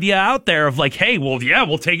throwing the idea out there of like, hey, well, yeah,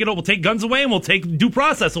 we'll take guns away and we'll take due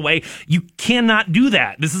process away. You cannot do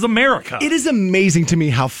that. This is America. It is amazing to me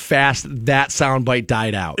how fast that soundbite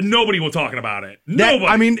died out. Nobody was talking about it. Nobody.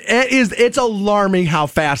 I mean, it's alarming how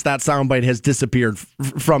fast that soundbite has disappeared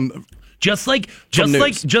from just like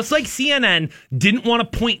CNN didn't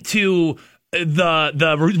want to point to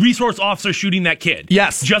the resource officer shooting that kid.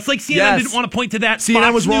 Yes. Just like CNN didn't want to point to that.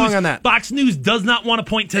 CNN was wrong on that. Fox News does not want to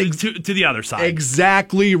point to the other side.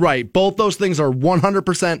 Exactly right. Both those things are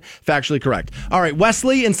 100% factually correct. All right,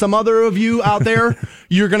 Wesley and some other of you out there,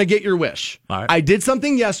 you're going to get your wish. All right. I did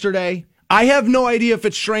something yesterday. I have no idea if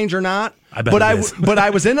it's strange or not. But I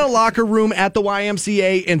was in a locker room at the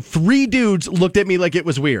YMCA and 3 dudes looked at me like it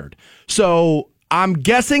was weird. So I'm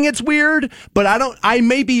guessing it's weird, but I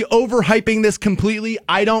may be overhyping this completely.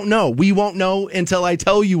 I don't know. We won't know until I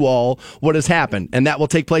tell you all what has happened. And that will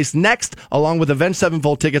take place next, along with Avenged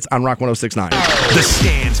Sevenfold tickets on Rock 106.9. The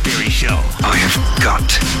Stansbury Show. I have got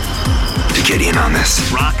to get in on this.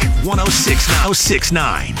 Rock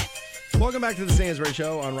 106.9. Welcome back to the Stansbury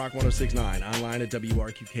Show on Rock 106.9, online at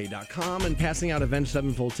WRQK.com, and passing out Avenged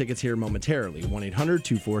Sevenfold tickets here momentarily.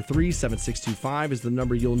 1-800-243-7625 is the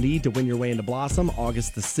number you'll need to win your way into Blossom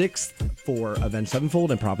August the 6th for Avenged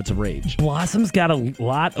Sevenfold and Prophets of Rage. Blossom's got a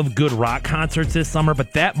lot of good rock concerts this summer,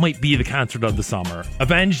 but that might be the concert of the summer.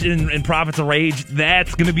 Avenged and Prophets of Rage,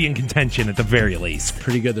 that's going to be in contention at the very least.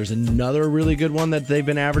 Pretty good. There's another really good one that they've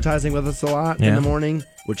been advertising with us a lot in the morning,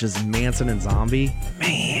 which is Manson and Zombie.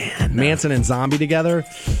 Manson and Zombie together.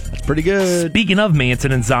 That's pretty good. Speaking of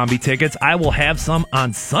Manson and Zombie tickets, I will have some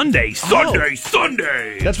on Sunday.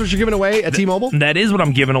 Sunday! That's what you're giving away at T-Mobile? That is what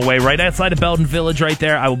I'm giving away right outside of Belden Village right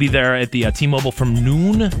there. I will be there at the T-Mobile from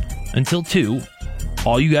noon until 2.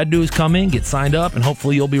 All you got to do is come in, get signed up, and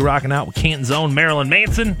hopefully you'll be rocking out with Canton's own Marilyn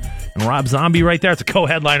Manson and Rob Zombie right there. It's a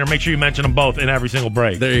co-headliner. Make sure you mention them both in every single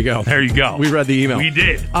break. There you go. There you go. We read the email. We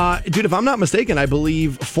did. Dude, if I'm not mistaken, I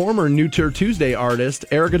believe former New Tour Tuesday artist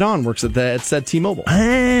Erica Dawn works at said T-Mobile. Oh.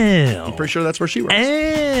 I'm pretty sure that's where she works.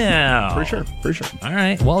 Oh. Pretty sure. All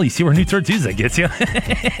right. Well, you see where New Tour Tuesday gets you.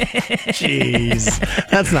 Jeez.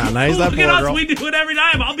 That's not nice. Look at us. We do it every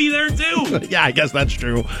time. I'll be there too. Yeah, I guess that's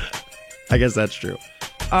true.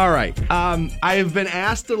 All right. I have been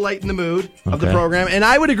asked to lighten the mood of the program, and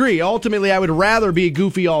I would agree. Ultimately, I would rather be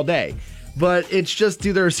goofy all day. But it's just,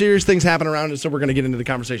 dude, there are serious things happening around us, so we're going to get into the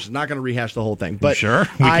conversation. Not going to rehash the whole thing. But sure?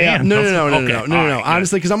 We can. No.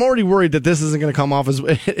 Honestly, because I'm already worried that this isn't going to come off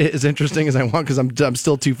as interesting as I want because I'm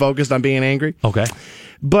still too focused on being angry. Okay.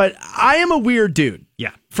 But I am a weird dude.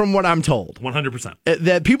 Yeah. From what I'm told. 100%.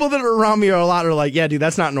 That people that are around me are like, yeah, dude,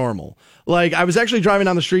 that's not normal. Like, I was actually driving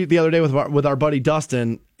down the street the other day with our buddy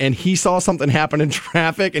Dustin, and he saw something happen in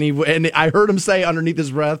traffic, and I heard him say underneath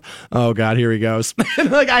his breath, "Oh God, here he goes." And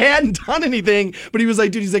like, I hadn't done anything, but he was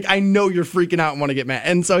like, "Dude," he's like, "I know you're freaking out and want to get mad,"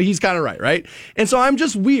 and so he's kind of right? And so I'm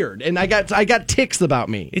just weird, and I got tics about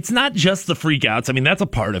me. It's not just the freakouts. I mean, that's a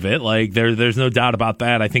part of it. Like, there's no doubt about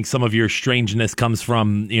that. I think some of your strangeness comes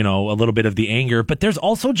from a little bit of the anger, but there's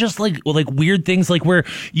also just like weird things, like where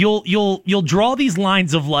you'll draw these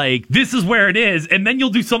lines of like, this is where it is, and then you'll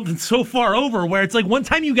do something so far over where it's like one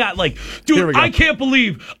time you got like, dude, I can't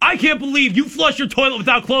believe you flush your toilet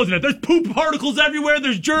without closing it. There's poop particles everywhere,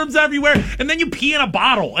 there's germs everywhere, and then you pee in a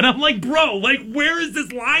bottle. And I'm like, bro, like, where is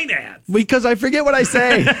this line at? Because I forget what I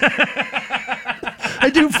say. I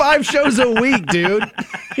do 5 shows a week, dude.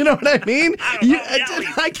 You know what I mean?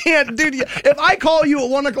 I can't, dude. If I call you at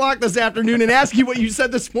 1 o'clock this afternoon and ask you what you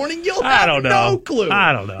said this morning, you'll have no clue.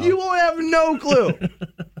 I don't know. You will have no clue.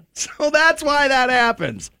 So that's why that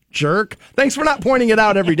happens, jerk. Thanks for not pointing it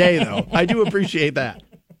out every day, though. I do appreciate that.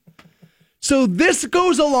 So this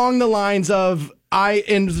goes along the lines of,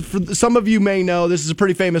 and for some of you may know, this is a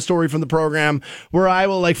pretty famous story from the program where I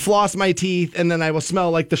will like floss my teeth and then I will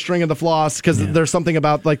smell like the string of the floss because there's something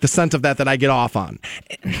about like the scent of that I get off on.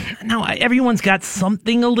 Now, everyone's got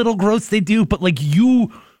something a little gross they do, but like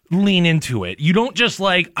you lean into it. You don't just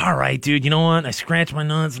like, all right, dude, you know what? I scratch my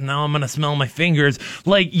nuts and now I'm going to smell my fingers.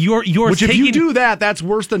 Like you're Which taking, if you do that, that's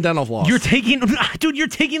worse than dental floss. You're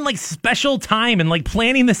taking like special time and like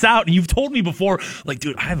planning this out. And you've told me before, like,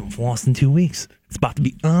 dude, I haven't flossed in 2 weeks. It's about to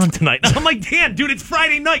be on tonight. I'm like, damn, dude, it's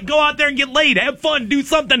Friday night. Go out there and get laid. Have fun. Do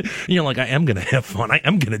something. And you're like, I am going to have fun. I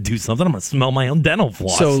am going to do something. I'm going to smell my own dental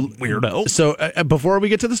floss. So, weirdo. So before we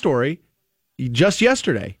get to the story, just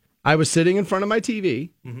yesterday, I was sitting in front of my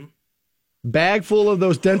TV, bag full of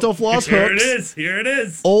those dental floss hooks. Here it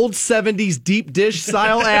is. Old 70s deep dish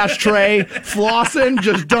style ashtray, flossing,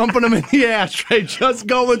 just dumping them in the ashtray, just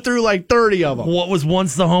going through like 30 of them. What was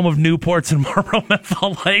once the home of Newports and Marlboro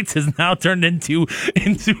menthol lights has now turned into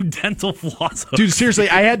dental floss hooks. Dude,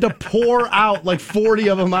 seriously, I had to pour out like 40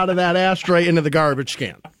 of them out of that ashtray into the garbage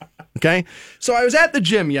can. Okay? So I was at the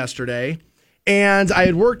gym yesterday, and I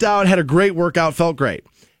had worked out, had a great workout, felt great.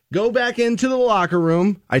 Go back into the locker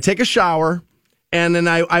room, I take a shower, and then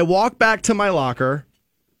I walk back to my locker,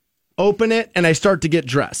 open it, and I start to get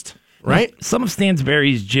dressed, right? Now, some of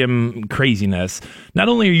Stansbury's gym craziness, not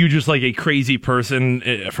only are you just like a crazy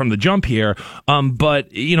person from the jump here,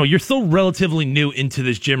 but you're still relatively new into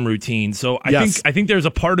this gym routine. So I think there's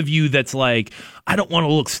a part of you that's like, I don't want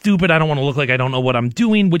to look stupid. I don't want to look like I don't know what I'm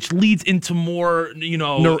doing, which leads into more,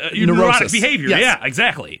 neurotic behavior. Yes. Yeah,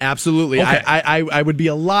 exactly. Absolutely. Okay. I would be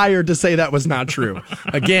a liar to say that was not true.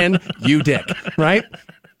 Again, you dick, right?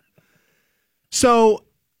 So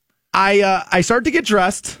I start to get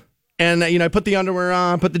dressed, and I put the underwear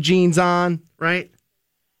on, put the jeans on, right?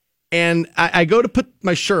 And I go to put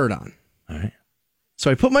my shirt on. All right. So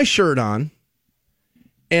I put my shirt on,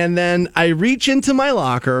 and then I reach into my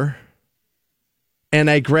locker, and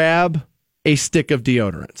I grab a stick of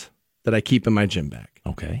deodorant that I keep in my gym bag.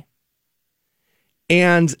 Okay.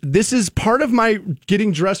 And this is part of my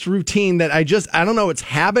getting dressed routine that I don't know, it's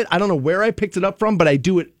habit. I don't know where I picked it up from, but I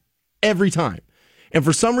do it every time. And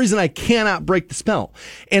for some reason, I cannot break the spell.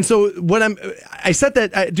 And so I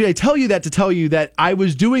tell you that to tell you that I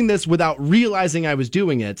was doing this without realizing I was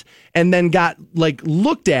doing it, and then got like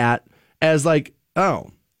looked at as like,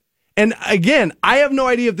 oh. And again, I have no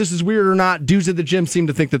idea if this is weird or not. Dudes at the gym seem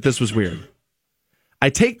to think that this was weird. I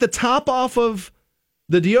take the top off of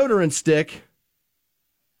the deodorant stick,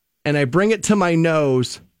 and I bring it to my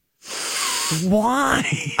nose.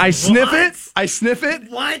 Why? I sniff it.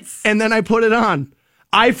 What? And then I put it on.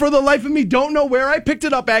 I, for the life of me, don't know where I picked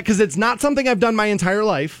it up at because it's not something I've done my entire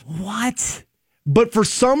life. What? But for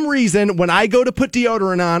some reason, when I go to put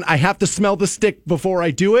deodorant on, I have to smell the stick before I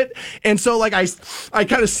do it. And so, like, I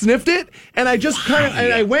kind of sniffed it, and I just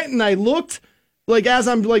I went and I looked, like, as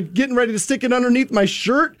I'm, like, getting ready to stick it underneath my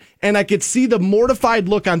shirt, and I could see the mortified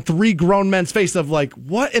look on 3 grown men's face of, like,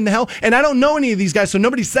 what in the hell? And I don't know any of these guys, so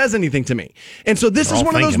nobody says anything to me. And so this is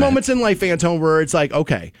one of those moments in life, Antone, where it's like,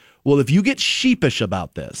 okay, well, if you get sheepish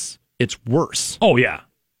about this, it's worse. Oh, yeah.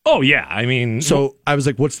 I mean... So I was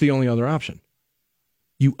like, what's the only other option?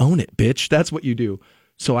 You own it, bitch. That's what you do.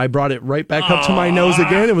 So I brought it right back up to my nose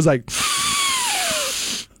again. It was like...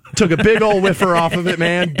 Took a big old whiffer off of it,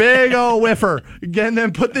 man. Big old whiffer. And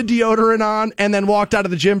then put the deodorant on and then walked out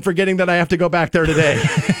of the gym forgetting that I have to go back there today.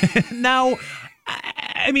 Now,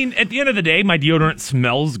 I mean, at the end of the day, my deodorant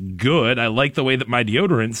smells good. I like the way that my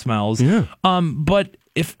deodorant smells. Yeah. But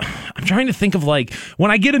if I'm trying to think of like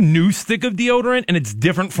when I get a new stick of deodorant and it's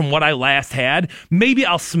different from what I last had, maybe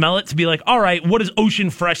I'll smell it to be like, all right, what does Ocean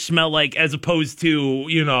Fresh smell like as opposed to,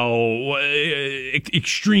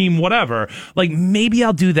 extreme whatever. Like maybe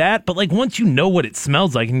I'll do that. But like once you know what it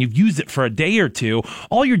smells like and you've used it for a day or two,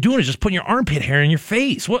 all you're doing is just putting your armpit hair in your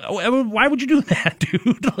face. Why would you do that,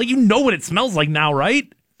 dude? Like you know what it smells like now,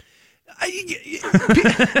 right?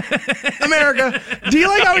 America, do you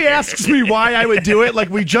like how he asks me why I would do it like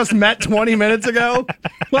we just met 20 minutes ago?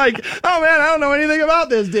 Like, oh man, I don't know anything about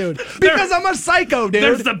this dude. Because I'm a psycho, dude.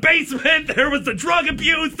 There's the basement, there was the drug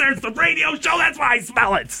abuse, there's the radio show, that's why I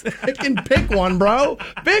smell it. I can pick one, bro.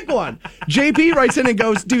 Pick one. JP writes in and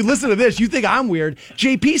goes, dude, listen to this. You think I'm weird?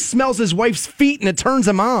 JP smells his wife's feet and it turns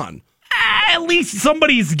him on. At least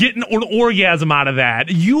somebody's getting an orgasm out of that.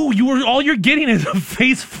 All you're getting is a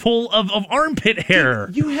face full of armpit hair.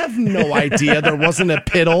 Dude, you have no idea there wasn't a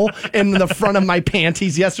piddle in the front of my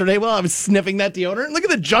panties yesterday while I was sniffing that deodorant. Look at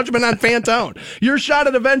the judgment on Fantone. Your shot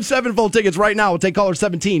at Avenged Sevenfold tickets right now. We'll take caller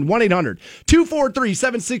 17,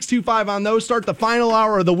 1-800-243-7625 on those. Start the final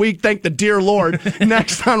hour of the week. Thank the dear Lord.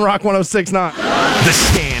 Next on Rock 106.9. The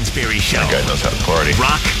Stansbury Show. That guy knows how to party.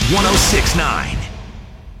 Rock 106.9.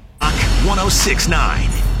 Rock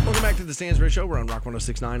 106.9. Welcome back to the Stansbury Show. We're on Rock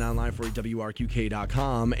 106.9 online for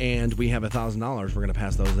WRQK.com, and we have $1,000. We're going to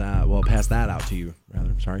pass those out. Well, pass that out to you,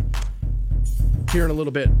 rather. Sorry. Here in a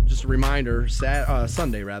little bit, just a reminder,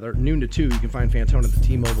 Sunday, noon to 2, you can find Fantone at the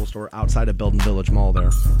T-Mobile store outside of Belden Village Mall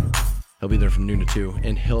there. He'll be there from noon to 2,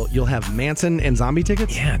 and you'll have Manson and Zombie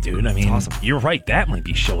tickets? Yeah, dude. I mean, awesome. You're right. That might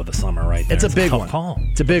be show of the summer right there. It's a big one. Call.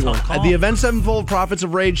 It's a big one. Call. The Avenged Sevenfold Prophets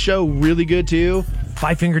of Rage show, really good, too.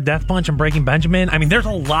 Five Finger Death Punch and Breaking Benjamin. I mean, there's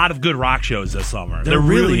a lot of good rock shows this summer. There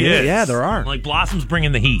really is. Yeah, there are. Like Blossom's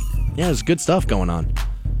bringing the heat. Yeah, there's good stuff going on.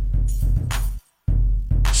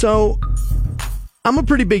 So, I'm a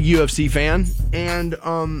pretty big UFC fan, and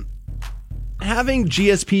having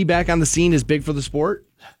GSP back on the scene is big for the sport.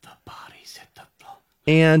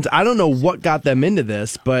 And I don't know what got them into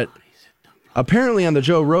this, but apparently on the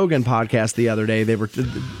Joe Rogan podcast the other day,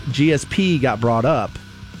 GSP got brought up.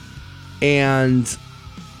 And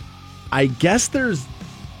I guess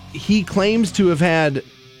he claims to have had,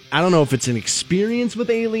 I don't know if it's an experience with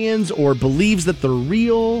aliens or believes that they're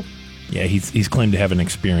real. Yeah, he's claimed to have an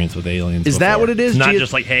experience with aliens. Is that what it is? It's not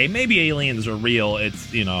just like, hey, maybe aliens are real.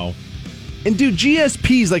 It's, And dude,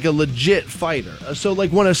 GSP's like a legit fighter. So like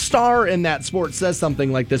when a star in that sport says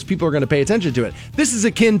something like this, people are going to pay attention to it. This is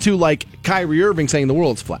akin to like Kyrie Irving saying the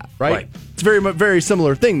world's flat, right? It's a very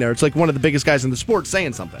similar thing there. It's like one of the biggest guys in the sport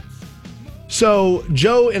saying something. So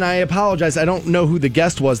Joe, and I apologize, I don't know who the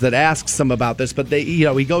guest was that asks him about this, but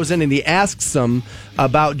he goes in and he asks him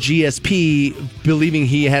about GSP believing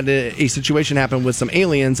he had a situation happen with some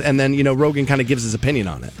aliens, and then Rogan kind of gives his opinion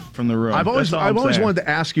on it from the room. I've always wanted to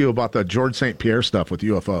ask you about the George St. Pierre stuff with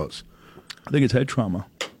UFOs. I think it's head trauma.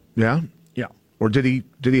 Yeah. Yeah. Or did he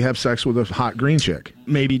have sex with a hot green chick?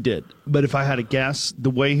 Maybe did. But if I had to guess, the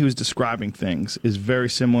way he was describing things is very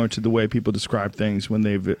similar to the way people describe things when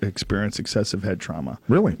they've experienced excessive head trauma.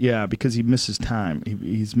 Really? Yeah, because he misses time.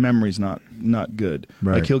 His memory's not good.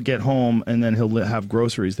 Right. Like he'll get home and then he'll have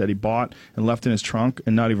groceries that he bought and left in his trunk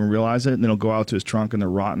and not even realize it. And then he'll go out to his trunk and they're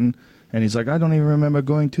rotten. And he's like, I don't even remember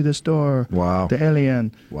going to the store. Wow. The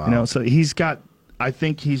alien. Wow. So I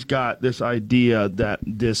think he's got this idea that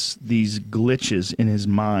these glitches in his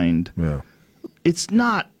mind. Yeah. It's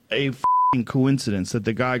not a f***ing coincidence that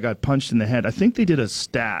the guy got punched in the head. I think they did a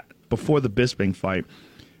stat before the Bisping fight.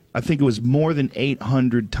 I think it was more than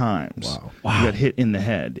 800 times he got hit in the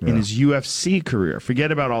head in his UFC career.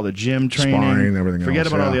 Forget about all the gym training. Sparring, everything forget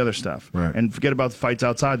else, about all the other stuff. Right. And forget about the fights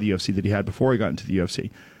outside the UFC that he had before he got into the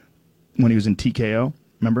UFC. When he was in TKO,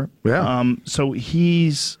 remember? Yeah. So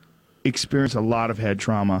he's experienced a lot of head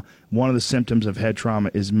trauma. One of the symptoms of head trauma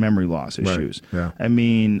is memory loss issues. Right. Yeah. I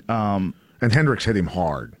mean, and Hendricks hit him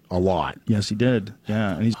hard, a lot. Yes, he did.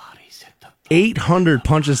 Yeah, and he's 800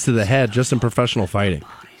 punches to the head just in professional fighting.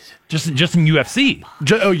 Just in UFC.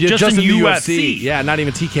 Just in UFC. Yeah, not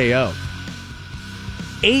even TKO.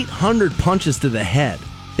 800 punches to the head.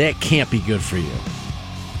 That can't be good for you.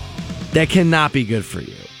 That cannot be good for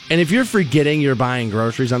you. And if you're forgetting you're buying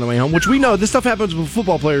groceries on the way home, which we know this stuff happens with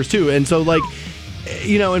football players too, and so like,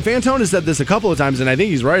 and Fantone has said this a couple of times, and I think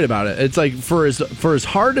he's right about it. It's like for as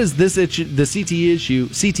hard as this issue, the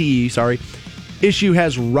CTE issue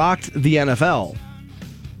has rocked the NFL.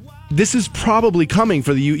 this is probably coming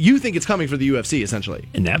for the you think it's coming for the UFC essentially.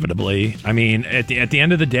 Inevitably. I mean, at the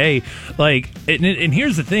end of the day, like, and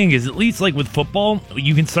here's the thing is, at least like with football,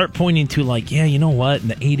 you can start pointing to like, yeah, you know what, in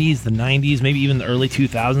the 80s, the 90s, maybe even the early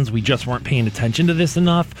 2000s, we just weren't paying attention to this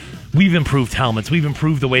enough. We've improved helmets. We've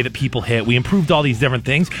improved the way that people hit. We improved all these different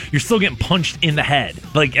things. You're still getting punched in the head.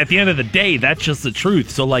 Like, at the end of the day, that's just the truth.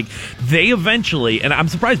 So, like, they eventually, and I'm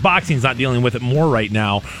surprised boxing's not dealing with it more right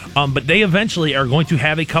now, but they eventually are going to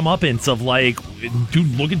have a comeuppance of, like,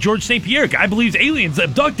 dude, look at George St. Pierre. Guy believes aliens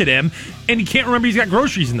abducted him, and he can't remember he's got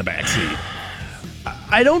groceries in the backseat.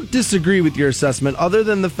 I don't disagree with your assessment, other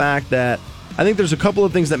than the fact that I think there's a couple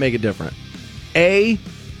of things that make it different. A,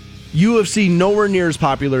 UFC nowhere near as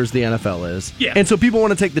popular as the NFL is. Yeah. And so people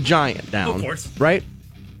want to take the giant down. Of course. Right?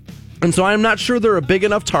 And so I'm not sure they're a big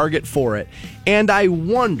enough target for it. And I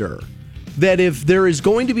wonder that if there is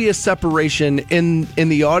going to be a separation in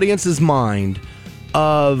the audience's mind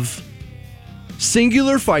of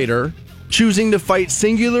singular fighter choosing to fight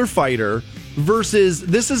singular fighter versus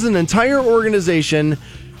this is an entire organization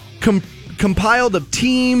compiled of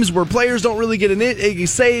teams where players don't really get a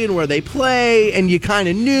say in where they play, and you kind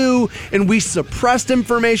of knew, and we suppressed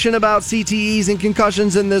information about CTEs and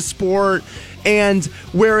concussions in this sport, and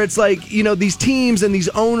where it's like, you know, these teams and these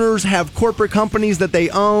owners have corporate companies that they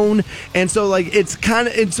own, and so like it's kind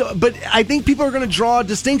of, but I think people are going to draw a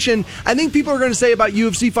distinction. I think people are going to say about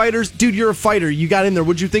UFC fighters, dude, you're a fighter, you got in there,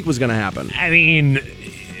 what'd you think was going to happen? I mean,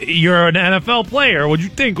 you're an NFL player. What'd you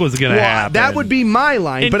think was going to happen? That would be my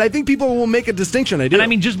line, but I think people will make a distinction. I do. And I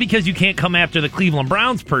mean, just because you can't come after the Cleveland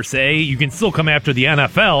Browns per se, you can still come after the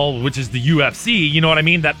NFL, which is the UFC. You know what I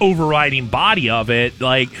mean? That overriding body of it.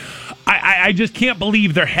 Like, I just can't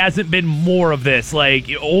believe there hasn't been more of this. Like,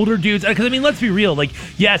 older dudes. Because, I mean, let's be real. Like,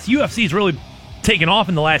 yes, UFC is really taken off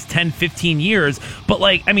in the last 10, 15 years, but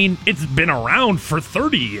like, I mean, it's been around for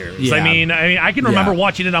 30 years. Yeah. I mean, I can remember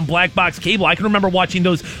watching it on black box cable. I can remember watching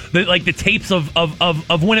the tapes of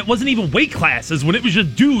when it wasn't even weight classes, when it was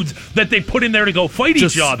just dudes that they put in there to go fight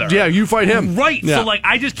each other. Yeah, you fight him. Right. Yeah. So like,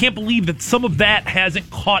 I just can't believe that some of that hasn't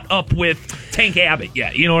caught up with Tank Abbott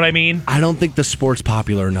yet. You know what I mean? I don't think the sport's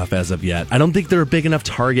popular enough as of yet. I don't think they're a big enough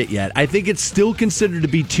target yet. I think it's still considered to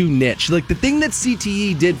be too niche. Like, the thing that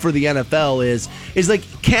CTE did for the NFL is like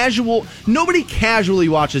casual. Nobody casually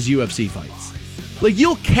watches UFC fights. Like,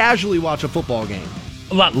 you'll casually watch a football game.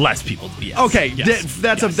 A lot less people do, yes. Okay, yes.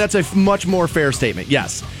 That's a much more fair statement.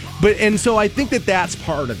 Yes, and so I think that's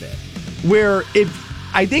part of it. Where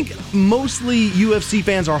I think mostly UFC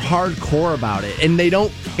fans are hardcore about it, and they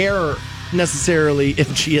don't care necessarily if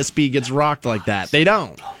GSP gets rocked like that. They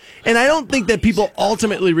don't. And I don't think that people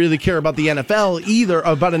ultimately really care about the NFL either,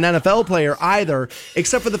 about an NFL player either,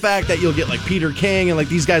 except for the fact that you'll get like Peter King and like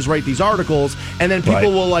these guys write these articles, and then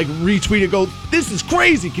people will like retweet it, go, this is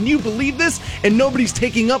crazy, can you believe this? And nobody's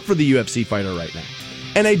taking up for the UFC fighter right now.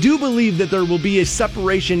 And I do believe that there will be a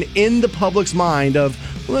separation in the public's mind of,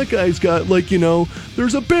 well, that guy's got, like, you know,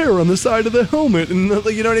 there's a bear on the side of the helmet, and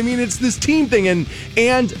you know what I mean? It's this team thing,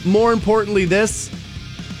 and more importantly, this,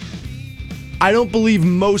 I don't believe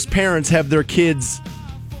most parents have their kids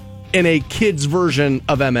in a kids version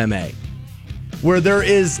of MMA, where there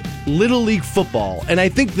is Little League football. And I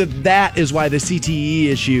think that is why the CTE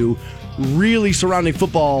issue really surrounding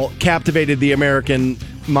football captivated the American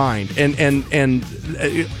mind and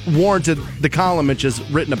warranted the column which is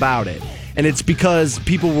written about it. And it's because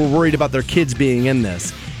people were worried about their kids being in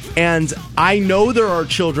this. And I know there are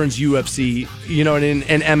children's UFC, you know, and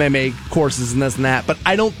MMA courses and this and that, but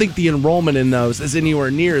I don't think the enrollment in those is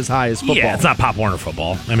anywhere near as high as football. Yeah, it's not Pop Warner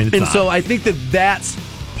football. I mean, it's and not. So I think that's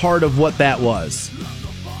part of what that was.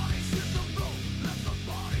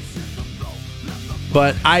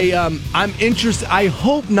 But I'm interested. I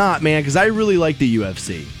hope not, man, because I really like the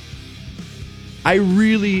UFC. I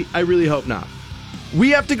really hope not. We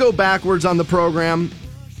have to go backwards on the program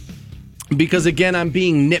because, again, I'm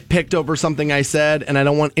being nitpicked over something I said, and I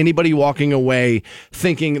don't want anybody walking away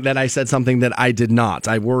thinking that I said something that I did not.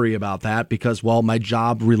 I worry about that because, well, my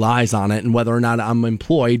job relies on it, and whether or not I'm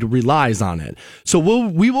employed relies on it. So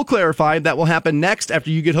we will clarify. That will happen next after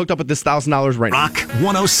you get hooked up with this $1,000 right now. Rock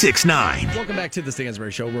 106.9. Welcome back to the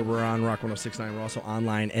Stansbury Show, where we're on Rock 106.9. We're also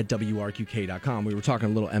online at WRQK.com. We were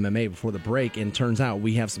talking a little MMA before the break, and turns out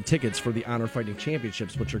we have some tickets for the Honor Fighting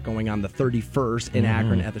Championships, which are going on the 31st in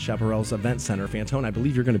Akron at the Chaparral's Event Center. Fantone, I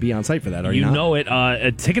believe you're going to be on site for that, are you not? You know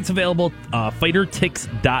it. Tickets available,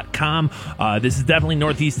 fightertix.com. This is definitely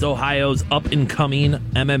Northeast Ohio's up-and-coming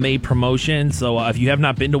MMA promotion. So if you have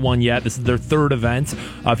not been to one yet, this is their third event.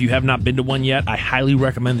 If you have not been to one yet, I highly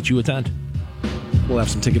recommend that you attend. We'll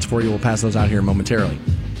have some tickets for you. We'll pass those out here momentarily.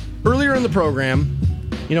 Earlier in the program,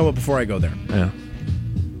 You know what? Before I go there. Yeah.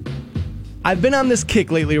 I've been on this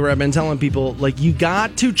kick lately where I've been telling people, like, you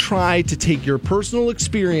got to try to take your personal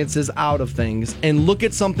experiences out of things and look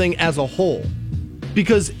at something as a whole.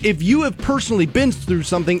 Because if you have personally been through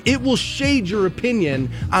something, it will shade your opinion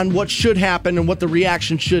on what should happen and what the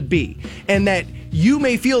reaction should be. And that you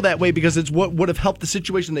may feel that way because it's what would have helped the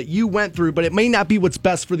situation that you went through, but it may not be what's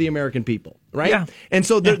best for the American people, right? Yeah. And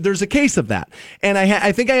so there's a case of that. And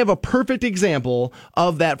I think I have a perfect example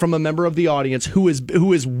of that from a member of the audience who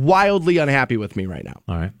is wildly unhappy with me right now.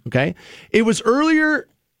 All right. Okay? It was earlier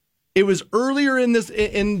in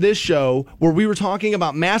this show where we were talking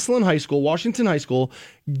about Massillon High School, Washington High School,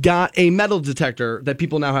 got a metal detector that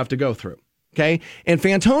people now have to go through. Okay. And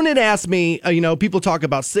Fantone had asked me, people talk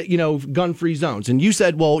about, gun-free zones. And you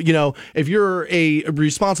said, well, if you're a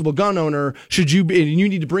responsible gun owner, and you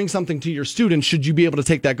need to bring something to your students, should you be able to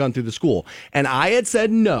take that gun through the school? And I had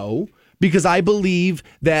said no, because I believe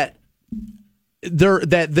that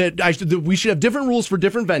we should have different rules for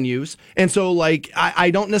different venues. And so,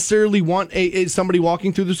 I don't necessarily want somebody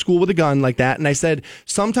walking through the school with a gun like that. And I said,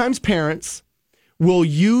 sometimes parents will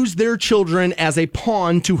use their children as a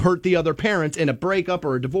pawn to hurt the other parent in a breakup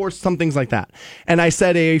or a divorce, some things like that. And I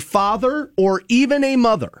said a father or even a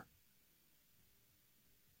mother.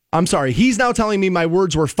 I'm sorry, he's now telling me my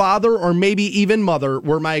words were father or maybe even mother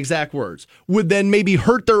were my exact words, would then maybe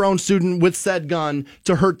hurt their own student with said gun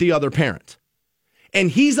to hurt the other parent.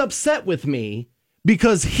 And he's upset with me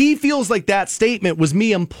because he feels like that statement was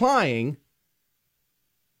me implying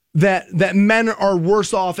that men are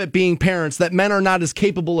worse off at being parents, that men are not as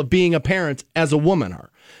capable of being a parent as a woman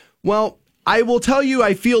are. Well, I will tell you,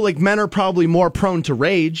 I feel like men are probably more prone to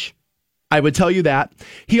rage. I would tell you that.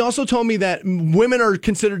 He also told me that women are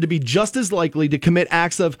considered to be just as likely to commit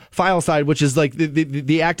acts of filicide, which is like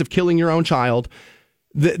the act of killing your own child,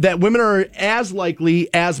 that women are as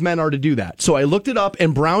likely as men are to do that. So I looked it up,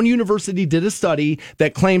 and Brown University did a study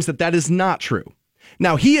that claims that is not true.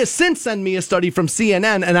 Now, he has since sent me a study from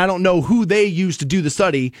CNN, and I don't know who they used to do the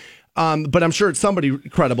study, but I'm sure it's somebody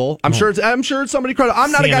credible. I'm sure it's somebody credible.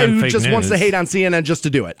 I'm not CNN a guy who just wants to hate on CNN just to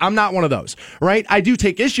do it. I'm not one of those, right? I do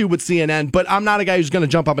take issue with CNN, but I'm not a guy who's going to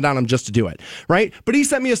jump up and down on them just to do it, right? But he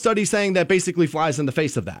sent me a study saying that basically flies in the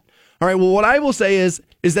face of that. All right, well, what I will say is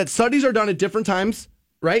that studies are done at different times.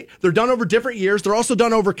 Right? They're done over different years. They're also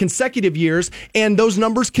done over consecutive years, and those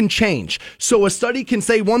numbers can change. So a study can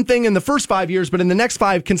say one thing in the first 5 years, but in the next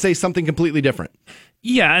 5 can say something completely different.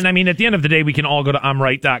 Yeah, and I mean, at the end of the day, we can all go to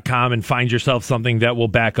I'mRight.com and find yourself something that will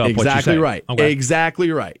back up what you're saying. Right. Okay.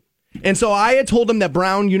 Exactly right. And so I had told him that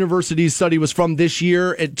Brown University's study was from this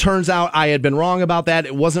year. It turns out I had been wrong about that.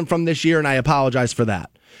 It wasn't from this year, and I apologize for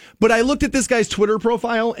that. But I looked at this guy's Twitter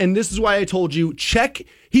profile, and this is why I told you, check.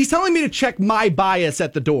 He's telling me to check my bias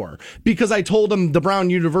at the door because I told him the Brown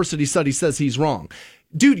University study says he's wrong.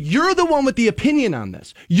 Dude, you're the one with the opinion on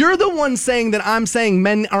this. You're the one saying that I'm saying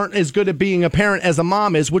men aren't as good at being a parent as a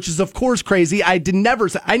mom is, which is, of course, crazy. I never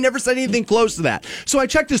said anything close to that. So I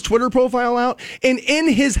checked his Twitter profile out, and in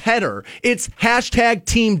his header, it's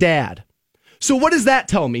 #TeamDad. So what does that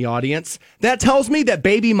tell me, audience? That tells me that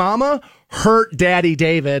baby mama hurt Daddy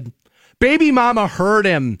David. Baby mama hurt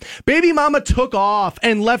him. Baby mama took off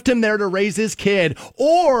and left him there to raise his kid.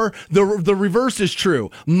 Or the reverse is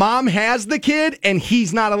true. Mom has the kid and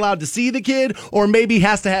he's not allowed to see the kid, or maybe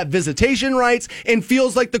has to have visitation rights and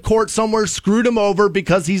feels like the court somewhere screwed him over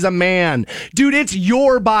because he's a man. Dude, it's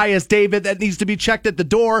your bias, David, that needs to be checked at the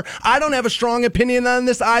door. I don't have a strong opinion on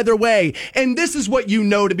this either way. And this is what you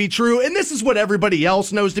know to be true, and this is what everybody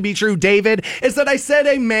else knows to be true, David, is that I said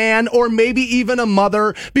a man or maybe even a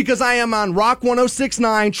mother because I am on Rock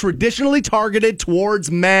 106.9, traditionally targeted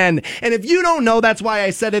towards men. And if you don't know that's why I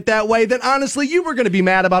said it that way, then honestly, you were going to be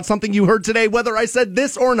mad about something you heard today, whether I said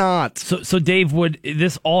this or not. So Dave, would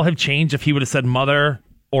this all have changed if he would have said mother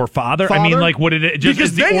or father? I mean, like, would it just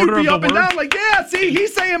because is the then order you'd be of up the and words? down like, yeah, see,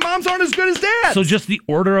 he's saying moms aren't as good as dads. So just the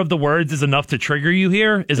order of the words is enough to trigger you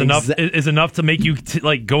here? Is enough to make you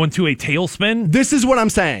go into a tailspin? This is what I'm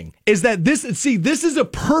saying. Is that this is a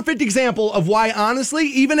perfect example of why, honestly,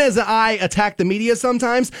 even as I attack the media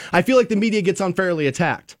sometimes, I feel like the media gets unfairly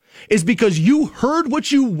attacked. Is because you heard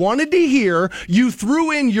what you wanted to hear, you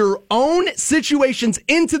threw in your own situations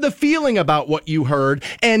into the feeling about what you heard,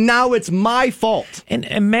 and now it's my fault.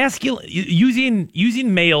 And masculine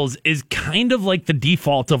using males is kind of like the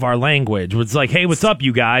default of our language. It's like, hey, what's up,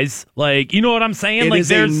 you guys? Like, you know what I'm saying? It like,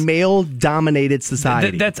 is a male-dominated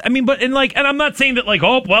society. And I'm not saying that like,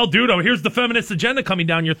 oh, well, dude, here's the feminist agenda coming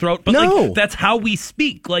down your throat. But like, that's how we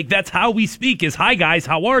speak. Like, that's how we speak is, hi, guys,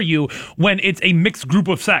 how are you? When it's a mixed group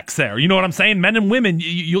of sex. sex there. You know what I'm saying? Men and women,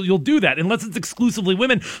 you'll do that unless it's exclusively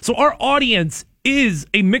women. So our audience is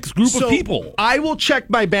a mixed group of people. I will check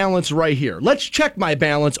my balance right here. Let's check my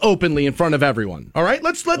balance openly in front of everyone. All right?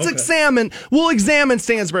 Let's examine. We'll examine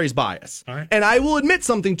Stansbury's bias. All right. And I will admit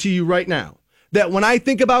something to you right now. That when I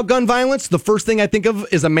think about gun violence, the first thing I think of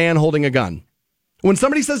is a man holding a gun. When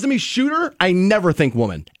somebody says to me, shooter, I never think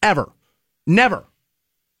woman. Ever. Never.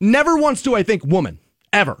 Never once do I think woman.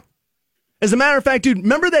 Ever. As a matter of fact, dude,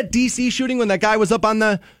 remember that DC shooting when that guy was up on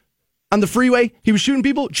the freeway? He was shooting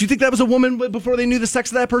people. Did you think that was a woman before they knew the sex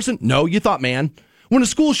of that person? No, you thought man. When a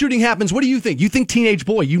school shooting happens, what do you think? You think teenage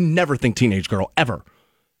boy. You never think teenage girl. Ever.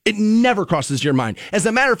 It never crosses your mind. As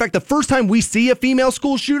a matter of fact, the first time we see a female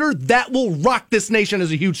school shooter, that will rock this nation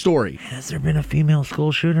as a huge story. Has there been a female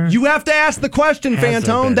school shooter? You have to ask the question,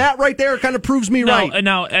 Fantone. That right there kind of proves me right.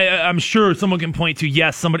 Now, I'm sure someone can point to,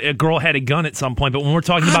 yes, a girl had a gun at some point, but when we're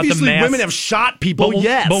talking about the mass... women have shot people,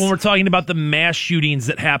 yes. But when we're talking about the mass shootings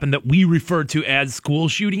that happen that we refer to as school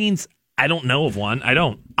shootings, I don't know of one. I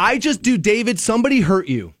don't. David, somebody hurt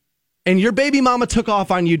you. And your baby mama took off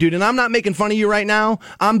on you, dude. And I'm not making fun of you right now.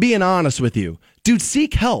 I'm being honest with you. Dude,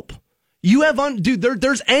 seek help. You have,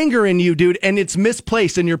 there's anger in you, dude, and it's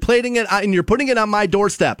misplaced, and you're putting it on my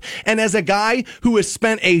doorstep. And as a guy who has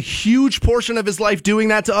spent a huge portion of his life doing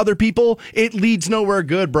that to other people, it leads nowhere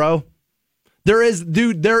good, bro. There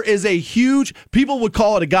is a huge, people would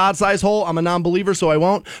call it a God-sized hole. I'm a non-believer, so I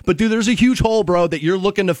won't. But dude, there's a huge hole, bro, that you're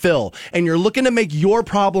looking to fill, and you're looking to make your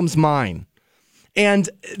problems mine. And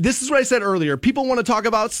this is what I said earlier. People want to talk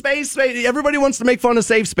about space. Everybody wants to make fun of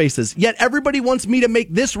safe spaces. Yet everybody wants me to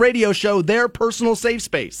make this radio show their personal safe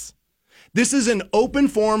space. This is an open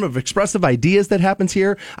form of expressive ideas that happens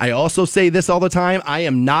here. I also say this all the time. I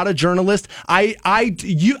am not a journalist. I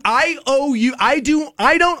don't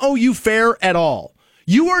owe you fare at all.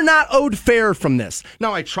 You are not owed fare from this.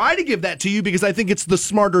 Now, I try to give that to you because I think it's the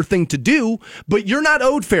smarter thing to do, but you're not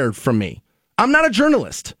owed fare from me. I'm not a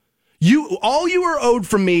journalist. All you are owed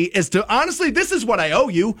from me is to, honestly, this is what I owe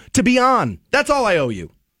you, to be on. That's all I owe you.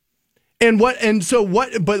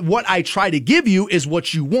 But what I try to give you is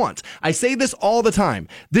what you want. I say this all the time.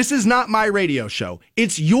 This is not my radio show.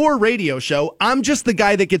 It's your radio show. I'm just the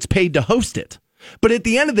guy that gets paid to host it. But at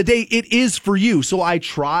the end of the day, it is for you. So I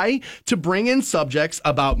try to bring in subjects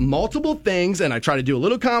about multiple things, and I try to do a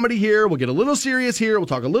little comedy here. We'll get a little serious here. We'll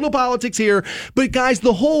talk a little politics here. But guys,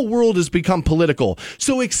 the whole world has become political.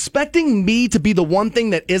 So expecting me to be the one thing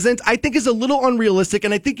that isn't, I think is a little unrealistic.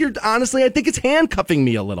 And I think I think it's handcuffing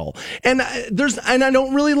me a little. And I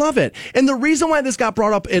don't really love it. And the reason why this got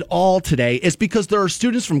brought up at all today is because there are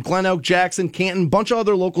students from Glen Oak, Jackson, Canton, a bunch of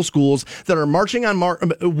other local schools that are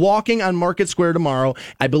walking on Market Square tomorrow.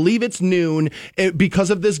 I believe it's noon because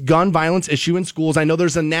of this gun violence issue in schools. I know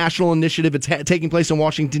there's a national initiative. It's taking place in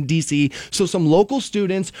Washington, D.C. So some local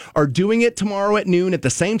students are doing it tomorrow at noon at the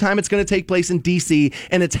same time it's going to take place in D.C.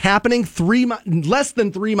 And it's happening less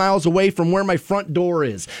than 3 miles away from where my front door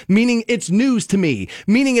is, meaning it's news to me,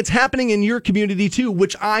 meaning it's happening in your community too,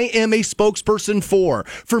 which I am a spokesperson for.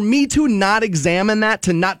 For me to not examine that,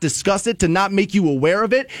 to not discuss it, to not make you aware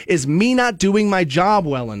of it is me not doing my job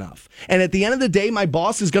well enough. And at the end of the day, my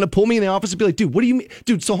boss is going to pull me in the office and be like, dude, what do you mean?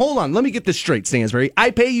 Dude, so hold on. Let me get this straight, Stansbury.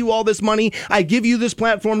 I pay you all this money. I give you this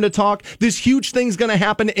platform to talk. This huge thing's going to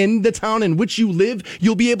happen in the town in which you live.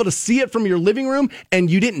 You'll be able to see it from your living room, and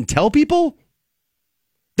you didn't tell people?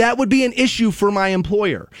 That would be an issue for my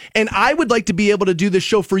employer. And I would like to be able to do this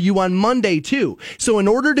show for you on Monday, too. So in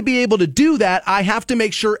order to be able to do that, I have to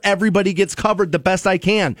make sure everybody gets covered the best I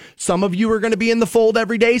can. Some of you are going to be in the fold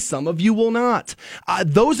every day. Some of you will not.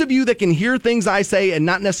 Those of you that can hear things I say and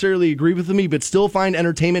not necessarily agree with me, but still find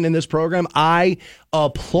entertainment in this program, I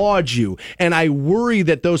applaud you. And I worry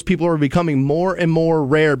that those people are becoming more and more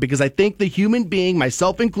rare because I think the human being,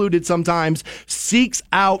 myself included sometimes, seeks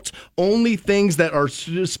out only things that are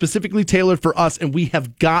specifically tailored for us, and we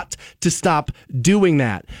have got to stop doing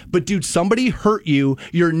that. But dude, somebody hurt you.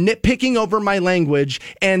 You're nitpicking over my language,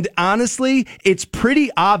 and honestly, it's pretty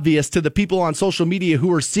obvious to the people on social media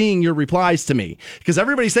who are seeing your replies to me. Because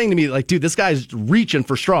everybody's saying to me, like, dude, this guy's reaching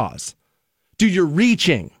for straws. Dude, you're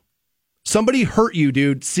reaching. Somebody hurt you,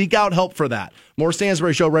 dude. Seek out help for that. More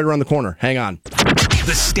Stansbury Show right around the corner. Hang on.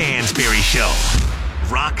 The Stansbury Show.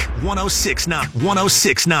 Rock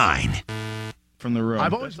 106.9. From the room.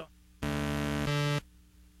 I've always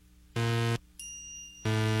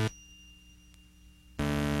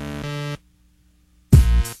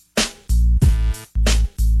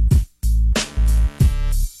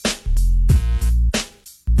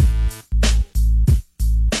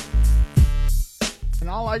And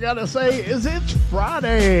all I gotta say is it's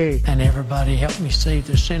Friday. And everybody help me say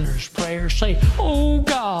the sinner's prayer. Say, oh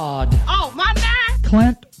God. Oh, my name?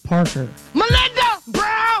 Clint Parker. Melinda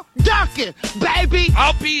Brown Duncan, baby.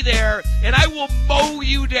 I'll be there, and I will mow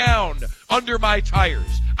you down under my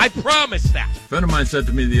tires. I promise that. A friend of mine said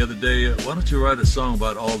to me the other day, why don't you write a song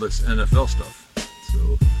about all this NFL stuff?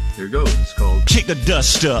 So here goes. It's called Kick the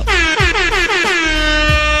Dust Up.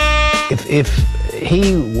 If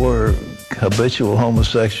he were habitual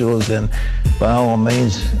homosexual, then by all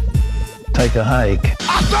means, take a hike.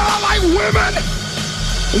 I thought I like women.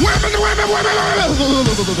 Women.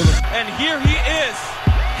 And here he is,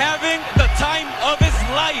 having the time of his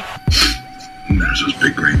life. There's those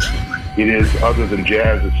big grades. It is, other than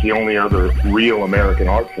jazz, it's the only other real American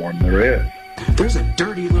art form there is. There's a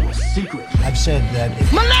dirty little secret. I've said that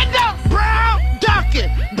if Melinda Brown Duncan,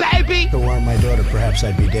 baby. it were my daughter, perhaps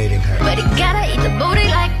I'd be dating her. But you gotta eat the booty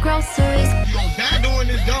like groceries. You gonna die doing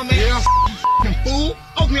this, dumbass fool?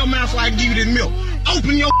 Open your mouth so I can give you this milk.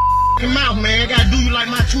 Open your mouth, man. Gotta do you like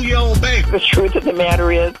my 2-year-old baby. The truth of the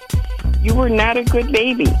matter is, you were not a good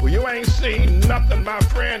baby. Well, you ain't seen nothing, my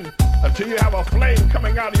friend, until you have a flame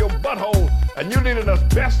coming out of your butthole, and you need an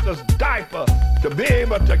asbestos diaper to be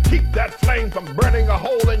able to keep that flame from burning a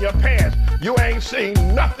hole in your pants. You ain't seen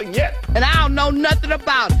nothing yet. And I don't know nothing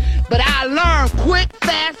about it, but I learned quick,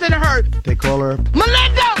 fast, and hurt. They call her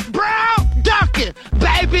Melinda Brown Duncan,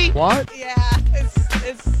 baby. What? Yeah, it's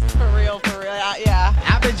for real, yeah.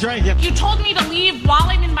 I've been drinking. You told me to leave while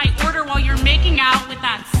I'm in my order while you're making out with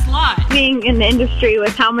that slut. Being in the industry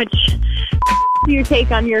with how much you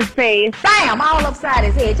take on your face. Bam! All upside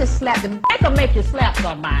his head. Just slap him. Make him make you slap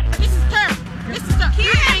somebody. This is terrible. This is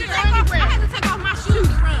terrible. I had to take off my shoes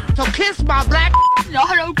to run. So kiss my black.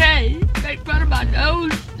 Not okay. Make fun of my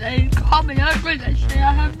nose. They call me ugly. They say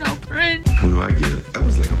I have no friends. Ooh, I get it. That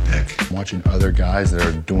was like a peck. I'm watching other guys that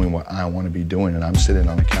are doing what I want to be doing, and I'm sitting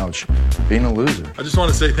on the couch being a loser. I just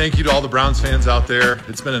want to say thank you to all the Browns fans out there.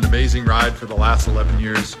 It's been an amazing ride for the last 11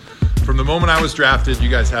 years. From the moment I was drafted, you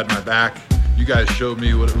guys had my back. You guys showed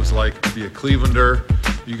me what it was like to be a Clevelander.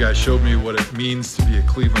 You guys showed me what it means to be a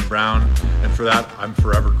Cleveland Brown. And for that, I'm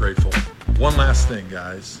forever grateful. One last thing,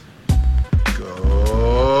 guys.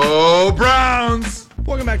 Go Browns!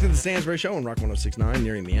 Welcome back to the Stansbury Show on Rock 106.9.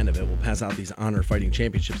 Nearing the end of it, we'll pass out these Honor Fighting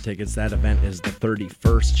Championships tickets. That event is the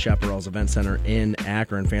 31st Chaparral's Event Center in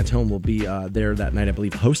Akron. Fans Home will be there that night, I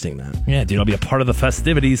believe, hosting that. Yeah, dude, I'll be a part of the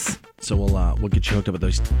festivities. So we'll get you hooked up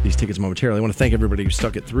with these tickets momentarily. I want to thank everybody who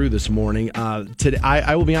stuck it through this morning. Today,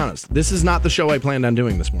 I will be honest, this is not the show I planned on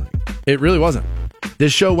doing this morning. It really wasn't.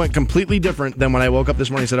 This show went completely different than when I woke up this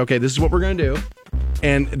morning and said, okay, this is what we're going to do.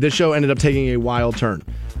 And this show ended up taking a wild turn.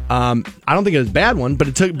 I don't think it was a bad one, but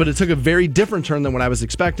it took a very different turn than what I was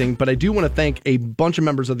expecting. But I do want to thank a bunch of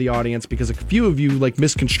members of the audience, because a few of you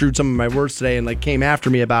misconstrued some of my words today and came after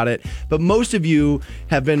me about it. But most of you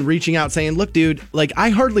have been reaching out saying, look, dude, I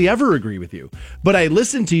hardly ever agree with you, but I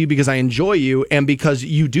listen to you because I enjoy you and because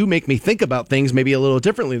you do make me think about things maybe a little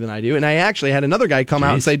differently than I do. And I actually had another guy come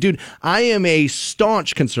out and say, dude, I am a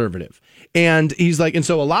staunch conservative. And he's like, and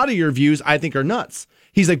so a lot of your views I think are nuts.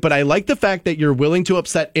 He's like, but I like the fact that you're willing to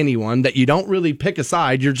upset anyone, that you don't really pick a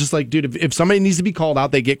side. You're just like, dude, if somebody needs to be called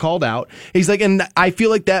out, they get called out. He's like, and I feel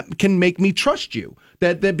like that can make me trust you.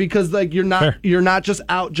 That because you're not just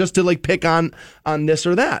out just to pick on this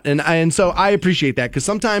or that. And so I appreciate that, because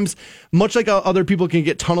sometimes, much like other people can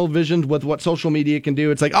get tunnel visioned with what social media can do,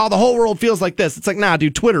 it's like, oh, the whole world feels like this. It's like, nah,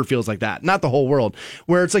 dude, Twitter feels like that, not the whole world.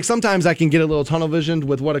 Where it's like sometimes I can get a little tunnel visioned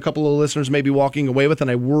with what a couple of listeners may be walking away with, and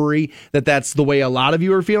I worry that that's the way a lot of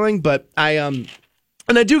you are feeling. But and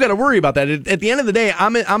I do got to worry about that. At the end of the day,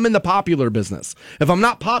 I'm in the popular business. If I'm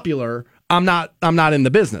not popular, I'm not in the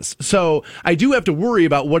business. So I do have to worry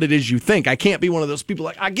about what it is you think. I can't be one of those people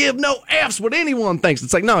I give no F's what anyone thinks.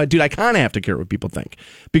 It's like, no, dude, I kind of have to care what people think,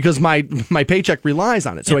 because my paycheck relies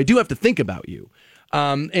on it. So I do have to think about you.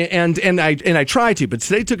 And I try to, but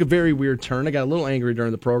today took a very weird turn. I got a little angry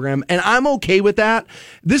during the program, and I'm okay with that.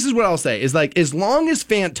 This is what I'll say is as long as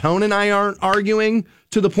Fantone and I aren't arguing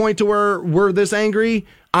to the point to where we're this angry,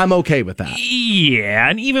 I'm okay with that. Yeah,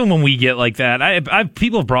 and even when we get like that, I've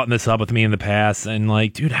people have brought this up with me in the past, and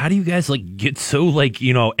dude, how do you guys get so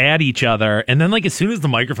at each other, and then as soon as the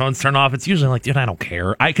microphones turn off, it's usually dude, I don't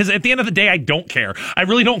care. Because at the end of the day, I don't care. I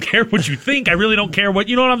really don't care what you think. I really don't care what,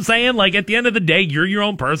 you know what I'm saying? At the end of the day, you're your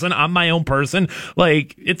own person. I'm my own person.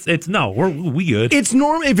 It's no, we good. It's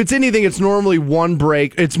normal. If it's anything, it's normally one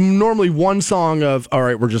break. It's normally one song of, all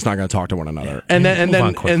right, we're just not going to talk to one another, and then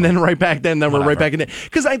then right back then we're right back in it.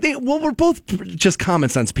 Because I think, well, we're both just common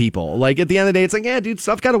sense people. Like, at the end of the day, it's like, yeah, dude,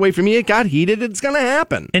 stuff got away from me. It got heated. It's going to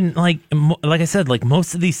happen. And like I said, like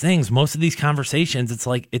most of these things, most of these conversations, it's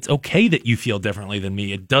like, it's okay that you feel differently than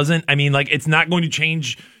me. It doesn't, I mean, like, it's not going to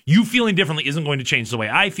change. You feeling differently isn't going to change the way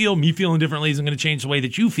I feel. Me feeling differently isn't going to change the way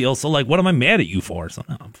that you feel. So, like, what am I mad at you for? So,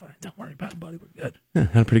 no, I'm fine. Don't worry about it, buddy. We're good. Yeah,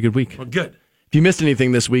 had a pretty good week. We're good. If you missed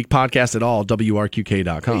anything this week, podcast it all,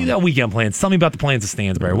 WRQK.com. What you got weekend plans? Tell me about the plans of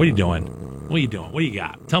Stansbury. What are you doing? What are you doing? What do you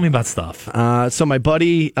got? Tell me about stuff. So my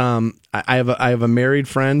buddy, I have a married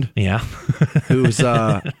friend. Yeah.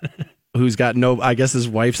 who's got I guess his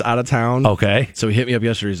wife's out of town. Okay. So he hit me up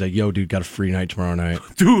yesterday. He's like, yo, dude, got a free night tomorrow night.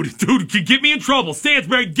 Dude, get me in trouble.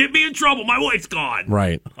 Stansbury, get me in trouble. My wife's gone.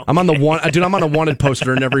 Right. Okay. I'm on the wanted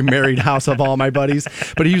poster in every married house of all my buddies.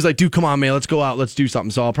 But he was like, dude, come on, man, let's go out. Let's do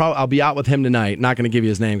something. So I'll be out with him tonight. Not going to give you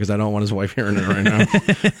his name because I don't want his wife hearing it right now.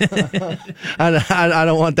 I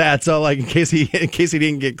don't want that. So like in case he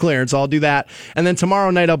didn't get clearance, so I'll do that. And then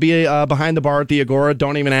tomorrow night I'll be behind the bar at the Agora.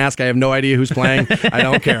 Don't even ask. I have no idea who's playing. I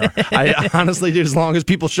don't care. I honestly, dude, as long as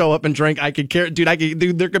people show up and drink, I could care. Dude,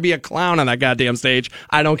 there could be a clown on that goddamn stage.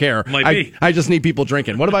 I don't care. Might be. I just need people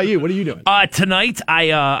drinking. What about you? What are you doing? Tonight,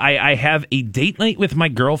 I have a date night with my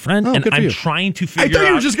girlfriend, and I'm trying to figure out. I thought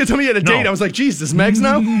you were just going to tell me you had a date. I was like, Jesus, Megs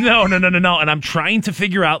now? No. And I'm trying to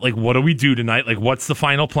figure out, like, what do we do tonight? Like, what's the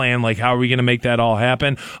final plan? Like, how are we going to make that all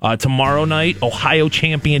happen? Tomorrow night, Ohio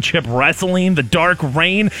Championship Wrestling, the Dark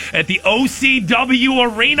Reign at the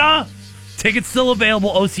OCW Arena. Tickets still available,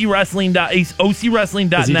 OCWrestling.net. Is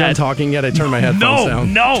he done talking yet? I turned my headphones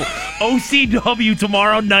down. No. OCW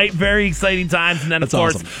tomorrow night. Very exciting times. And then, of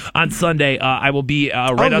course, on Sunday, I will be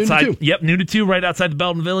right outside. Noon to 2. Yep, noon to 2, right outside the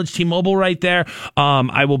Belton Village, T-Mobile right there.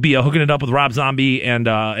 I will be hooking it up with Rob Zombie and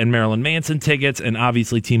Marilyn Manson tickets, and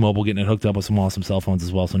obviously T-Mobile getting it hooked up with some awesome cell phones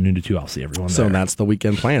as well. So noon to 2, I'll see everyone there. So that's the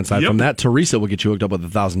weekend plan. Aside from that, Teresa will get you hooked up with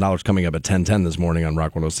 $1,000 coming up at 10:10 this morning on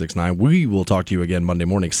Rock 106.9. We will talk to you again Monday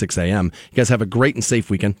morning, 6 a.m. You guys have a great and safe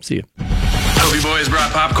weekend. See you. Hope you boys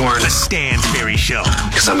brought popcorn. The Stansbury Show.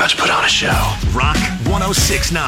 Because I'm about to put on a show. Rock 106.9.